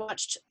Plus, and I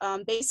watched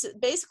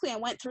basically I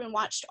went through and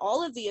watched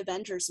all of the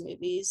Avengers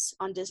movies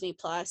on Disney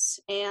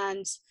Plus,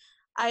 and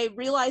I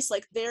realized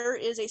like there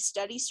is a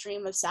steady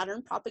stream of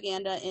Saturn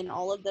propaganda in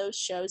all of those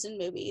shows and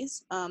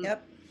movies.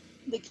 Yep.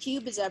 The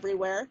cube is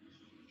everywhere,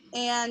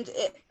 and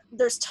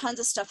there's tons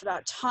of stuff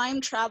about time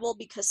travel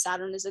because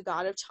Saturn is a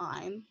god of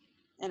time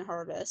and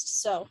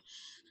harvest. So,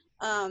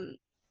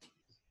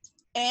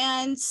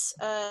 and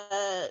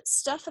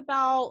stuff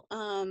about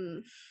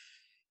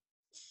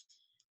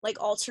like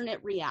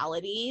alternate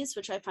realities,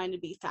 which I find to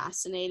be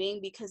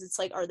fascinating, because it's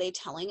like, are they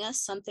telling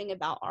us something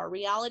about our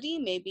reality?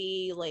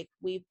 Maybe like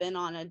we've been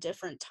on a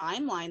different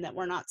timeline that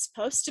we're not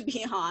supposed to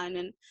be on,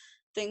 and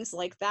things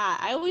like that.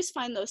 I always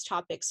find those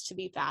topics to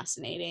be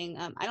fascinating.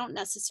 I don't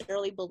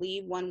necessarily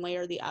believe one way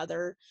or the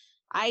other.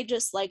 I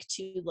just like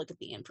to look at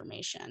the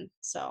information.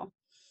 So.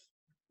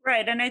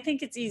 Right. And I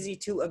think it's easy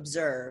to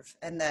observe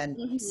and then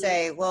Mhm.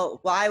 say, well,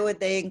 why would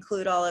they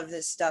include all of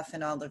this stuff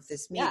in all of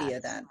this media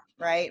Yes. then?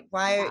 Right?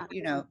 Why,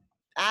 Yeah.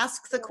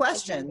 ask the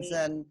questions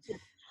and The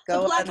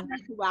go black on.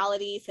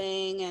 duality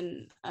thing,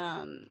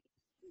 and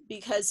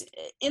because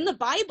in the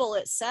Bible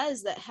it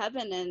says that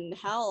heaven and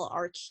hell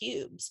are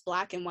cubes,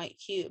 black and white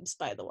cubes,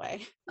 by the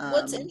way.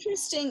 What's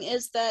interesting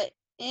is that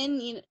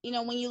when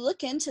you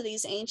look into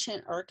these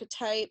ancient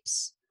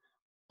archetypes,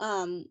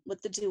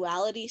 with the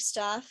duality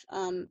stuff,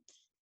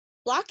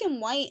 black and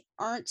white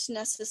aren't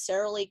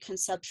necessarily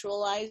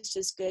conceptualized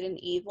as good and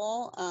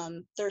evil.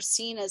 They're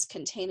seen as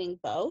containing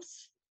both.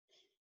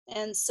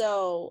 And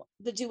so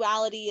the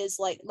duality is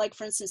like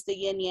for instance, the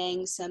yin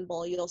yang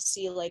symbol, you'll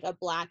see like a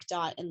black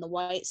dot in the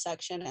white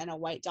section and a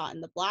white dot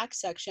in the black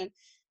section,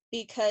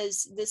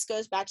 because this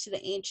goes back to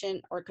the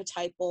ancient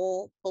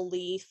archetypal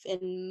belief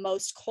in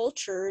most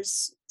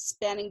cultures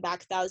spanning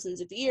back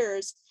thousands of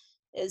years,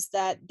 is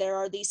that there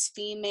are these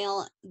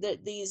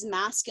these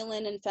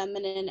masculine and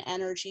feminine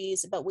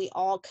energies, but we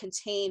all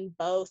contain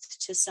both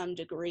to some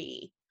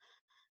degree.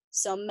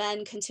 So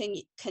men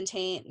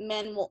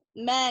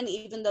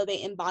even though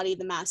they embody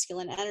the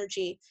masculine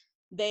energy,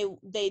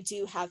 they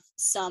do have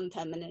some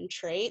feminine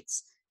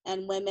traits,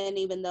 and women,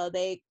 even though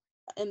they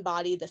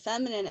embody the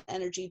feminine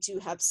energy, do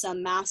have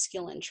some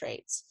masculine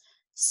traits.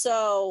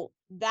 So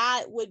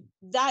that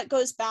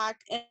goes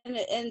back,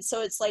 and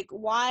so it's like,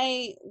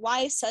 why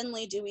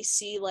suddenly do we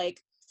see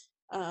like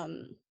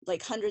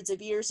hundreds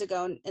of years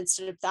ago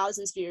instead of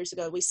thousands of years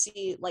ago, we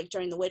see like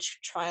during the witch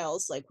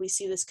trials, like we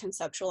see this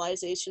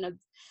conceptualization of,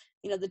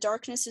 the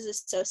darkness is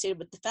associated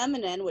with the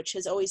feminine, which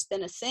has always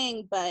been a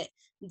thing, but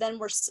then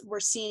we're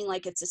seeing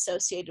like it's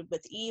associated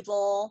with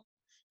evil,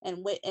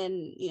 and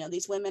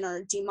these women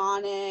are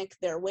demonic,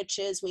 they're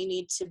witches, we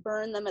need to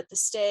burn them at the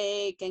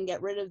stake and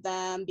get rid of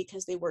them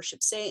because they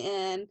worship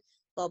Satan,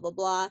 blah blah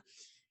blah.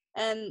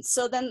 And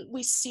so then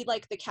we see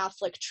like the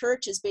Catholic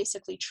Church is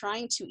basically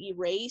trying to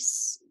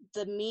erase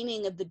the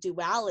meaning of the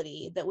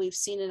duality that we've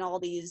seen in all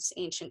these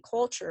ancient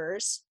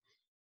cultures.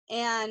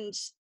 And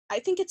I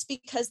think it's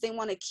because they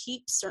want to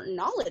keep certain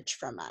knowledge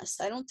from us.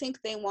 I don't think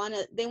they want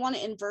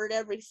to invert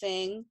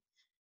everything.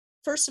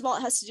 First of all,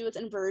 it has to do with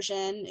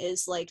inversion,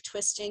 is like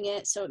twisting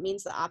it so it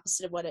means the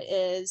opposite of what it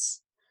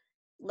is.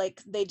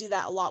 Like they do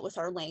that a lot with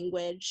our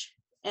language.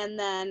 And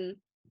then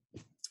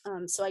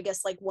so I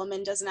guess like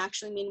woman doesn't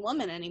actually mean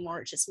woman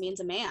anymore, it just means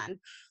a man.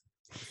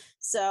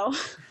 So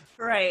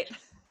Right.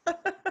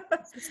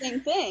 it's the same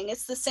thing.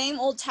 It's the same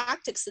old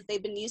tactics that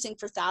they've been using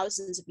for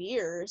thousands of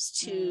years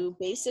to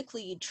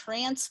basically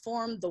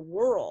transform the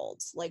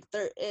world. Like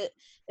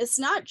it's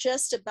not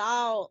just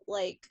about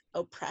like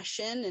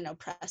oppression and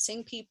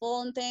oppressing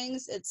people and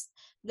things.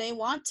 They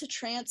want to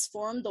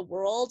transform the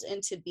world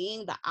into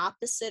being the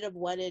opposite of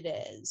what it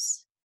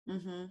is.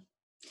 Mm-hmm.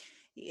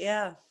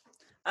 Yeah.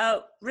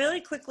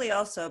 Really quickly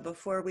also,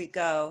 before we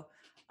go,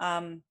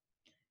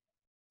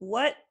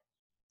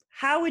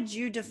 how would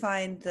you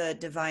define the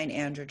divine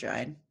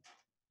androgyne?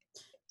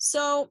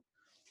 So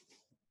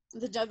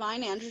the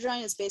divine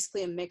androgyne is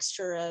basically a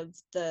mixture of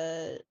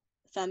the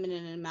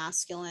feminine and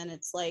masculine.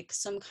 It's like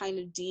some kind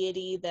of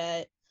deity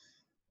that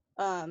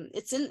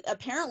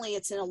apparently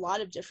it's in a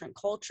lot of different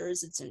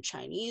cultures. It's in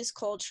Chinese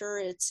culture,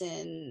 it's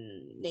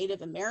in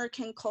Native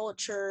American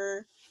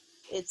culture,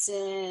 it's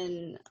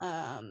in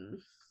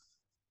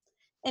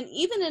and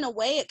even in a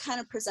way it kind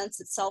of presents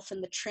itself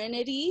in the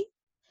Trinity,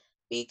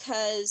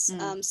 because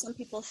some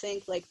people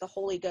think like the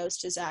Holy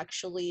Ghost is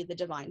actually the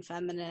divine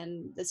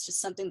feminine. It's just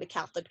something the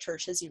Catholic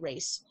Church has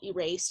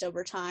erased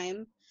over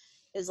time,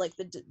 is like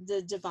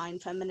the divine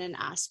feminine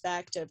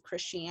aspect of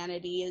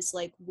Christianity is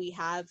like we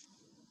have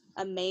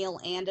a male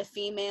and a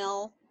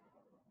female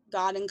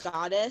god and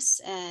goddess,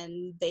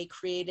 and they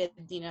created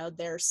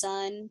their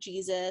son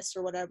Jesus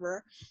or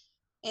whatever.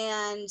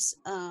 And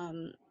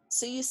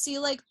so you see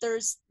like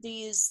there's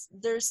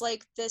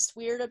like this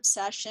weird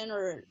obsession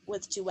or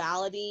with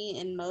duality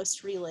in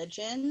most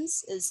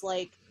religions, is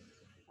like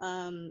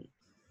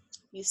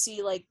you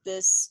see like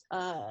this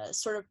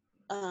sort of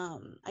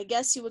I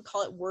guess you would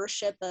call it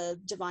worship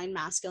of divine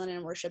masculine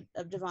and worship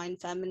of divine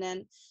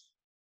feminine,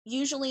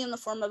 usually in the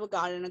form of a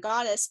god and a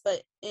goddess.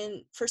 But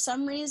for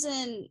some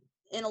reason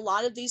in a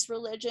lot of these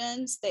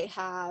religions they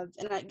have,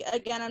 and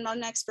again I'm not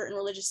an expert in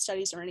religious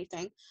studies or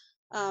anything,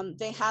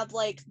 they have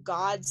like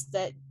gods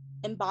that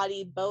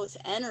embody both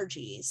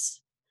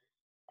energies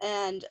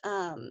and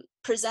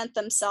present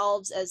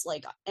themselves as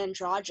like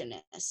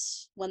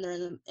androgynous when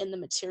they're in the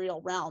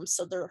material realm,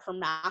 so they're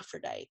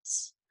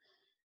hermaphrodites.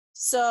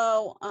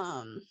 So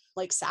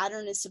like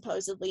Saturn is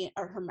supposedly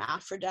a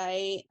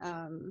hermaphrodite,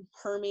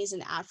 Hermes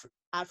and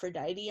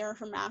Aphrodite are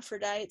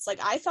hermaphrodites.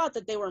 Like I thought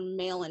that they were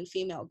male and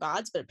female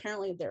gods, but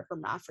apparently they're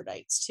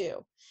hermaphrodites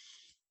too.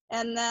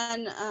 And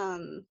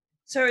then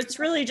so it's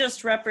really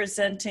just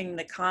representing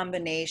the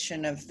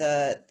combination of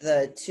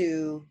the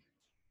two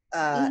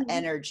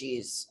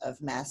energies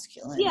of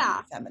masculine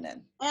and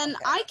feminine. And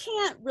okay. I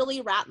can't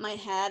really wrap my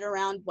head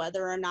around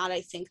whether or not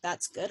I think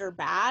that's good or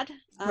bad.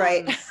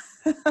 Right.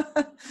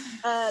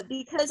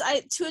 Because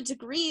to a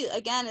degree,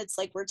 again, it's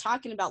like we're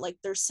talking about like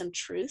there's some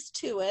truth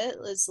to it.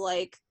 It's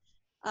like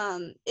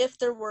if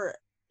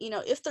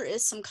there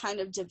is some kind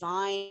of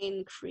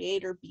divine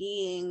creator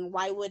being,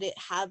 why would it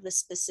have a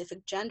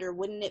specific gender?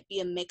 Wouldn't it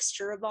be a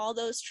mixture of all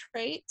those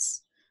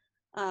traits?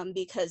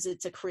 Because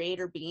it's a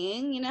creator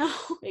being,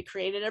 it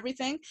created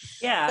everything.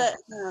 Yeah.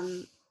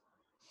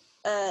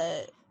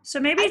 But so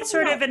maybe it's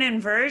sort of an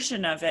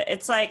inversion of it.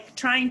 It's like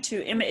trying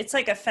to it's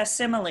like a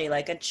facsimile,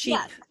 like a cheap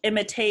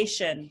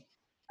imitation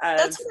of,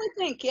 that's what I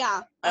think.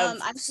 Yeah. I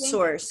think,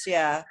 source.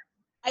 Yeah.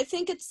 I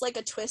think it's like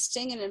a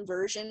twisting and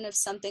inversion of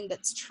something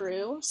that's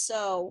true.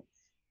 So,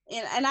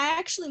 and I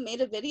actually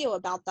made a video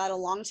about that a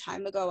long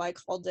time ago. I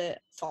called it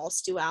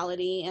false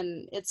duality,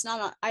 and it's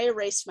not, I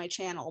erased my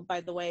channel,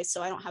 by the way,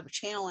 so I don't have a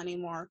channel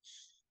anymore.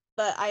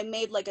 But I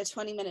made like a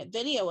 20-minute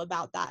video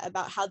about that,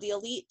 about how the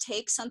elite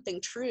take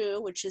something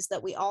true, which is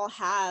that we all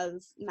have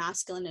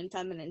masculine and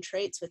feminine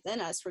traits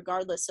within us,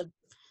 regardless of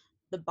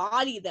the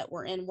body that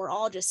we're in. We're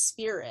all just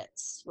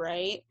spirits,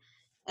 right?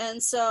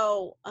 And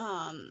so,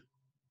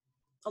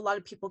 a lot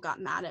of people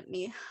got mad at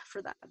me for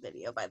that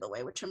video, by the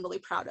way, which I'm really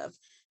proud of.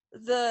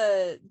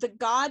 The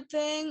God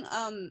thing,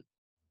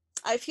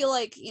 I feel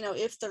like,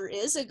 if there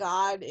is a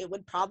God, it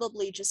would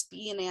probably just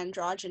be an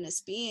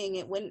androgynous being.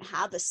 It wouldn't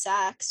have a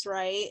sex,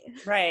 right?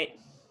 Right.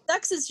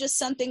 Sex is just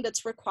something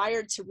that's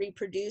required to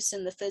reproduce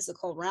in the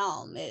physical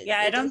realm.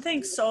 I don't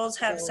think souls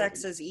have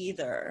sexes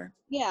either.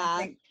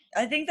 Yeah.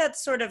 I think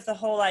that's sort of the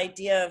whole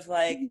idea of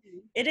like,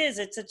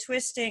 it's a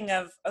twisting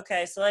of,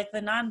 okay, so like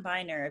the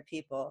non-binary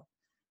people,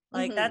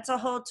 like that's a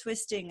whole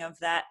twisting of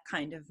that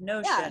kind of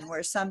notion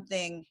where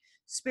something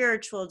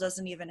spiritual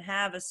doesn't even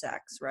have a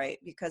sex, right?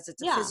 Because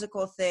it's a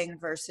physical thing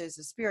versus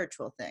a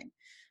spiritual thing.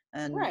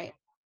 And Right.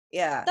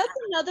 yeah. That's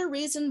another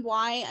reason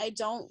why I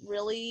don't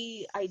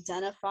really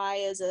identify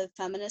as a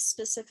feminist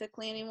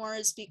specifically anymore,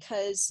 is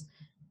because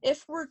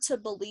if we're to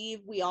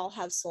believe we all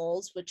have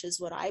souls, which is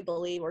what I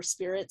believe, or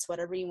spirits,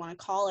 whatever you want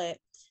to call it,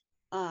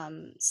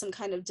 some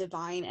kind of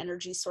divine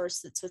energy source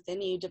that's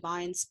within you,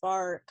 divine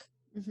spark,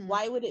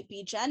 why would it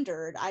be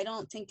gendered? I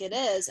don't think it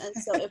is. And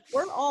so if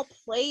we're all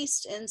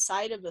placed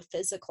inside of a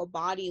physical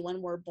body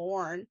when we're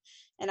born,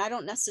 and I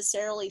don't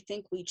necessarily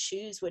think we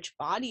choose which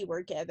body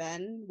we're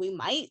given,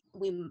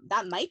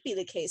 that might be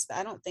the case, but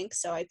I don't think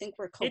so. I think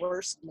we're It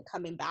coerced into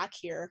coming back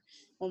here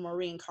when we're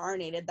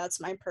reincarnated.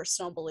 That's my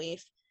personal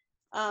belief.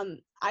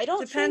 I don't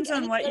think depends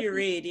on what you anybody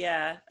read.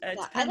 Yeah. It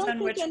yeah, I depends don't on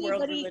think which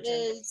world anybody religion.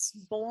 is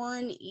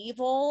born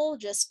evil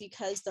just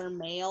because they're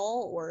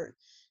male, or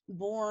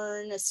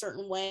born a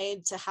certain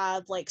way to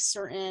have like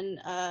certain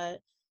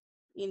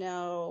you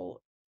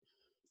know,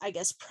 I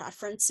guess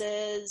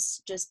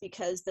preferences just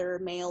because they're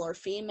male or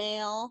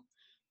female.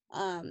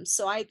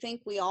 So I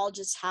think we all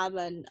just have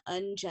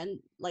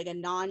like a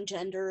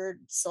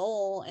non-gendered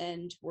soul,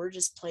 and we're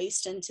just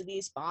placed into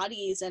these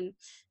bodies, and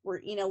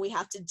we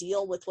have to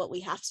deal with what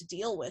we have to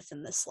deal with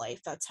in this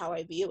life. That's how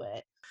I view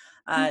it.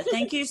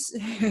 Thank you.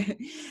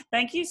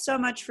 Thank you so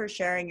much for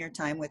sharing your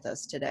time with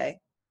us today.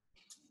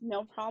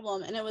 No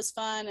problem. And it was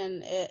fun.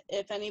 And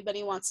if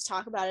anybody wants to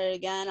talk about it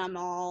again, I'm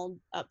all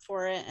up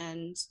for it.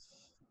 And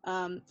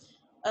um,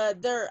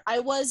 I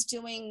was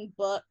doing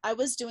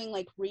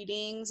like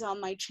readings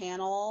on my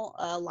channel,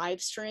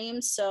 live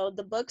streams. So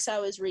the books I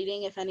was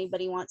reading, if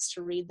anybody wants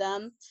to read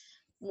them,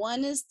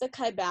 one is the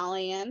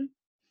Kybalion,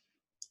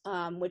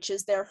 which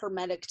is their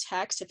Hermetic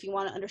text. If you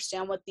want to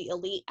understand what the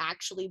elite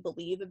actually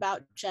believe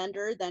about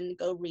gender, then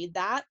go read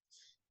that.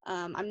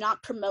 I'm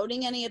not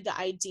promoting any of the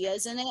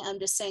ideas in it. I'm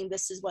just saying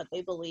this is what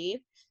they believe.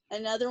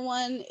 Another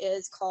one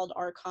is called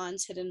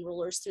Archons, Hidden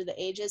Rulers Through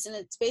the Ages. And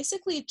it's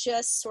basically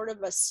just sort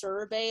of a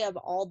survey of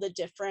all the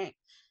different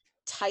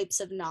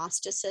types of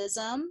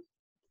Gnosticism.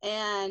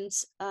 And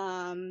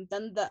then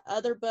the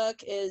other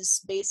book is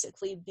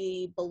basically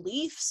the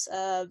beliefs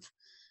of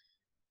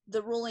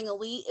the ruling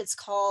elite. It's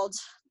called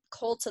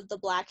Cult of the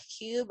Black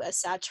Cube, a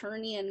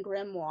Saturnian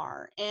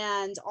grimoire.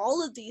 And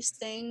all of these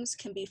things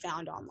can be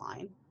found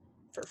online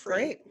for free.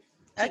 Great.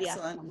 PDF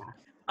Excellent. format.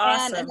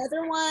 And Awesome.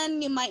 another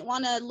one you might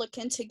want to look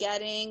into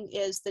getting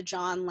is the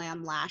John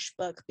Lamb Lash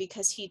book,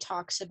 because he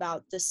talks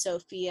about the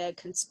Sophia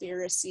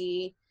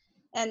conspiracy.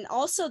 And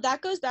also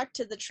that goes back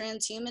to the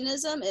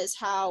transhumanism, is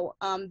how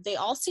they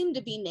all seem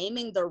to be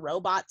naming their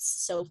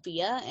robots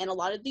Sophia. And a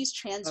lot of these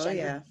Oh transgender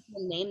yeah.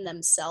 people name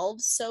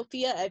themselves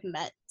Sophia. I've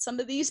met some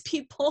of these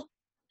people.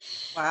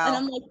 And Wow.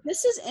 I'm like,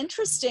 this is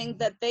interesting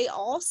that they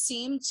all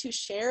seem to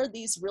share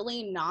these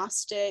really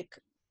Gnostic,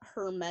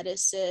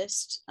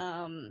 Hermeticist,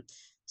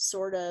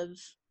 sort of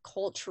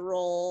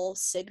cultural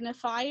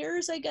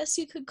signifiers, I guess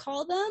you could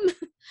call them.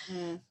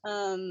 Mm.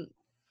 um,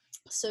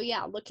 so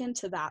yeah, look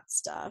into that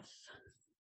stuff.